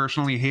I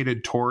personally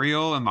hated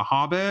Toriel in The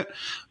Hobbit.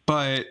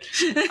 But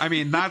I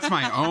mean, that's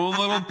my own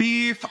little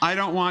beef. I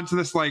don't want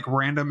this like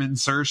random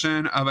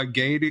insertion of a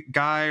gay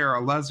guy or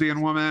a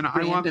lesbian woman.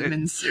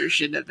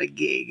 Insertion of a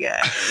gay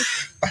guy.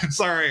 I'm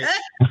sorry.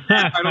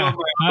 I love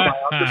my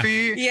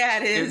biography. Yeah,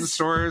 it is. In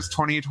stores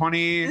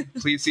 2020.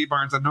 Please see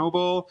Barnes and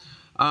Noble.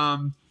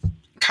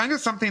 Kind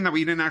of something that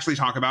we didn't actually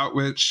talk about,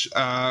 which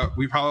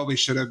we probably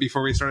should have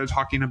before we started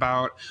talking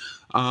about,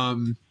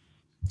 I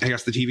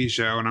guess, the TV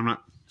show. And I'm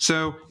not.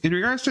 So in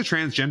regards to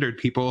transgendered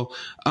people,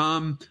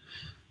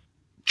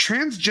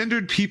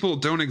 transgendered people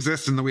don't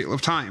exist in the Wheel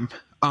of Time.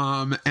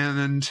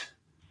 And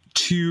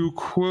to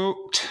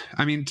quote,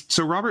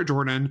 so Robert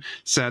Jordan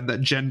said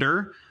that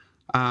gender,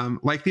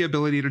 like the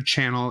ability to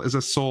channel, is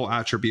a soul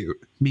attribute,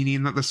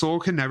 meaning that the soul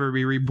can never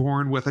be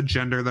reborn with a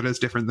gender that is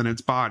different than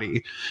its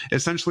body.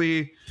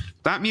 Essentially,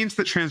 that means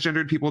that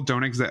transgendered people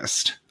don't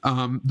exist.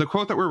 The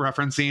quote that we're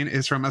referencing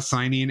is from a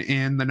signing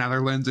in the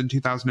Netherlands in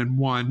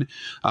 2001.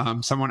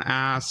 Someone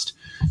asked,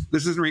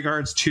 this is in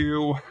regards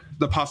to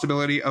the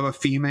possibility of a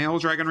female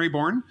dragon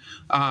reborn.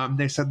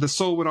 They said the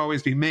soul would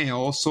always be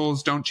male.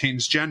 Souls don't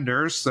change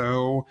gender.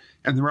 So,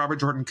 and then Robert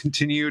Jordan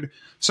continued,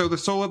 so the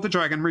soul of the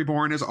dragon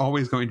reborn is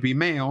always going to be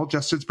male,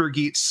 just as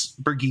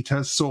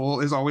Birgitte's soul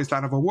is always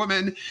that of a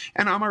woman,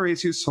 and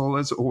Amaresu's soul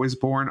is always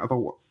born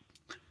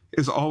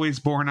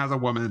as a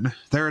woman.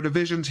 There are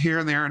divisions here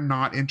and they are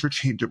not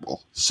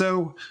interchangeable.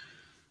 So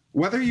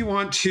whether you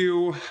want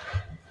to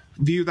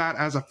view that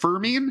as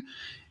affirming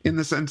in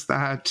the sense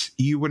that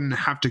you wouldn't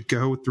have to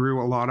go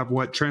through a lot of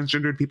what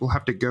transgendered people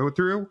have to go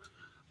through,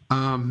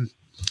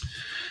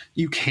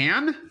 you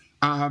can.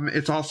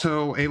 It's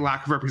also a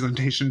lack of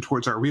representation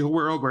towards our real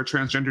world where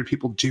transgendered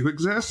people do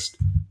exist.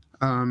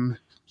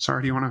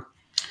 Sarah, do you want to?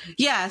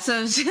 Yeah,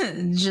 so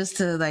just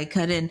to like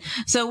cut in.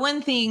 So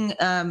one thing,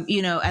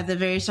 at the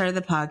very start of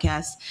the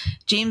podcast,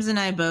 James and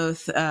I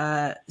both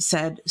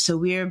said, so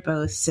we're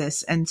both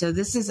cis. And so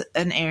this is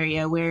an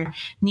area where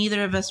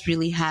neither of us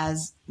really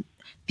has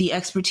the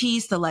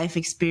expertise, the life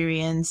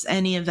experience,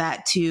 any of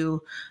that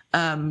to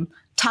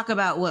talk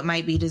about what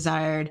might be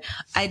desired.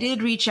 I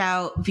did reach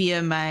out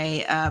via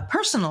my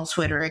personal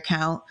Twitter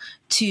account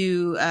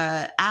to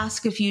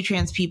ask a few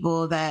trans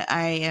people that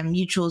I am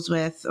mutuals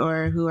with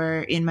or who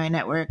are in my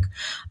network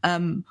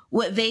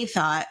what they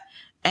thought.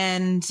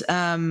 And,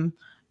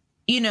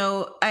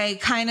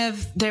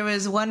 there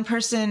was one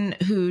person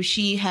who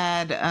she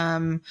had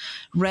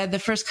read the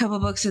first couple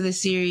books of the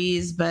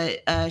series, but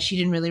she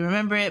didn't really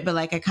remember it. But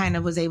like I kind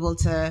of was able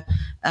to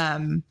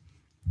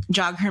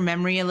jog her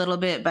memory a little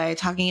bit by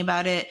talking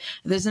about it.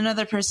 There's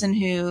another person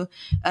who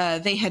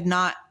they had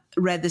not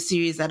read the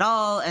series at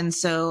all. And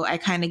so I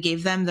kind of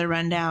gave them the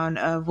rundown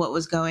of what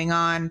was going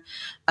on.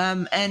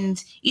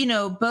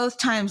 Both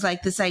times,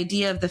 like this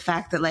idea of the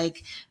fact that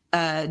like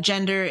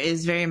gender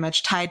is very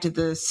much tied to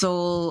the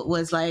soul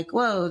was like,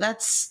 whoa,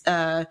 that's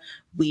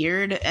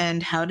weird.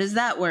 And how does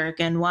that work?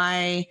 And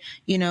why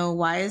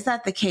is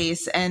that the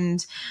case?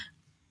 And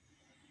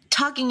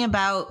talking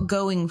about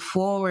going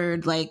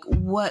forward, like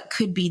what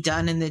could be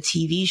done in the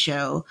TV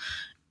show.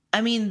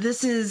 I mean,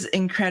 this is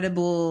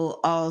incredible,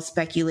 all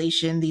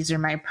speculation. These are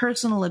my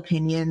personal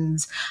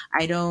opinions.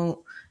 I don't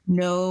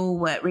know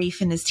what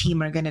Rafe and his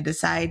team are going to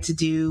decide to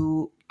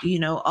do,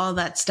 all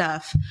that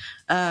stuff.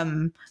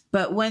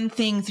 But one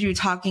thing through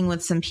talking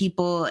with some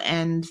people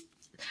and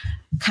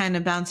kind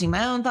of bouncing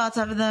my own thoughts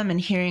off of them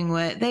and hearing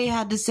what they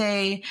had to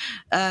say,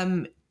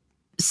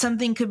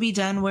 something could be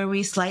done where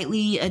we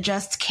slightly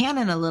adjust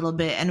canon a little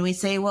bit and we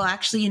say, well,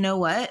 actually, you know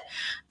what?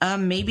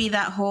 Maybe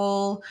that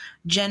whole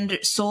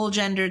soul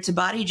gender to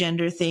body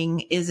gender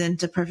thing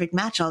isn't a perfect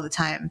match all the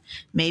time.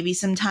 Maybe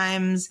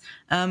sometimes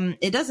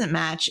it doesn't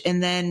match.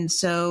 And then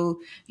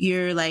so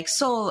your like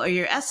soul or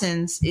your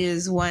essence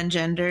is one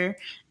gender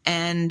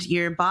and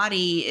your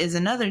body is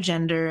another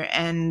gender.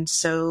 And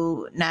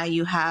so now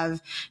you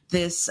have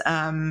this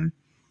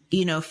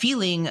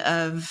feeling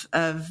of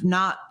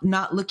not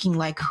looking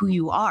like who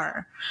you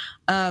are.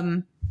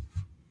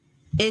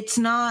 It's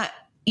not,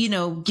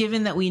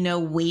 given that we know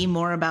way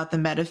more about the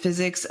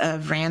metaphysics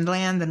of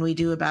Randland than we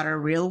do about our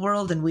real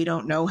world, and we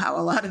don't know how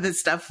a lot of this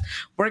stuff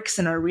works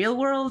in our real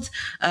world.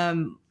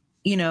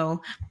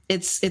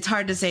 It's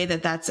hard to say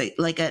that that's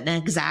like an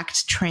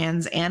exact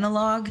trans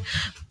analog,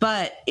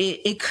 but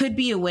it could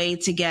be a way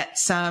to get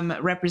some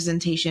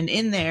representation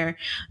in there,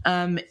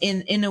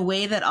 in a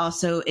way that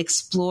also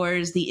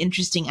explores the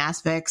interesting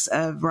aspects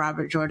of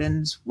Robert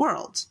Jordan's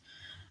world.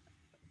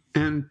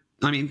 And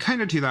I mean,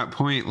 kind of to that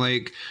point,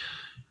 like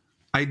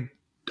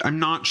I'm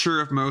not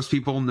sure if most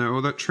people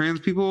know that trans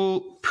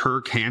people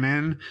per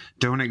canon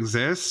don't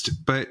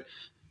exist, but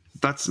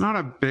that's not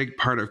a big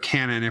part of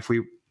canon if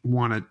we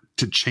wanted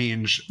to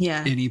change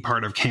any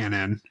part of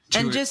canon.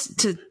 And just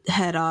to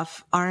head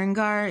off,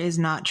 Arengar is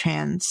not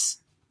trans.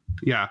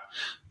 Yeah.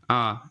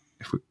 I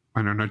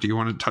don't know. Do you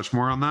want to touch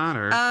more on that?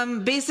 Or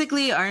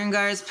basically,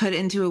 Arengar is put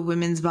into a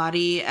woman's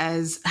body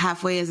as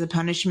halfway as a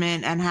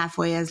punishment and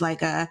halfway as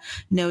like a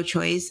no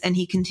choice. And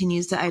he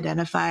continues to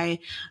identify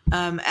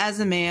as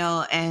a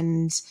male.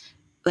 And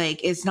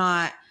like, it's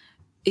not,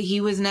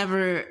 he was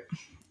never...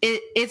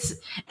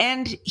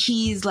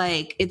 he's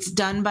like, it's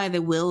done by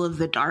the will of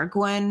the Dark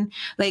One.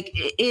 Like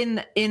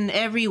in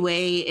every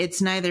way,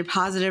 it's neither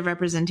positive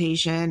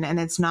representation and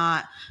it's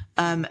not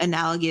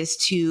analogous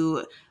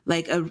to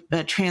like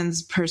a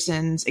trans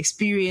person's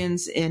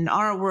experience in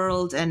our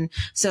world. And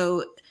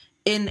so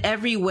in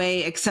every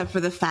way, except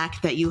for the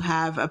fact that you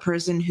have a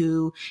person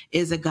who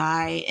is a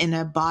guy in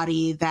a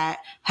body that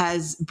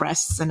has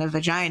breasts and a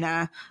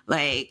vagina,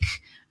 like,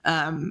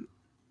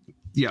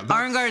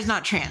 Arengar is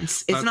not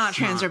trans. It's not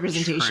trans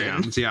representation.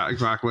 Trans. Yeah,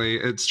 exactly.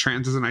 It's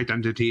trans as an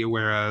identity,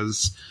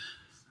 whereas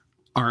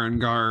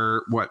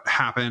Arengar, what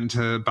happened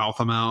to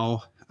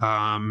Balthamel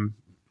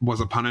was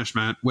a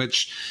punishment,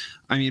 which,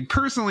 I mean,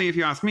 personally, if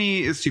you ask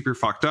me, is super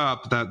fucked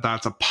up that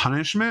that's a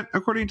punishment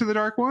according to the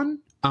Dark One.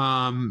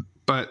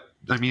 But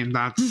I mean,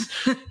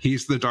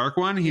 he's the dark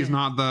one. He's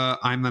not the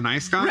I'm the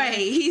nice guy. Right.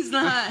 He's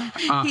not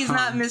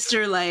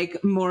Mr.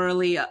 like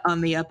morally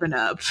on the up and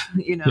up,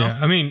 you know? Yeah.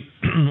 I mean,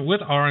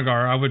 with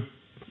Arangar,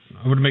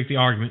 I would make the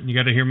argument, and you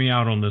got to hear me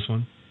out on this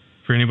one,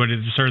 for anybody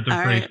that just heard the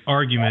phrase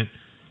argument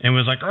and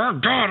was like, oh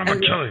God, I'm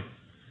going to kill you.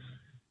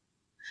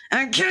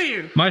 I'll kill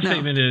you. My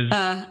statement is,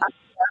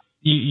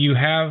 you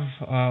have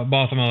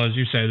Balthamel, as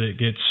you say, that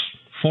gets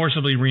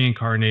forcibly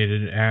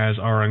reincarnated as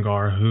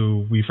Arangar,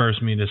 who we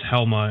first meet as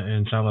Helma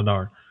in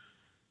Saladar,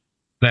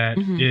 that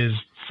is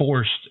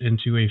forced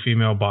into a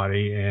female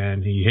body,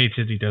 and he hates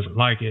it. He doesn't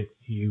like it.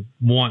 He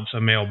wants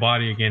a male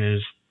body again,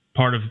 as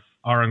part of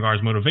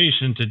Arangar's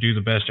motivation to do the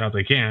best job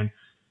they can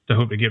to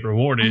hope to get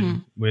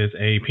rewarded with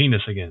a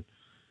penis again.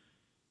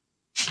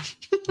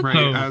 Right,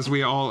 so, as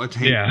we all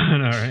attain. Yeah, I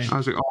know, right?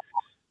 As we all.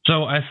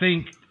 So I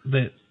think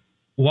that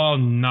while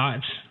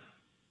not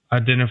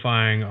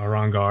identifying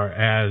Arangar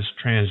as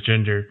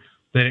transgender,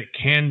 that it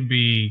can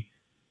be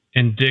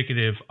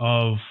indicative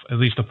of at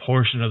least a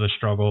portion of the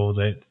struggle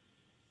that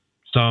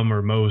some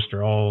or most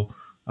or all,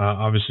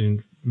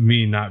 obviously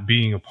me not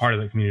being a part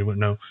of that community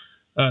wouldn't know,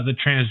 the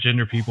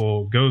transgender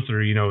people go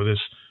through. You know,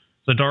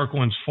 the Dark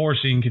One's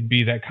forcing could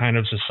be that kind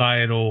of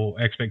societal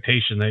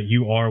expectation that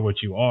you are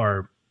what you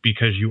are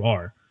because you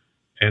are,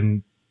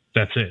 and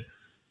that's it.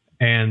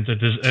 And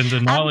the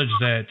knowledge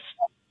that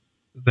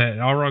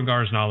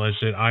Arangar's knowledge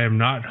that I am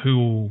not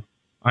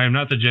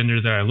the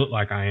gender that I look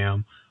like I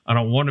am. I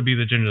don't want to be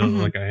the gender that I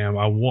look like I am.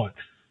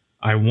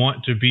 I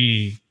want to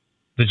be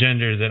the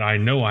gender that I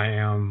know I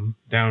am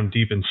down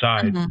deep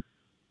inside.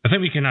 I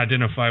think we can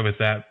identify with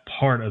that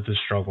part of the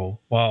struggle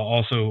while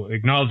also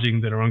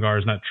acknowledging that Arangar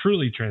is not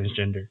truly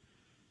transgender,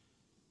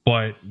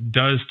 but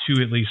does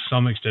to at least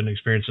some extent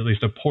experience at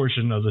least a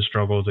portion of the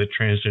struggle that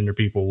transgender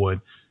people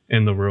would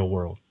in the real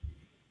world.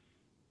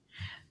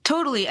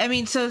 Totally. I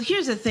mean, so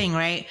here's the thing,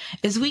 right?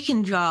 Is we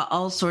can draw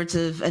all sorts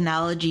of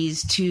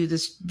analogies to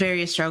the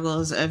various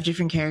struggles of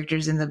different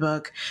characters in the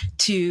book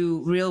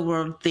to real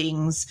world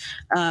things.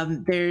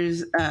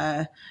 There's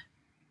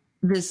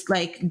this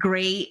like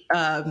great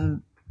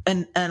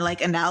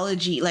like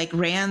analogy, like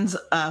Rand's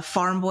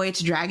Farm Boy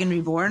to Dragon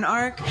Reborn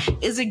arc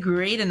is a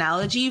great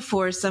analogy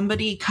for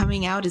somebody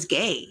coming out as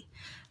gay.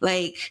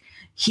 Like,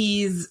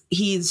 he's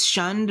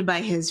shunned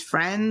by his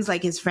friends.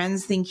 Like, his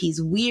friends think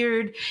he's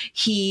weird.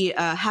 He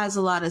has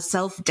a lot of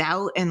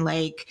self-doubt and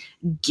like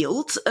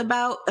guilt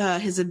about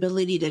his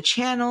ability to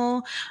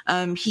channel.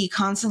 He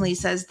constantly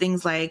says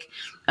things like,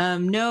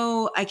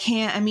 no, I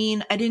can't. I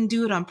mean, I didn't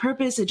do it on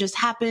purpose. It just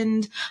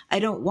happened. I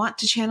don't want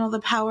to channel the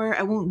power.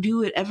 I won't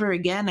do it ever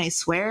again. I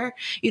swear,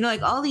 you know,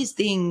 like all these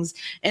things.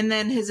 And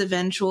then his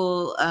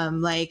eventual,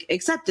 like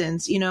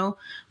acceptance, you know,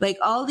 like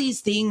all these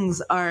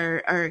things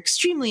are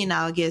extremely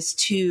analogous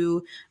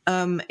to,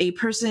 a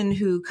person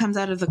who comes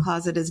out of the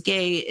closet as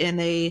gay in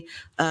a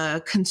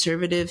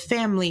conservative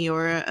family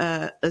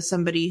or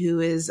somebody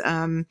who is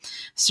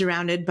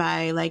surrounded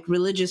by like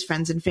religious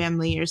friends and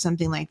family or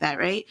something like that,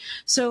 right?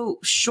 So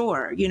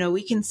sure, you know,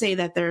 we can say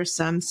that there are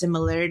some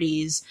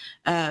similarities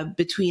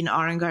between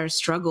Arangar's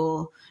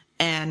struggle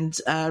and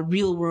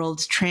real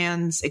world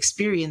trans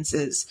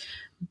experiences.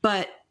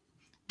 But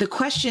the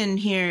question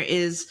here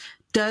is,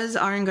 does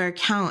Arangar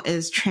count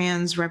as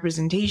trans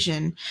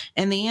representation?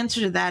 And the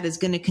answer to that is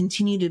going to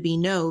continue to be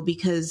no,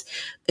 because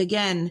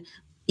again,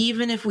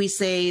 even if we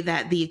say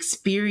that the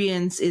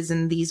experience is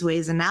in these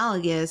ways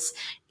analogous,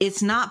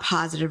 it's not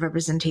positive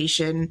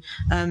representation.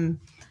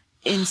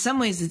 In some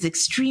ways, it's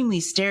extremely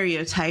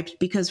stereotyped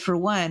because, for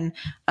one,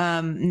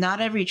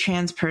 not every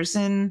trans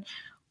person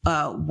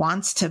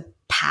wants to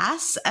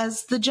pass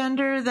as the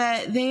gender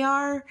that they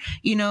are.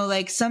 You know,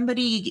 like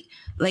somebody,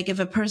 like if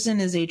a person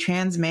is a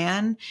trans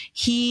man,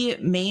 he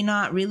may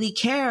not really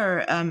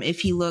care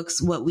if he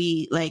looks what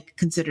we like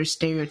consider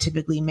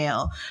stereotypically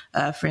male.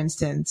 For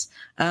instance,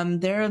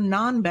 there are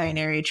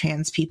non-binary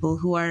trans people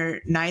who are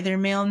neither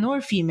male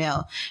nor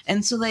female.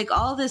 And so like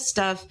all this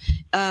stuff,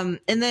 and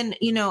then,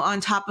 you know,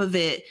 on top of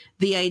it,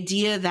 the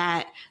idea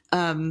that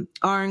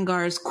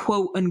Arangar's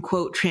quote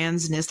unquote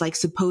transness, like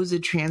supposed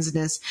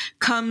transness,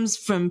 comes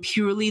from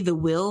purely the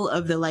will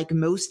of the like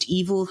most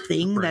evil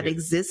thing that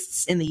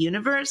exists in the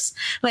universe.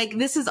 Like,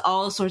 this is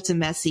all sorts of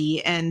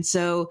messy. And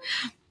so,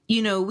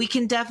 you know, we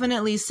can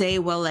definitely say,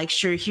 well, like,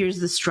 sure, here's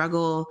the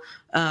struggle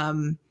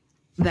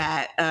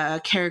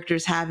that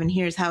characters have, and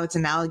here's how it's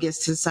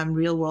analogous to some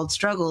real world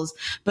struggles.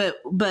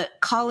 But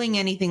calling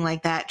anything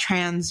like that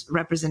trans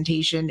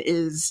representation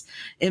is,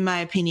 in my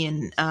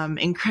opinion,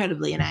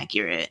 incredibly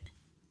inaccurate.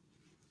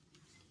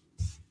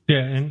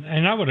 Yeah,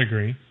 and I would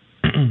agree.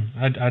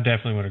 I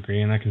definitely would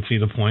agree, and I can see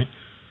the point.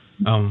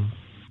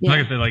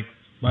 Like I said, like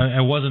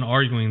I wasn't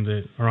arguing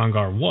that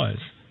Arangar was.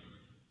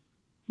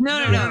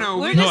 No.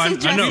 We're just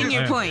addressing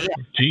your point.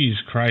 Yeah. Jeez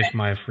Christ,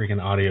 my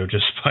freaking audio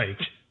just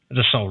spiked. I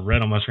just saw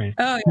red on my screen.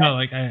 Oh, yeah. No,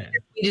 like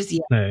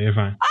no, you're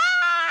fine.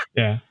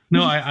 Yeah.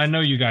 No, I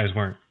know you guys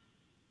weren't,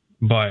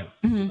 but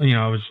you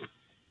know,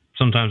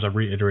 sometimes I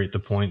reiterate the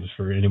points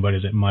for anybody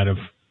that might have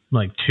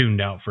like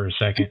tuned out for a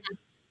second.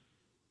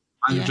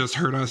 and just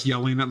heard us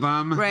yelling at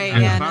them. Right.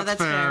 And Yeah.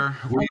 that's fair.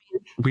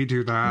 We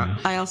do that. Yeah.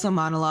 I also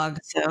monologue.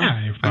 So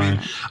Yeah, you're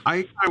fine.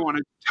 I kind of want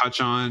to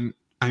touch on,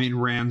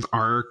 Rand's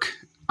arc.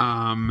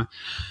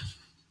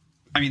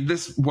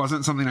 This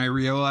wasn't something I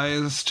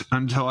realized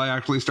until I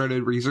actually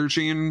started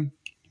researching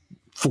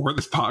for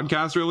this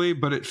podcast, really,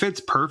 but it fits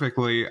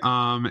perfectly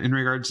in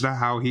regards to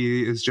how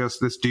he is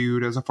just this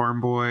dude as a farm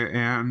boy.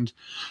 And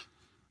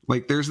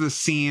like, there's this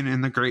scene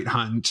in The Great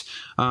Hunt.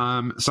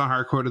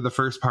 Sahar quoted the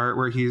first part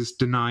where he's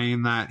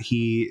denying that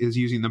he is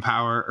using the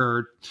power,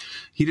 or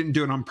he didn't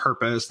do it on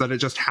purpose, that it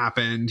just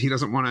happened. He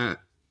doesn't want to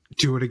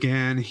do it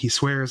again. He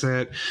swears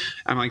it.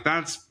 I'm like,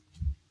 that's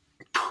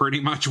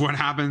pretty much what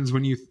happens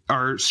when you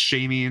are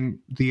shaming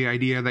the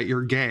idea that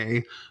you're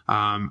gay.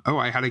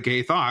 I had a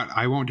gay thought.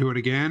 I won't do it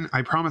again.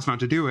 I promise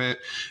not to do it.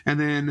 And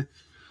then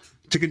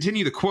to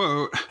continue the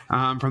quote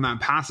from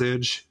that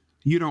passage,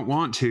 "You don't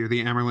want to,"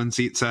 the Amerlin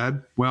seat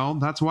said. "Well,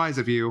 that's wise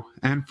of you,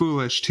 and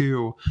foolish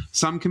too.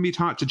 Some can be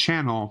taught to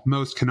channel,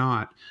 most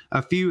cannot.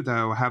 A few,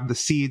 though, have the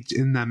seeds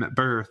in them at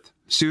birth.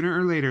 Sooner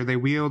or later, they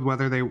wield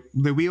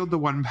the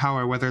one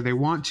power whether they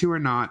want to or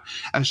not,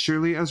 as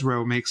surely as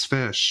roe makes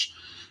fish.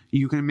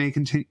 You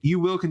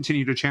will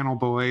continue to channel,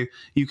 boy.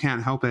 You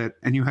can't help it,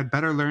 and you had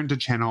better learn to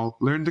channel,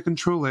 learn to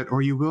control it,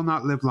 or you will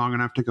not live long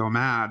enough to go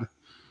mad.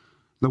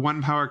 The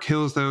one power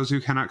kills those who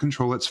cannot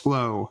control its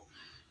flow."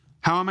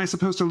 "How am I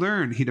supposed to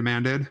learn?" he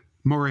demanded.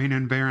 Moraine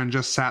and Varen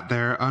just sat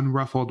there,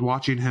 unruffled,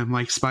 watching him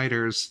like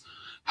spiders.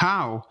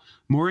 "How?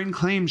 Moraine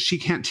claims she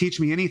can't teach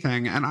me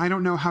anything, and I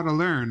don't know how to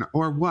learn,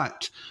 or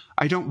what.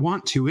 I don't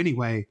want to,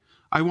 anyway.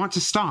 I want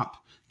to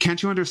stop.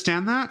 Can't you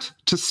understand that?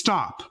 To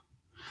stop."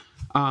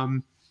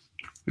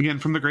 Again,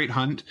 from The Great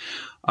Hunt.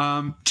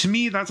 To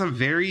me, that's like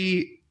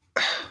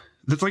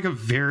a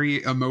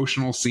very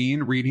emotional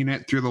scene, reading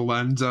it through the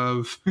lens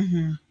of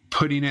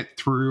putting it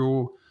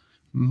through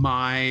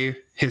my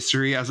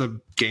history as a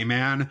gay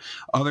man,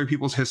 other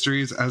people's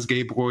histories as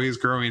gay boys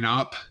growing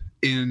up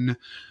in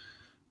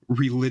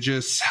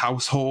religious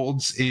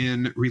households,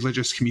 in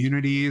religious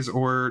communities,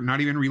 or not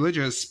even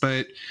religious,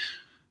 but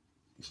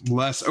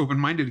less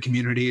open-minded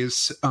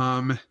communities.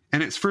 And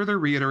it's further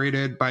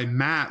reiterated by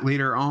Matt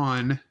later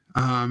on,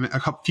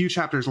 few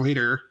chapters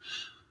later.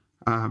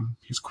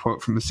 Here's a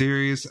quote from the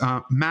series.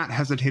 Matt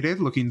hesitated,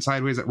 looking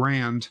sideways at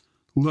Rand.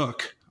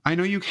 "Look, I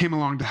know you came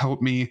along to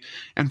help me,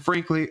 and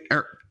frankly,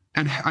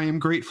 and I am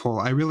grateful,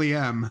 I really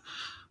am.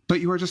 But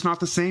you are just not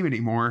the same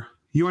anymore.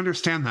 You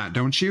understand that,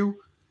 don't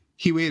you?"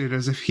 He waited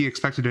as if he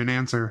expected an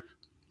answer.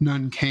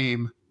 None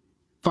came.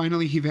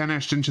 Finally, he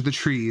vanished into the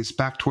trees,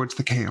 back towards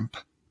the camp.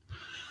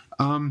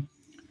 And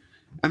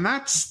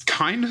that's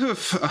kind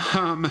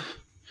of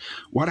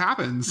what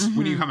happens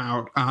when you come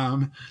out.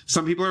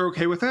 Some people are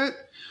okay with it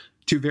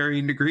to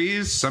varying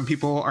degrees. Some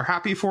people are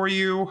happy for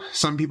you.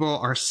 Some people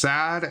are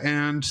sad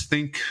and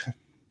think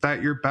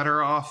that you're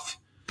better off.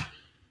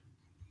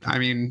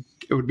 It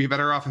would be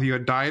better off if you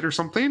had died or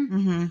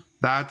something.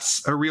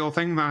 That's a real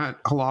thing that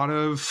a lot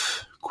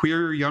of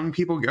queer young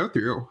people go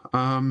through.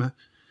 And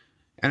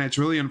it's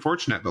really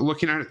unfortunate. But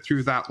looking at it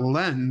through that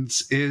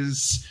lens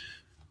is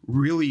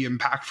really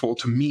impactful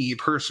to me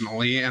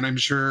personally. And I'm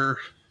sure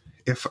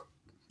if,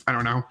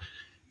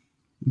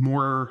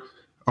 more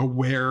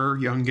aware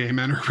young gay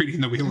men are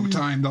reading The Wheel of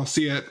Time, they'll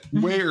see it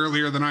way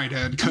earlier than I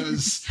did,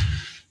 because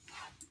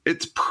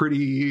it's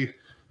pretty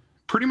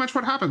much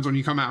what happens when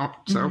you come out.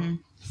 So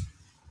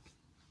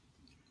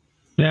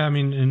yeah,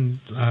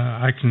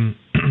 I can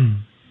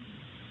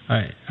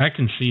I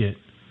can see it.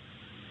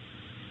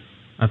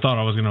 I thought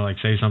I was gonna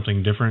say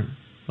something different,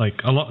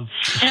 a lot,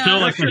 still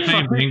the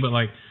same thing,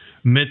 but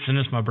mid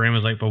sentence, my brain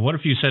was like, "But what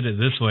if you said it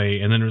this way?"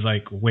 And then it was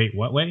like, "Wait,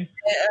 what way?"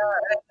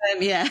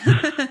 Yeah.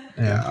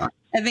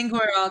 I think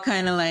we're all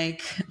kind of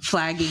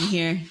flagging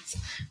here.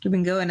 We've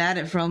been going at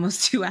it for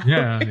almost 2 hours.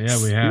 Yeah,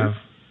 we have.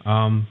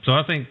 So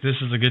I think this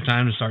is a good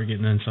time to start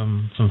getting in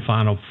some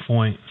final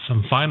points.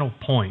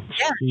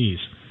 Yeah. Jeez.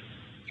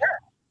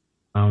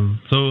 Sure.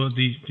 So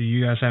do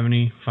you guys have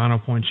any final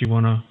points you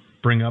want to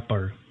bring up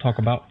or talk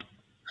about?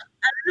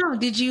 I don't know.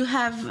 Did you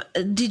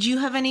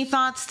have any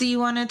thoughts that you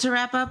wanted to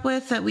wrap up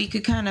with that we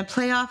could kind of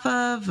play off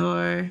of,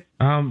 or?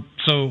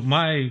 So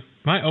my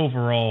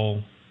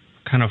overall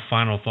kind of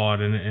final thought,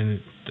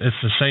 and it's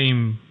the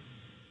same.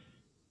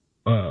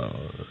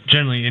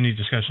 Generally, any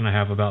discussion I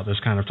have about this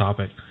kind of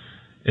topic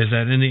is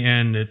that in the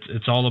end,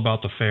 it's all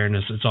about the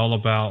fairness. It's all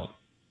about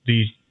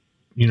the,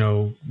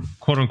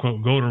 quote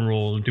unquote golden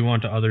rule: do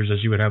unto others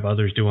as you would have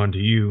others do unto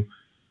you,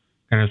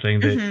 kind of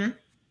thing. That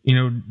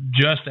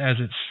just as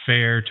it's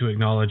fair to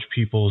acknowledge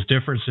people's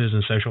differences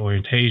in sexual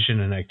orientation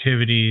and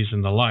activities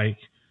and the like,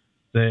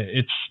 that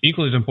it's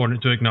equally as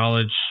important to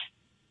acknowledge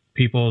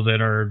people that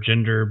are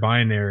gender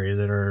binary,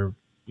 that are,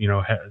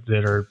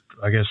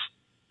 I guess,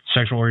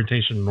 sexual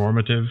orientation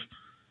normative.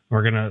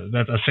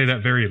 I say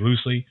that very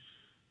loosely,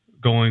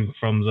 going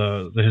from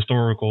the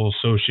historical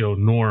socio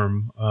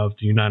norm of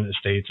the United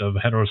States of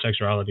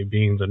heterosexuality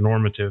being the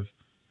normative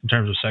in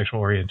terms of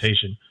sexual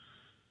orientation.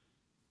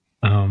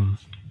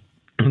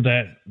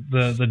 That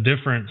the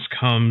difference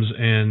comes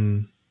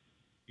in,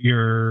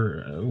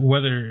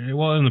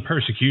 in the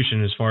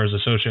persecution as far as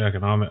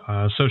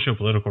the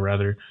socio-political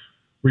rather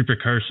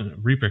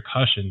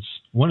repercussions.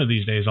 One of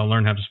these days I'll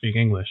learn how to speak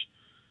English.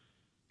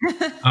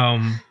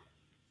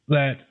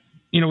 That,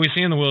 we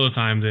see in the Wheel of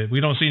Time that we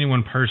don't see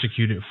anyone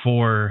persecuted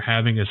for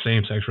having a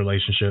same-sex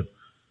relationship,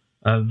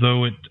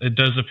 though it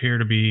does appear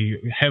to be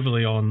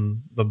heavily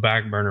on the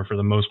back burner for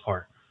the most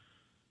part.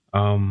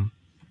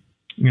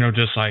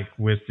 Just like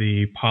with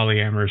the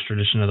polyamorous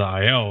tradition of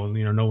the IL,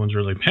 no one's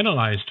really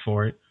penalized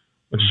for it,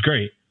 which is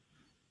great.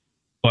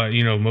 But,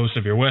 most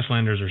of your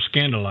Westlanders are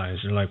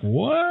scandalized. They're like,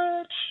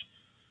 what?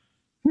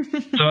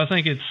 So I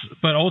think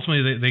but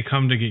ultimately they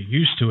come to get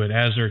used to it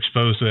as they're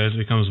exposed to it, as it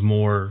becomes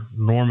more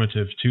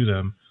normative to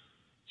them.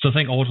 So I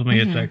think ultimately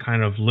it's that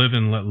kind of live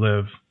and let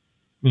live,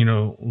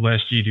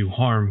 lest ye do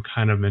harm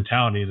kind of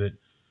mentality that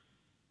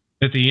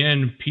at the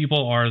end,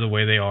 people are the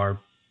way they are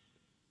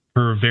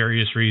for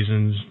various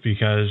reasons,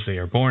 because they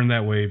are born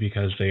that way,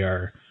 because they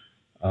are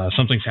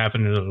something's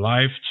happened in their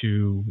life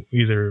to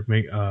either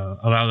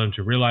allow them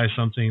to realize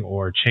something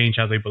or change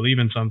how they believe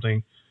in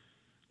something.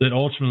 That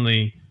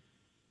ultimately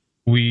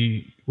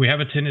we have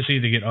a tendency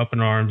to get up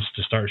in arms,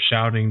 to start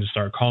shouting, to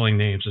start calling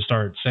names, to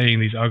start saying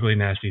these ugly,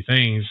 nasty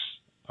things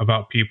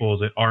about people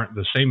that aren't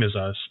the same as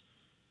us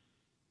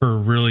for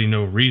really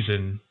no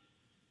reason,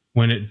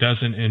 when it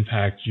doesn't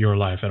impact your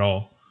life at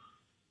all.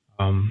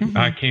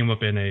 I came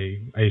up in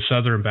a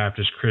Southern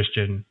Baptist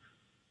Christian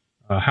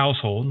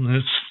household, and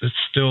it's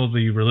still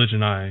the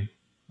religion I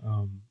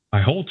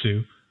hold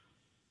to.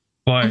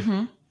 But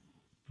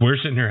we're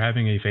sitting here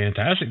having a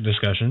fantastic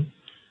discussion,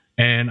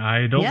 and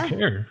I don't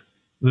care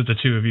that the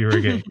two of you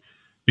are gay,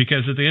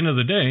 because at the end of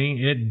the day,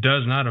 it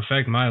does not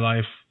affect my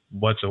life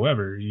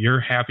whatsoever. You're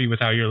happy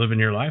with how you're living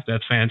your life.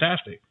 That's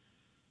fantastic.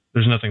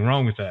 There's nothing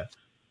wrong with that.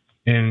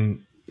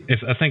 And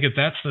I think if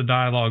that's the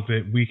dialogue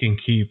that we can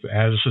keep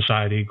as a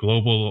society,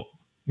 global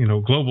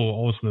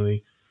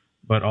ultimately,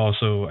 but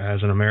also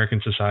as an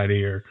American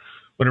society or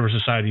whatever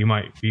society you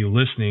might be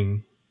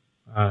listening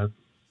to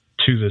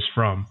this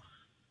from,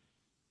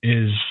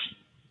 is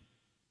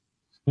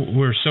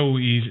it's so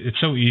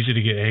easy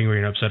to get angry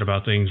and upset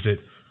about things that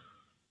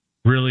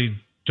really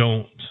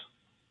don't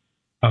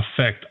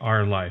affect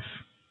our life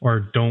or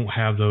don't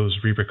have those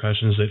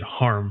repercussions that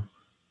harm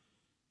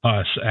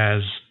us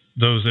as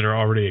those that are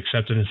already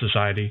accepted in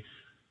society.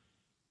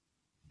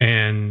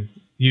 And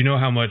you know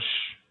how much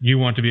you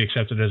want to be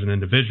accepted as an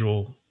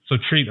individual, so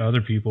treat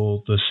other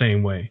people the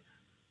same way.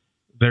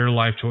 Their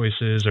life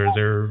choices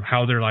or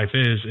how their life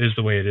is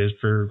the way it is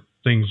for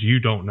things you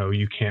don't know,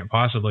 you can't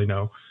possibly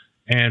know.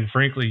 And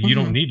frankly, you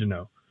don't need to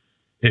know.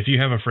 If you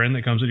have a friend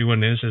that comes to you one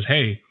day and says,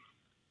 hey,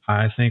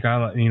 I think I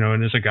like,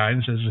 and there's a guy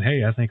that says,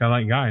 hey, I think I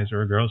like guys,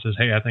 or a girl says,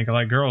 hey, I think I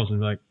like girls. And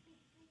like,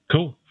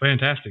 cool,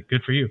 fantastic,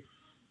 good for you.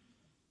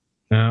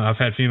 I've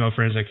had female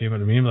friends that came up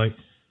to me and be like,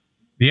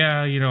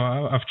 yeah,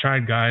 I've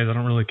tried guys. I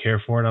don't really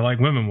care for it. I like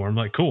women more. I'm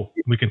like, cool.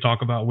 We can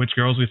talk about which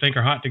girls we think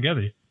are hot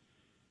together.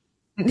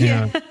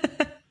 Yeah.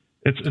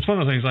 It's one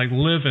of those things like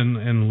live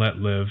and let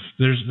live.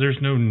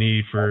 There's no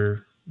need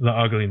for the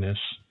ugliness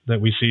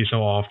that we see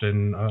so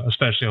often,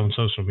 especially on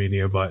social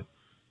media, but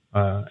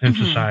in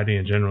society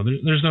in general.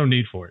 There's no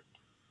need for it.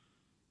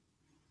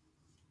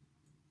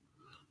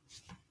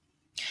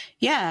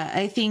 Yeah,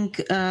 I think,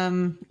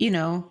 I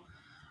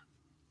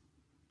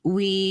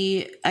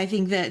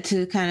think that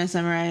to kind of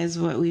summarize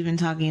what we've been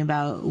talking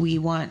about, we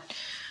want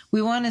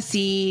to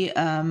see,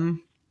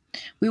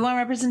 we want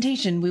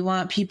representation. We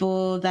want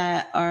people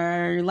that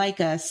are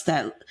like us,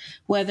 that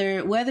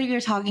whether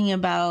you're talking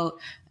about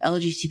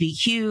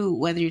LGBTQ,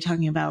 whether you're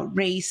talking about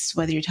race,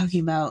 whether you're talking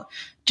about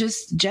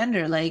just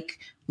gender, like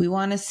we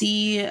want to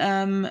see,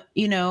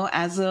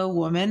 as a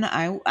woman,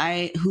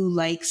 I who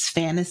likes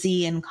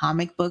fantasy and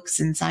comic books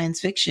and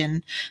science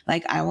fiction,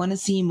 like I want to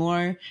see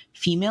more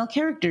female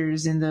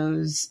characters in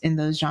those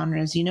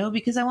genres,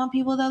 because I want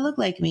people that look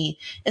like me.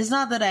 It's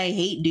not that I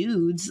hate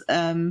dudes.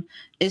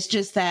 It's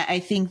just that I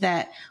think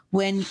that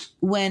when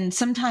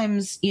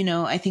sometimes,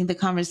 I think the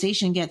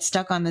conversation gets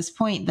stuck on this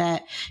point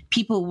that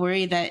people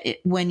worry that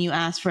when you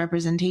ask for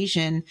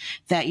representation,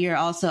 that you're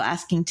also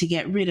asking to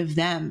get rid of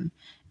them.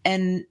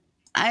 And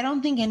I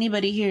don't think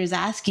anybody here is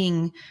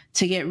asking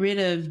to get rid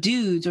of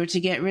dudes or to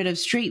get rid of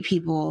straight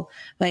people.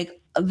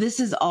 Like, this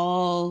is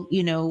all,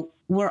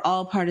 we're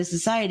all part of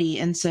society.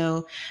 And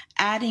so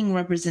adding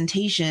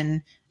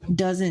representation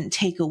doesn't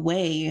take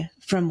away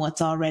from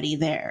what's already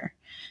there.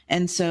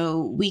 And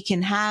so we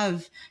can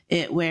have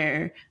it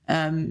where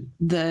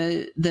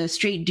the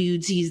straight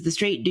dude sees the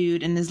straight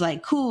dude and is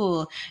like,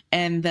 cool.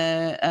 And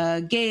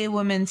the gay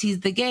woman sees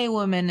the gay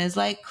woman is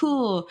like,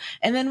 cool.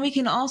 And then we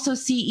can also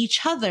see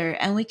each other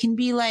and we can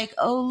be like,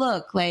 oh,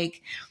 look,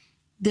 like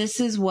this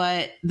is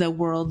what the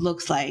world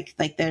looks like.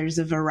 Like there's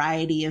a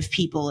variety of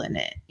people in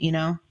it,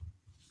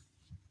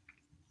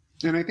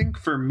 And I think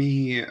for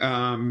me,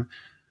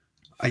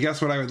 I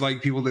guess what I would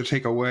like people to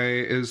take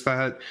away is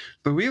that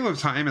the Wheel of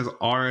Time is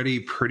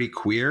already pretty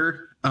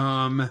queer.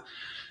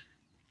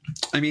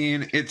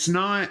 It's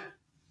not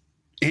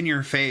in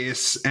your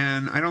face.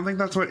 And I don't think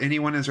that's what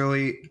anyone is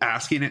really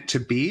asking it to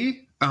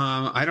be.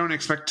 I don't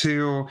expect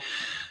to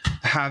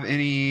have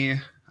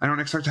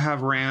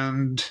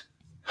Rand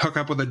hook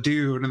up with a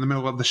dude in the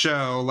middle of the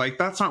show. Like,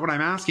 that's not what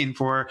I'm asking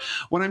for.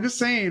 What I'm just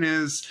saying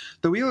is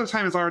the Wheel of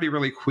Time is already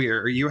really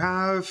queer. You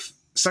have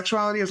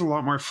sexuality is a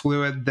lot more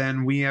fluid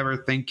than we ever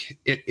think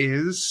it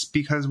is,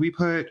 because we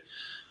put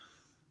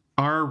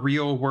our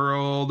real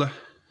world,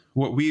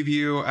 what we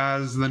view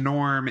as the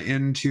norm,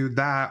 into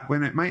that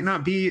when it might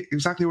not be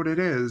exactly what it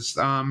is.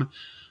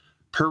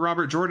 Per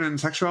Robert Jordan,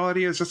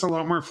 sexuality is just a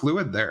lot more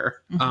fluid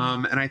there.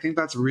 Mm-hmm. And I think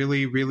that's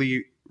really,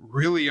 really,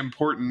 really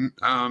important.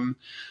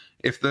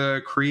 If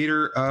the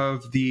creator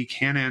of the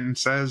canon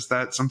says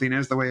that something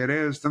is the way it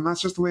is, then that's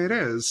just the way it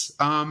is.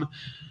 Moiraine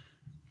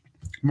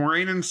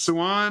and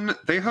Siuan,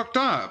 they hooked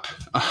up.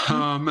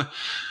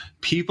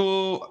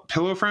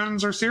 Pillow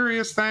friends are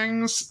serious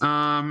things.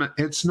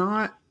 It's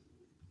not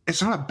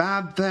a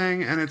bad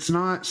thing, and it's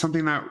not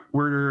something that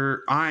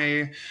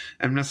I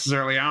am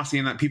necessarily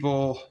asking that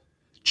people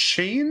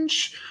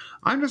change.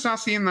 I'm just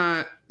asking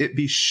that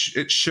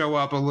it show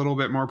up a little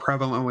bit more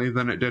prevalently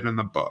than it did in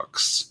the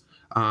books.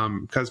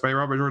 Because by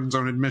Robert Jordan's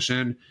own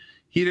admission,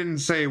 he didn't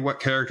say what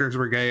characters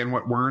were gay and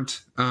what weren't.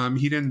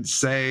 He didn't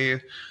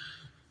say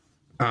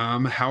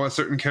how a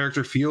certain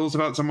character feels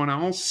about someone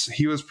else.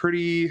 He was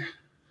pretty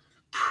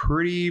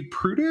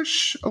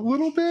prudish a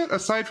little bit,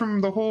 aside from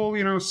the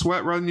whole,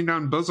 sweat running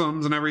down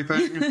bosoms and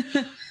everything.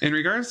 In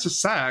regards to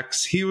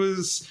sex, he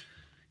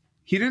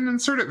didn't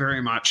insert it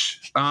very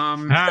much. But oh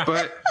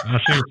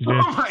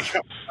my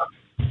God.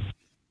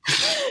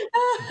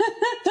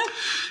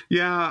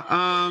 Yeah.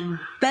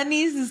 That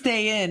needs to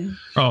stay in.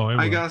 Oh,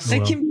 I guess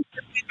that can be a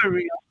blooper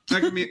reel.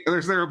 That can be.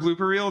 Is there a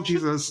blooper reel?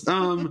 Jesus.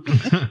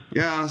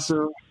 Yeah.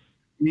 So,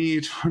 me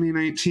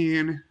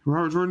 2019.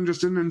 Robert Jordan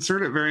just didn't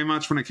insert it very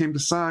much when it came to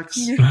sex.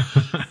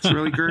 It's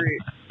really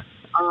great.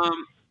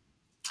 I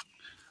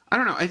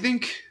don't know. I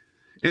think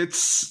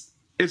it's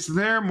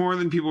there more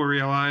than people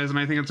realize, and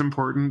I think it's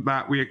important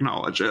that we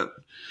acknowledge it.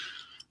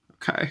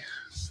 Okay.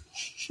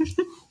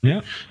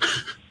 Yeah.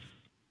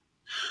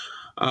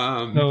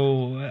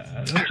 So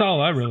that's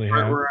all I really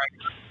have.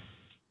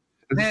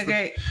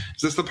 Great.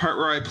 Is this the part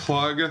where I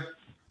plug?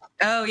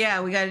 Oh yeah,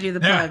 we got to do the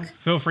plug.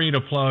 Feel free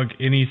to plug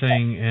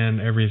anything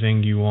and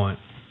everything you want.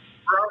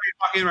 We're already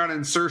talking about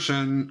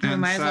insertion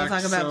and might as well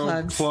talk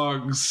about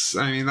plugs.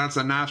 I mean, that's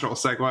a natural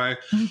segue.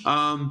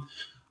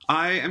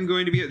 I am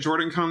going to be at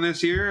JordanCon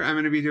this year. I'm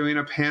going to be doing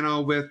a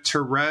panel with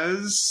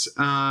Therese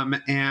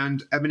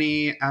and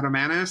Ebony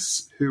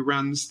Adamantis, who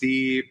runs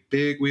the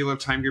big Wheel of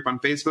Time group on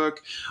Facebook,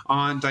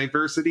 on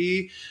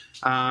diversity,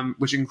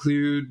 which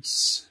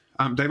includes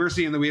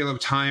diversity in the Wheel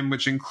of Time,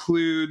 which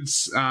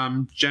includes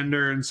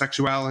gender and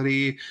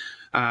sexuality,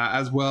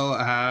 as well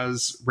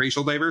as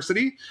racial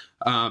diversity.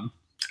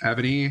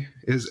 Ebony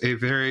is a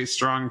very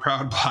strong,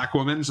 proud Black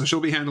woman, so she'll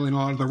be handling a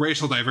lot of the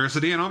racial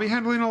diversity, and I'll be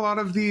handling a lot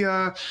of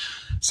the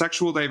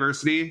sexual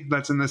diversity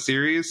that's in the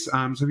series.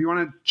 So if you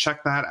want to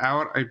check that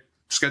out,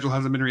 schedule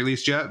hasn't been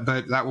released yet,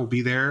 but that will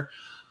be there.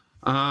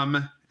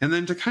 And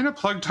then to kind of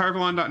plug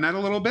tarvalon.net a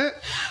little bit,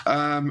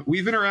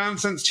 we've been around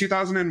since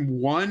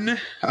 2001.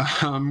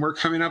 We're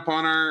coming up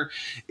on our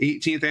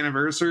 18th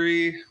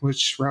anniversary,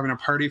 which we're having a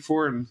party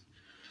for, and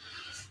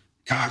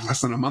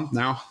less than a month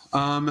now.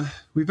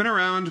 We've been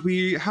around.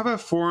 We have a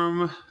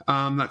forum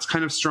that's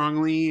kind of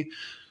strongly...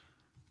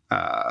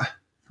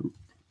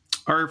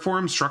 our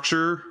forum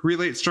structure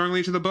relates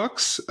strongly to the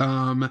books.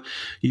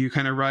 You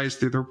kind of rise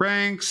through the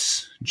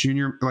ranks,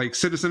 junior, like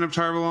citizen of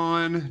Tar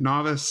Valon,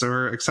 novice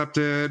or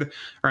accepted,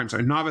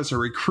 novice or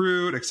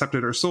recruit,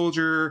 accepted or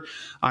soldier,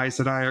 Aes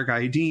Sedai or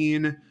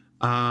Gaideen.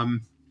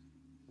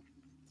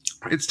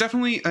 It's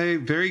definitely a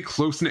very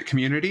close-knit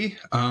community.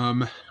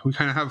 We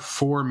kind of have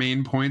 4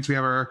 main points. We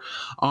have our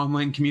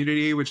online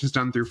community, which is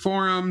done through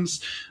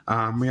forums.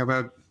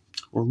 We're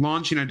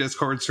launching a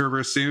Discord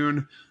server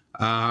soon.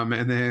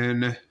 And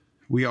then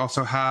we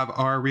also have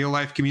our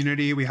real-life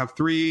community. We have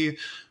 3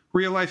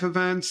 real-life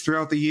events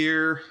throughout the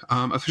year,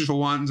 official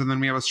ones, and then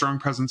we have a strong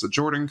presence at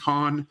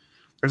JordanCon.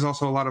 There's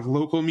also a lot of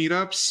local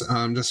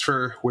meetups, just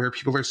for where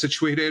people are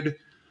situated.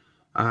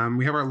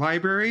 We have our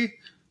library.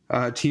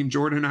 Team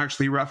Jordan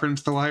actually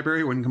referenced the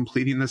library when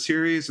completing the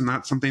series, and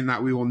that's something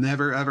that we will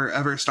never, ever,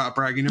 ever stop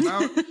bragging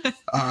about,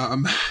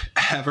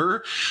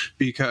 ever,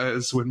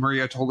 because when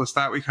Maria told us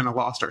that, we kind of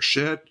lost our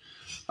shit.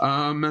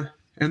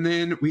 And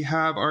then we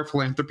have our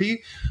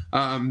philanthropy.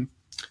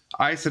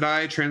 Aes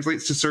Sedai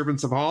translates to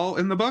servants of all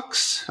in the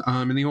books,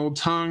 in the old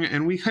tongue,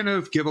 and we kind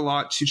of give a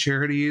lot to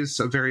charities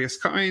of various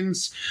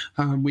kinds.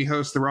 We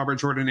host the Robert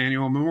Jordan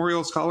Annual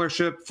Memorial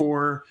Scholarship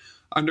for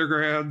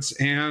undergrads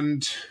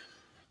and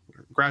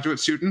graduate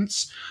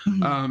students.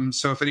 Mm-hmm.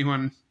 So if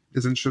anyone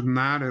is interested in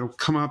that, it'll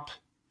come up,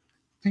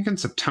 I think, in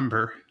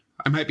September.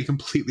 I might be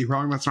completely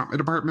wrong. That's not my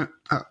department.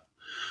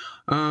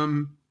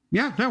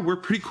 We're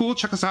pretty cool.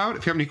 Check us out.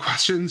 If you have any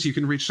questions, you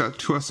can reach out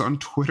to us on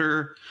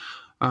Twitter.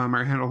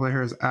 Our handle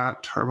there is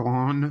 @Tar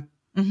Valon.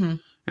 Mm-hmm.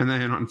 And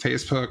then on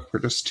Facebook,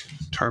 we're just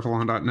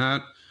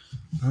tarvalon.net.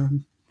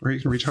 or you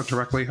can reach out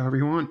directly, however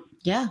you want.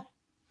 Yeah.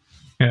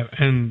 Yeah,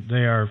 and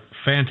they are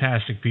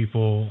fantastic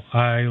people.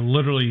 I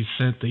literally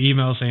sent the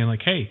email saying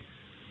like, "Hey,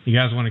 you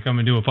guys want to come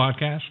and do a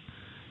podcast?"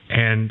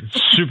 And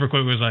super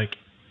quick was like,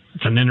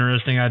 "It's an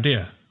interesting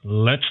idea.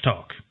 Let's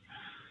talk."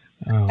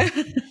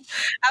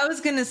 I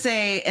was gonna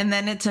say, and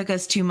then it took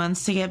us 2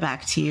 months to get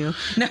back to you.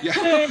 No.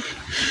 Yeah.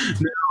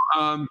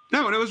 No,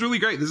 and it was really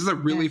great. This is a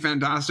really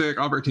fantastic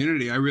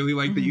opportunity. I really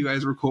like that you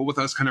guys were cool with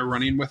us kind of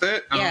running with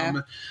it.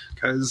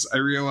 Because I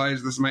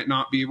realize this might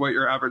not be what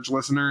your average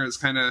listener is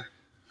kind of,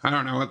 I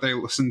don't know what they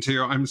listen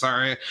to. I'm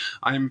sorry.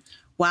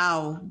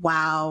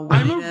 Wow.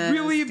 I'm a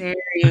really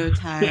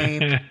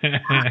stereotype.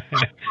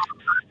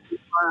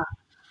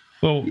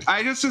 Well,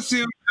 I just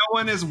assume no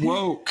one is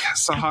woke,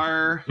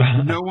 Sahar.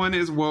 No one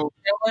is woke.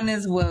 No one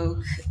is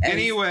woke.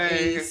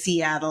 Anyway,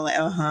 Seattle.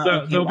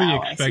 They'll be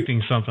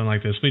expecting something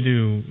like this. We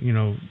do,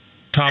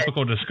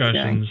 topical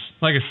discussions.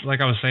 Like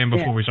I was saying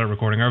before we started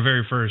recording, our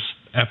very first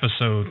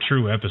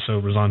true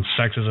episode, was on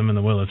sexism in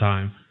the Wheel of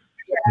Time.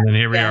 Yeah. And then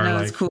here we are,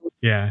 like, cool.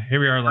 Here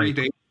we are, like,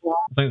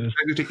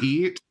 ready to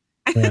eat.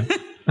 Yeah.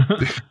 So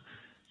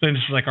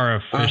it's like our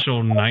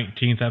official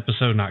 19th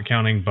episode, not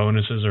counting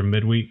bonuses or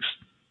midweeks.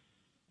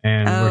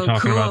 And we're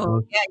talking about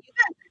this. Yeah, you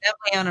guys are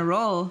definitely on a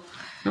roll.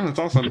 Oh, that's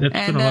awesome.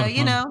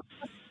 And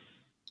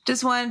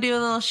just want to do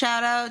a little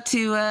shout out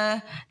to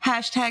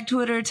hashtag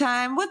Twitter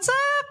time. What's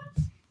up?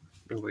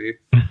 Really?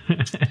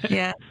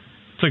 Yeah.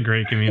 It's a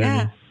great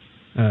community.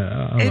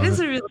 Yeah. It is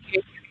a really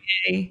great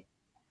community.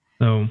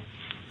 So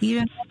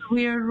even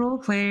we are role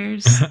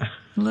players.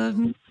 Love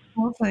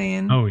role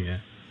playing. Oh yeah.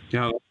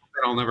 Yeah,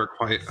 I'll never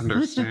quite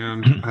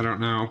understand. I don't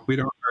know. We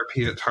don't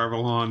RP at Tar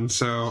Valon,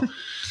 so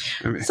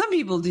some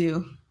people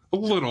do. A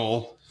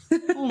little.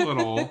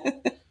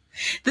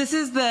 This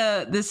is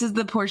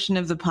the portion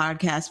of the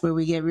podcast where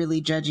we get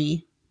really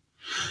judgy.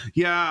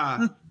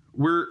 Yeah.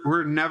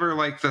 We're never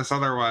like this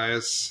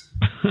otherwise.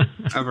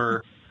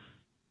 Ever.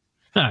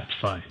 That's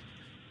fine.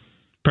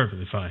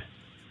 Perfectly fine.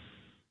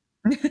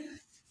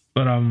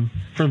 But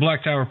for the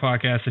Black Tower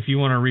Podcast, if you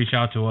want to reach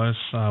out to us,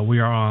 we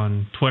are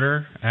on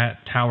Twitter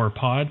at Tower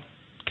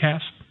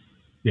Podcast.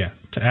 Yeah,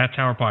 at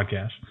Tower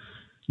Podcast.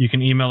 You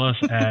can email us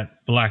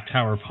at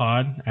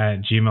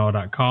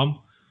blacktowerpod@gmail.com.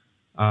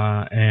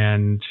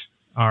 And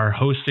our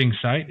hosting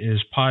site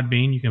is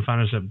Podbean. You can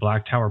find us at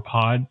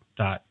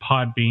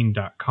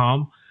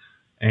blacktowerpod.podbean.com.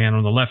 And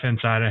on the left-hand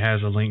side, it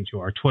has a link to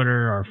our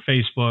Twitter, our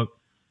Facebook.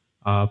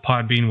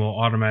 Podbean will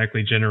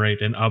automatically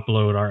generate and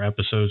upload our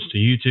episodes to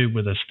YouTube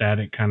with a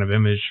static kind of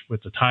image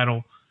with the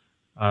title.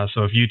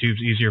 So if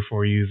YouTube's easier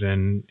for you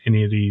than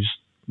any of these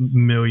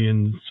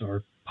millions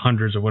or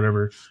hundreds or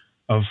whatever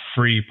of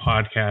free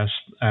podcast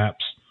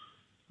apps,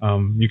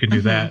 you can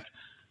do that.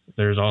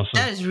 There's also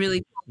that is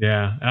really cool.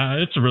 Yeah,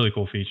 it's a really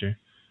cool feature.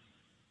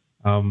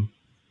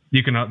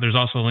 You can. There's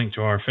also a link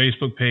to our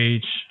Facebook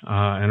page,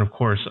 and of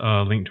course,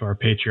 a link to our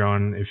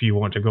Patreon if you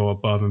want to go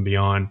above and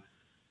beyond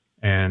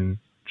and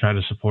try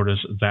to support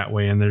us that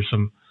way. And there's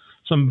some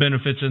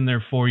benefits in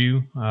there for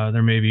you.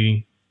 There may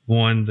be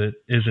one that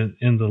isn't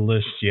in the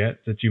list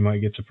yet that you might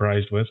get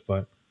surprised with,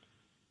 but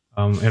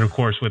and of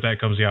course, with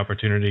that comes the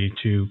opportunity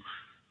to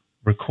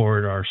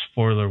record our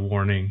spoiler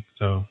warning.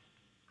 So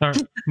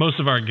most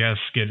of our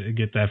guests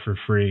get that for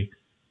free.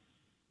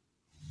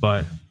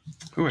 But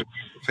ooh,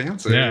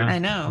 fancy. Yeah, I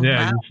know.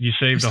 Yeah, wow. you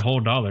saved a whole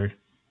 $1.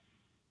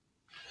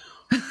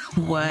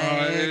 What?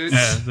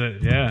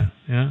 Yeah.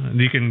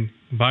 You can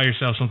buy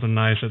yourself something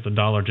nice at the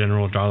Dollar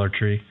General, Dollar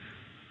Tree.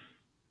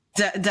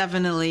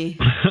 Definitely.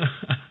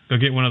 Go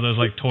get one of those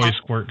like toy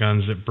squirt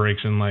guns that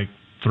breaks in like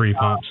 3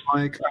 pumps.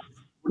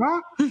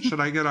 Should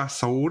I get a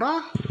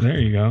soda? There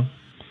you go.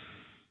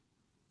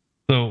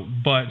 So,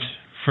 but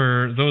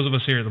for those of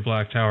us here at the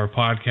Black Tower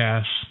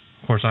Podcast,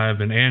 of course, I have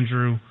been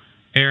Andrew.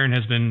 Aaron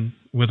has been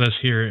with us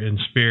here in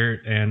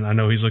spirit, and I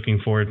know he's looking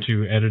forward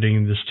to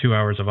editing this 2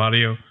 hours of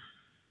audio.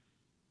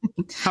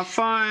 Have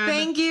fun.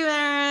 Thank you,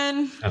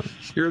 Aaron.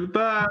 You're the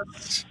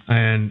best.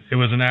 And it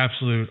was an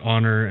absolute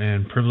honor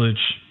and privilege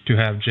to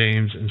have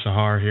James and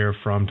Sahar here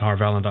from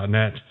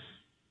tarvalon.net.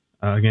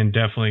 Again,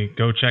 definitely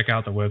go check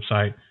out the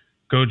website.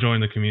 Go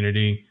join the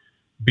community.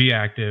 Be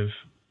active.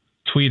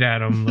 Tweet at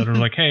them. Let them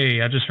like,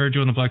 hey, I just heard you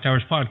on the Black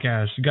Towers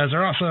podcast. You guys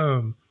are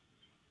awesome.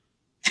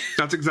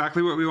 That's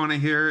exactly what we want to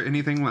hear.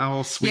 Anything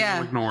else we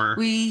will ignore.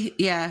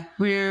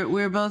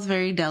 We're both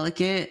very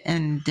delicate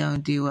and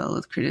don't do well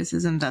with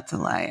criticism. That's a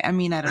lie. I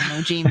mean, I don't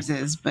know. James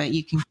is, but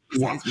you can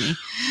criticize me.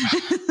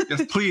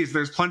 Yes, please.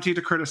 There's plenty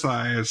to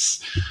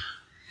criticize.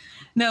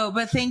 No,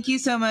 but thank you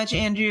so much,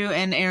 Andrew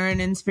and Aaron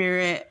in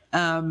spirit.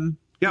 This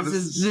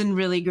has been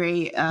really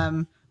great.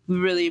 We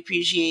really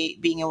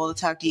appreciate being able to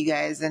talk to you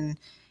guys, and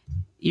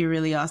you're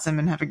really awesome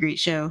and have a great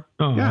show.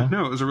 Oh, yeah,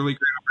 no, it was a really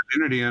great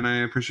opportunity, and I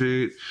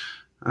appreciate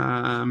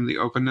the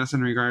openness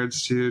in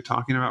regards to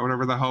talking about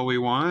whatever the hell we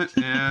want.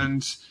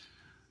 And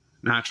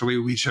naturally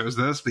we chose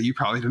this, but you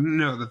probably didn't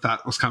know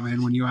that was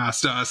coming when you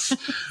asked us.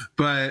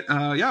 But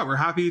we're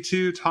happy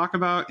to talk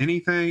about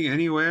anything,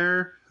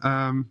 anywhere.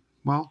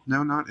 Well,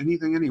 no, not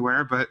anything,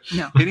 anywhere, but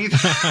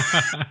anything.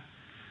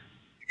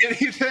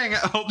 anything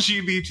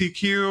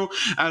LGBTQ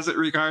as it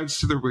regards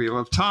to the Wheel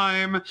of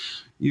Time,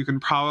 you can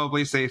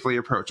probably safely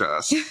approach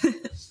us.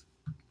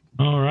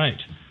 All right.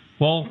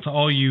 Well, to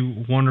all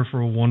you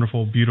wonderful,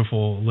 wonderful,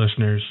 beautiful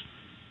listeners,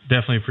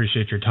 definitely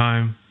appreciate your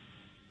time.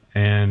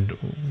 And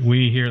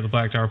we here at the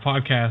Black Tower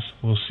Podcast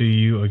will see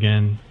you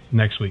again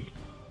next week.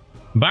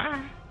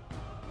 Bye.